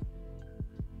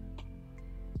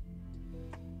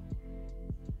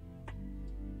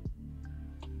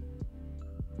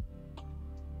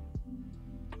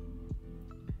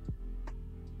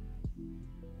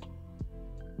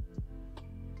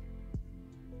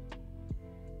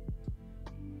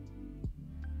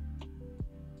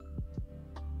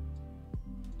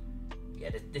 Yeah,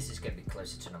 this is going to be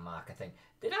closer to the mark, I think.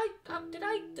 Did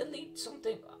I delete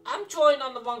something? I'm drawing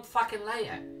on the wrong fucking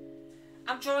layer.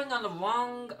 I'm drawing on the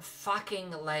wrong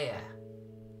fucking layer.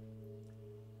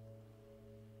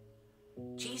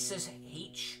 Jesus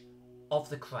H of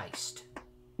the Christ.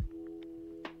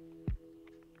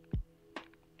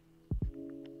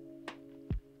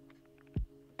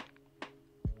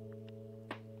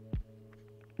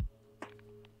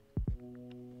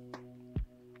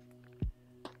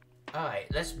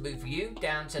 Alright, let's move you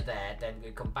down to there, then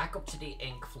we come back up to the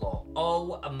ink floor.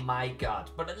 Oh my god.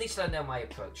 But at least I know my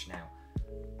approach now.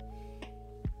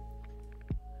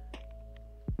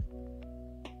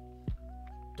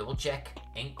 Double check,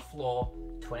 ink floor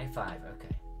 25,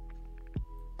 okay.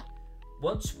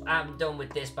 Once I'm done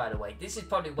with this, by the way, this is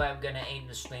probably where I'm going to aim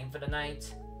the stream for the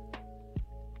night.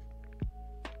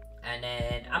 And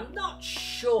then, I'm not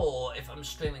sure if I'm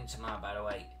streaming tomorrow, by the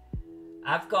way.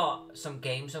 I've got some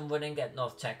games I'm running at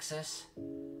North Texas.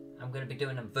 I'm going to be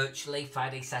doing them virtually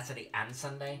Friday, Saturday and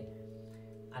Sunday.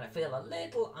 And I feel a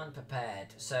little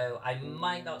unprepared. So I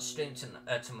might not stream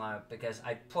tomorrow because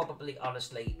I probably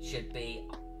honestly should be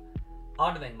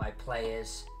honouring my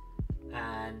players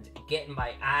and getting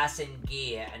my ass in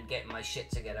gear and getting my shit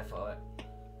together for it.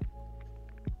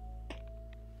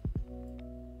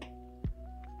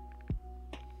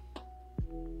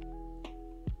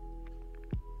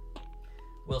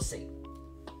 We'll see.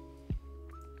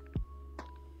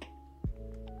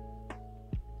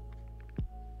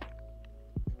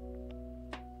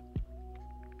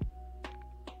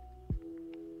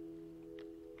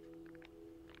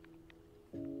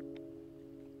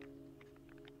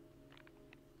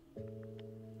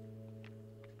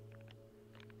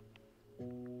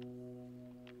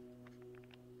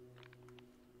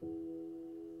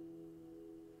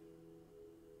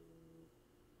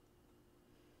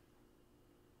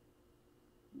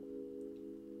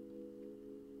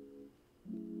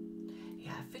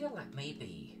 I feel like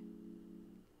maybe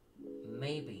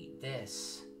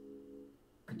this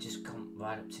could just come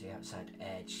right up to the outside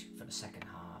edge for the second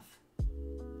half.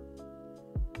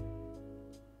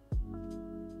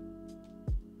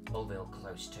 Or real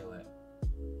close to it.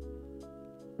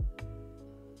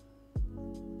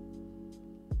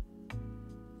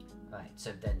 Right,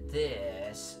 so then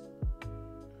this...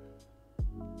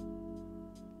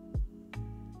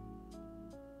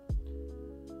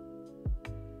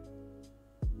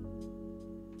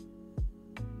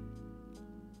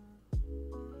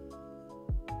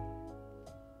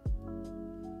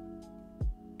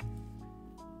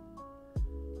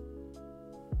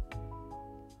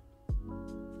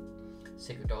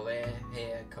 Secret door there,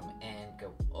 here, come in,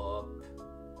 go up.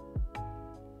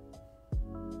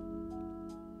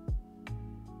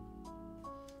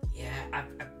 Yeah,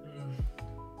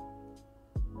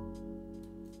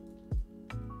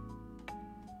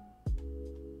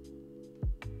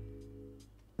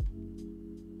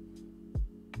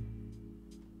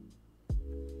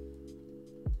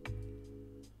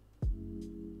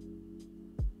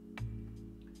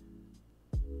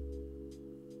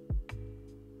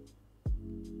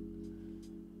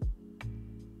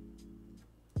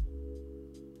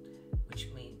 which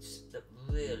means that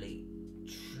really,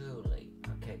 truly,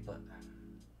 okay, but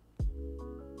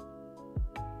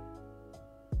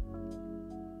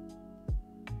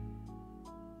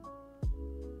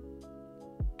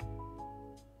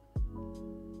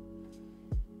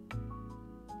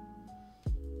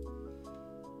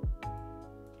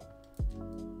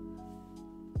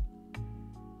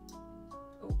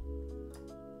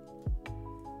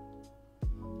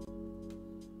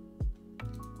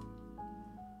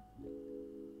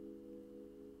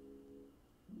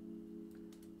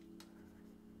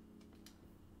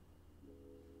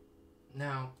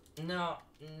no,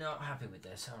 not happy with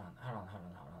this. Hold on.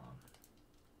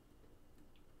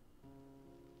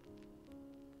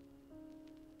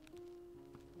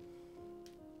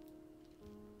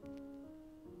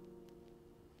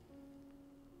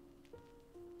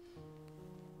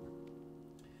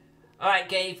 Alright,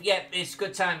 Gabe, yep, it's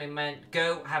good timing, man.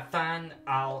 Go, have fun.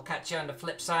 I'll catch you on the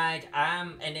flip side.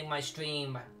 I'm ending my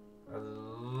stream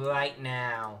right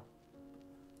now.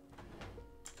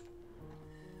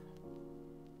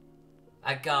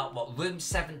 I got, what, room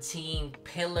 17,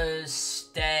 pillars,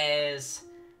 stairs,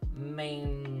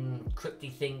 main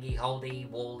crypty thingy, holdy,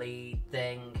 wally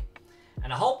thing,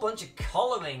 and a whole bunch of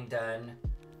colouring done.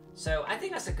 So I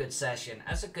think that's a good session.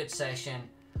 That's a good session.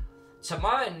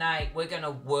 Tomorrow night, we're going to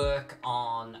work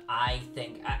on, I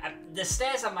think, the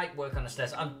stairs, I might work on the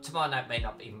stairs. Tomorrow night may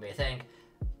not even be a thing.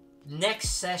 Next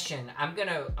session, I'm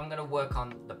gonna work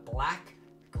on the black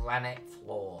granite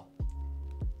floor.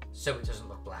 So it doesn't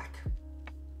look black.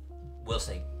 We'll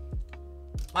see.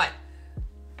 Right.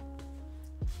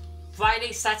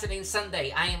 Friday, Saturday, and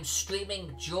Sunday, I am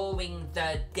streaming during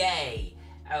the day.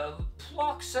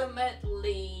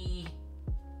 Approximately,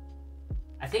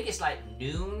 I think it's like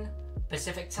noon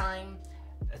Pacific time,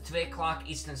 3 o'clock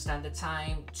Eastern Standard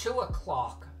Time, 2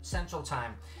 o'clock Central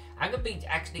Time. I'm going to be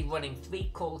actually running 3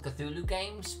 Call of Cthulhu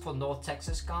games for North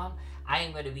Texas Con. I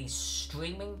am going to be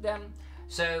streaming them.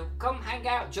 So come hang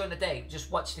out during the day.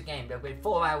 Just watch the game. They'll be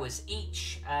 4 hours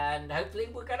each. And hopefully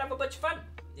we're going to have a bunch of fun.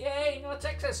 Yay, North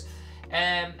Texas.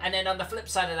 And then on the flip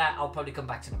side of that, I'll probably come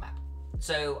back to the map.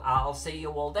 So I'll see you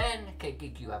all then. Okay,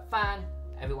 you have fun.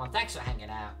 Everyone, thanks for hanging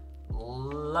out.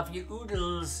 Love you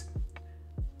oodles.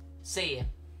 See ya.